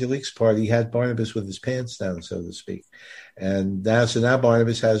on Angelique's part. He had Barnabas with his pants down, so to speak. And now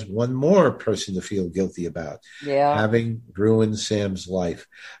Barnabas has one more person to feel guilty about, having ruined Sam's life.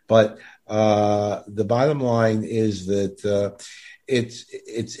 But the bottom line is that it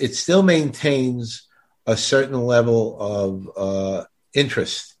still maintains a certain level of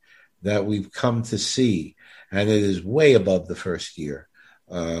interest that we've come to see, and it is way above the first year.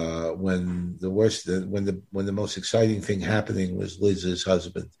 When the most exciting thing happening was Liz's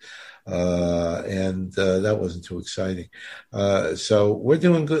husband, and that wasn't too exciting. So we're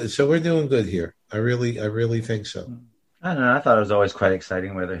doing good here. I really think so. I don't know. I thought it was always quite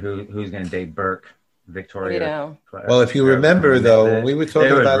exciting whether who's going to date Burke, Victoria. Well, if you remember, though, when we were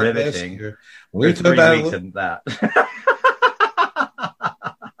talking about it last year, we were talking about that.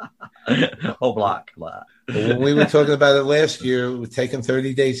 Whole block. When we were talking about it last year, it was taking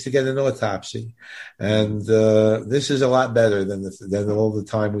 30 days to get an autopsy, and this is a lot better than all the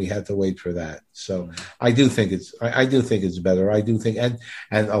time we had to wait for that. So I do think it's better. I do think, and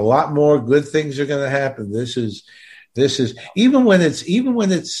a lot more good things are going to happen. This is even when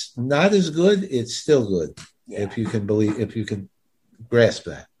it's not as good, it's still good if you can grasp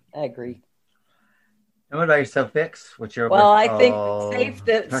that. I agree. And what about yourself, Vix? I think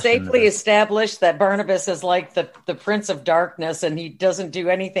safely established that Barnabas is like the Prince of Darkness, and he doesn't do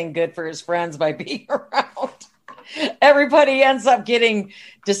anything good for his friends by being around. Everybody ends up getting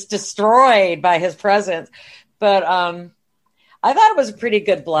just destroyed by his presence. But I thought it was a pretty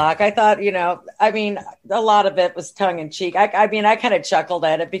good block. I thought, I mean, a lot of it was tongue in cheek. I mean, I kind of chuckled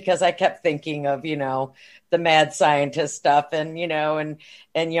at it because I kept thinking of, the mad scientist stuff and,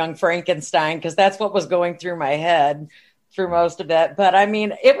 and young Frankenstein, because that's what was going through my head through most of it. But I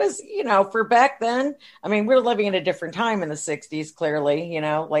mean, it was, for back then, I mean, we're living in a different time in the 60s, clearly,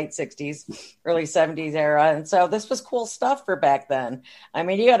 late 60s, early 70s era. And so this was cool stuff for back then. I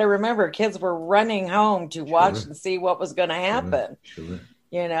mean, you got to remember, kids were running home to watch and see what was going to happen. Sure.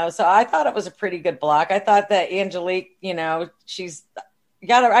 So I thought it was a pretty good block. I thought that Angelique, I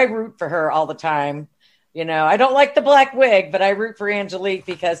root for her all the time. I don't like the black wig, but I root for Angelique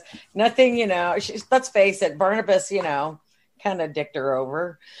because nothing, let's face it, Barnabas, kind of dicked her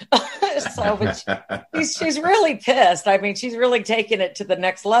over. But she's really pissed. I mean, she's really taking it to the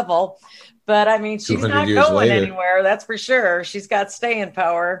next level, but I mean, she's not going anywhere. That's for sure. She's got staying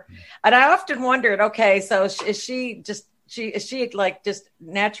power. And I often wondered, okay, so is she like just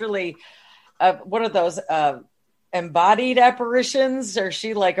naturally, what are those, embodied apparitions, or is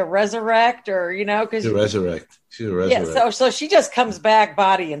she like a resurrect, or because she's a resurrect. Yeah, so she just comes back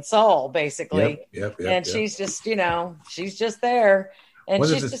body and soul basically. Yep, and she's just she's just there, and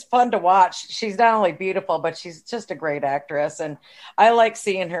she's just fun to watch. She's not only beautiful, but she's just a great actress, and I like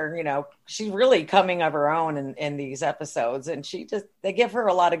seeing her. She's really coming of her own in these episodes, and they give her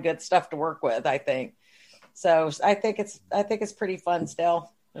a lot of good stuff to work with, I think. So I think it's pretty fun still.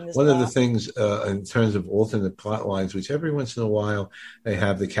 One of the things in terms of alternate plot lines, which every once in a while they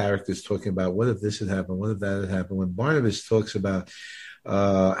have the characters talking about, what if this had happened, what if that had happened. When Barnabas talks about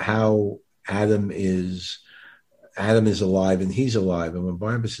how Adam is alive and he's alive, and when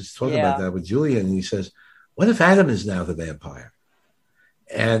Barnabas is talking about that with Julia, and he says, what if Adam is now the vampire?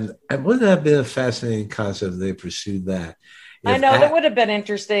 And wouldn't that have been a fascinating concept if they pursued that? I know that would have been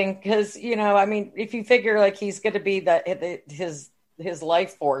interesting because, I mean, if you figure like he's going to be his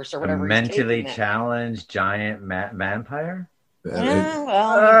life force or whatever. A mentally challenged giant vampire?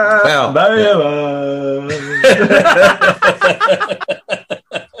 Well.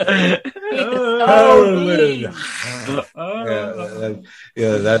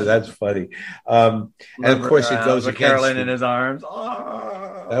 That's funny. And of course it goes against Carolyn in his arms.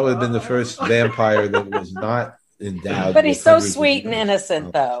 That would have been the first vampire that was not endowed. But he's so sweet and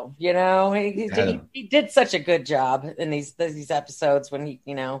innocent, though. He did such a good job in these episodes when he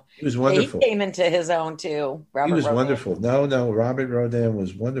was wonderful. He came into his own too. He was wonderful. No, Robert Rodin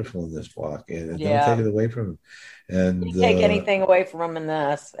was wonderful in this block, and don't take it away from him. And you take anything away from him in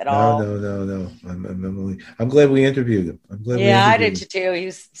this at all? No. I'm glad we interviewed him. I did too. He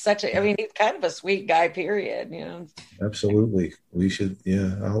was he's kind of a sweet guy. Period. Absolutely. We should.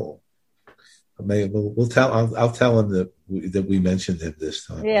 Yeah. We'll tell. I'll tell him that we mentioned him this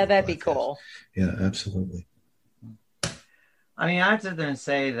time. Yeah, that'd be cool. Yeah, absolutely. I mean, I have to then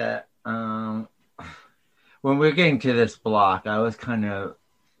say that when we're getting to this block, I was kind of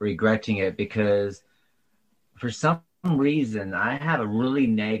regretting it because for some reason I have a really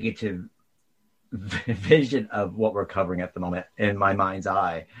negative vision of what we're covering at the moment in my mind's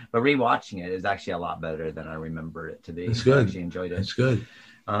eye. But rewatching it is actually a lot better than I remember it to be. It's good. I actually enjoyed it. It's good.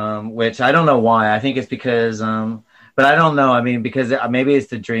 Which I don't know why. I think it's because, but I don't know. I mean, because maybe it's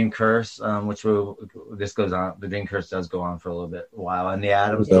the Dream Curse, this goes on. The Dream Curse does go on for a little bit while, and the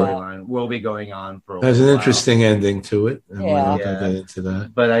Adam storyline will be going on for a while. There's an interesting ending to it. And we're not going to get into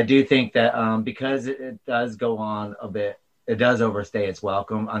that. But I do think that because it does go on a bit, it does overstay its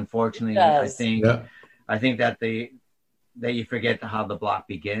welcome. Unfortunately, I think that that you forget how the block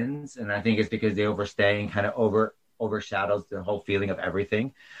begins, and I think it's because the overstaying kind of overshadows the whole feeling of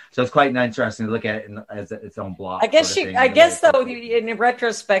everything. So it's quite interesting to look at it as its own block. I guess though, in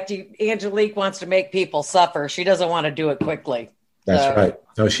retrospect, Angelique wants to make people suffer. She doesn't want to do it quickly. That's right.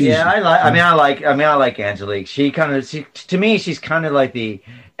 No, I like Angelique. To me, she's kind of like the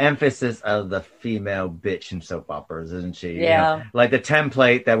emphasis of the female bitch in soap operas, isn't she? Yeah. Like the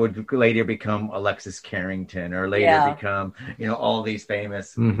template that would later become Alexis Carrington, or later become, all these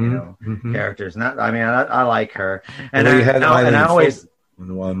famous, characters. I like her. And I always.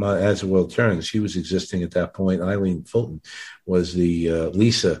 As the world turns, she was existing at that point. Eileen Fulton was the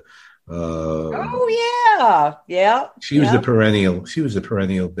Lisa. Yeah. She was the perennial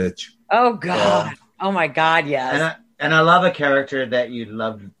bitch. Oh God. Oh my God. Yes. And I love a character that you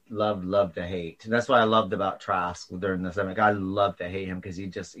love to hate. That's what I loved about Trask during this. I love to hate him because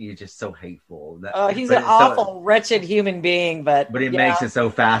he's just so hateful. He's an awful, wretched human being, but he makes it so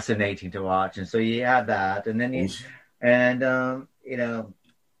fascinating to watch. And so you have that, and then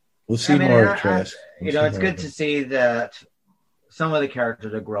we'll see more of Trask. It's good to see that some of the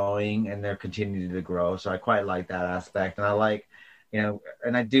characters are growing and they're continuing to grow. So I quite like that aspect, and I like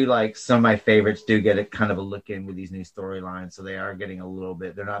and I do like some of my favorites do get a kind of a look in with these new storylines, so they are getting a little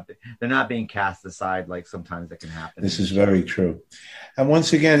bit. They're not being cast aside like sometimes that can happen. This is very true. And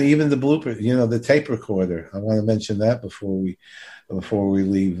once again, even the blooper, the tape recorder. I want to mention that before we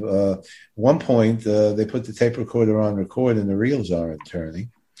leave. One point, they put the tape recorder on record, and the reels aren't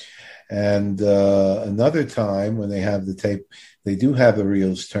turning. And another time when they have the tape, they do have the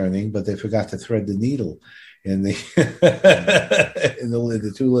reels turning, but they forgot to thread the needle in the in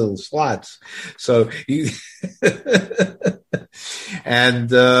the two little slots. So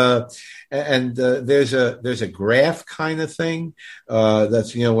there's a graph kind of thing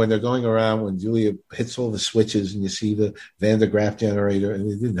that's when they're going around, when Julia hits all the switches and you see the Van de Graaff generator, and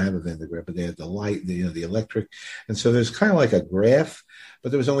they didn't have a Van de Graaff, but they had the light, the electric, and so there's kind of like a graph. But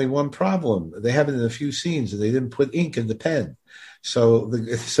there was only one problem. They have it in a few scenes, and they didn't put ink in the pen. So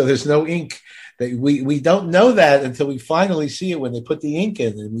there's no ink. We don't know that until we finally see it when they put the ink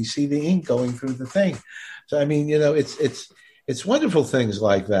in, and we see the ink going through the thing. So I mean, it's wonderful things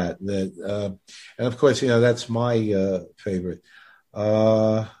like that. And of course, that's my favorite.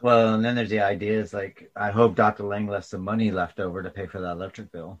 Well, and then there's the ideas like, I hope Dr. Lang left some money left over to pay for that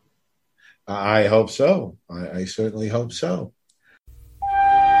electric bill. I hope so. I certainly hope so.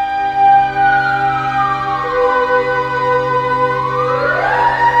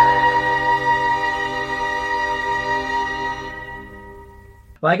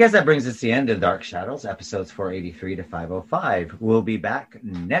 Well, I guess that brings us to the end of Dark Shadows, episodes 483 to 505. We'll be back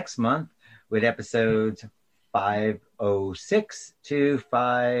next month with episodes 506 to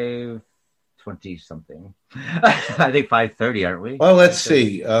 520 something. I think 530, aren't we? Well, let's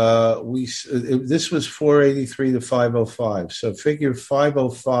see. This was 483 to 505. So figure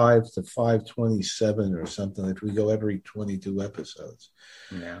 505 to 527 or something if we go every 22 episodes.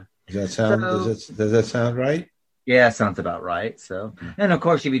 Yeah. Does that sound right? Yeah, sounds about right. So, and of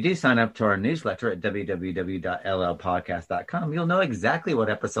course, if you do sign up to our newsletter at www.llpodcast.com, you'll know exactly what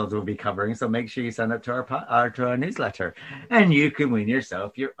episodes we'll be covering. So make sure you sign up to our newsletter, and you can win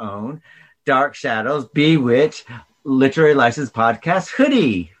yourself your own Dark Shadows Bewitched Literary License Podcast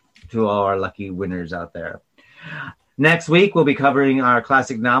hoodie. To all our lucky winners out there. Next week, we'll be covering our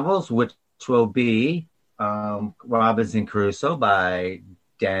classic novels, which will be Robinson Crusoe by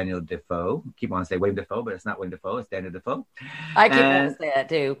Daniel Defoe. Keep on saying William Defoe, but it's not William Defoe, it's Daniel Defoe. I keep on to say that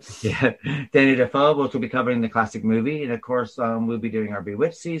too. Yeah, Daniel Defoe, which will be covering the classic movie. And of course, we'll be doing our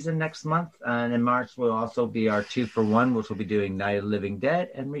Bewitched season next month. And in March, will also be our 2-for-1, which will be doing Night of the Living Dead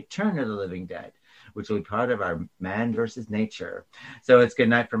and Return of the Living Dead, which will be part of our Man versus Nature. So it's good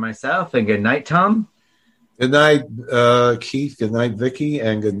night for myself, and good night, Tom. Good night, Keith. Good night, Vicky.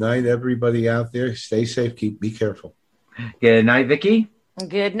 And good night, everybody out there. Stay safe. Be careful. Good night, Vicky.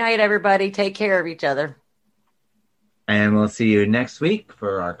 Good night, everybody. Take care of each other. And we'll see you next week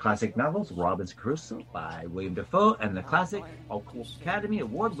for our classic novels, Robinson Crusoe by William Defoe, and the classic Academy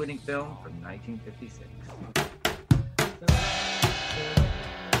Award-winning film from 1956.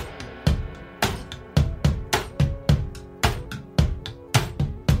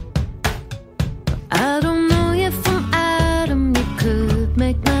 I don't know you from Adam, you could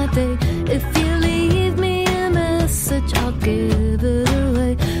make my day. If you leave me a message, I'll give it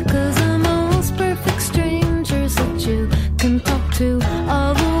away. 'Cause the most perfect strangers that you can talk to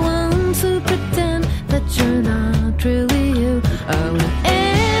are the ones who pretend that you're not really you. With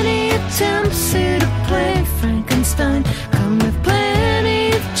any attempts here to play Frankenstein, come with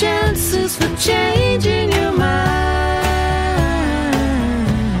plenty of chances for changing your mind.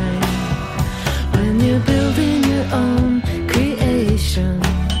 When you're building your own creation,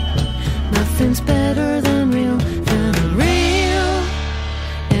 nothing's better than real, than a real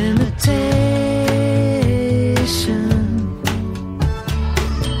imitation.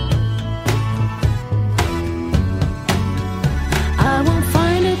 I won't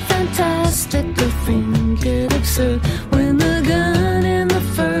find it fantastic or think it absurd when the gun in the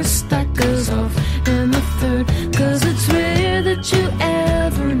first act goes off in the third. 'Cause it's rare that you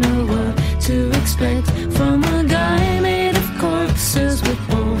ever know what to expect from a guy made of corpses with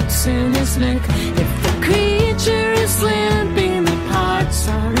bolts in his neck. If the creature is limping, the parts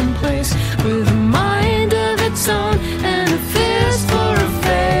are in place with a mind of its own and a fist for a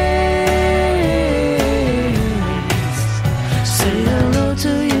face. Say hello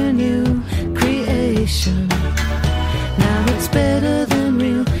to your new creation. Now it's better than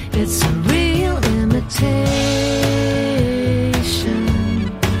real, it's a real imitation.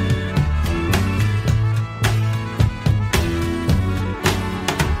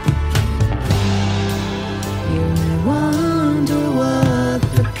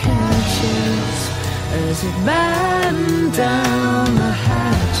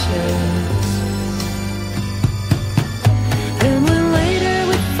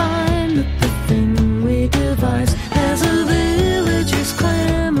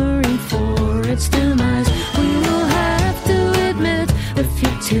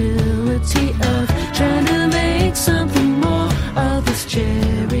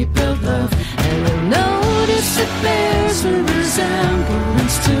 bears a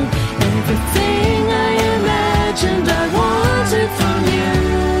resemblance to everything I imagined I wanted from you.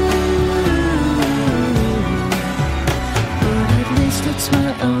 But at least it's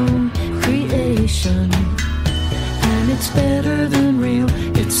my own creation, and it's better than real.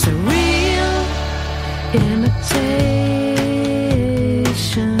 It's a real imitation.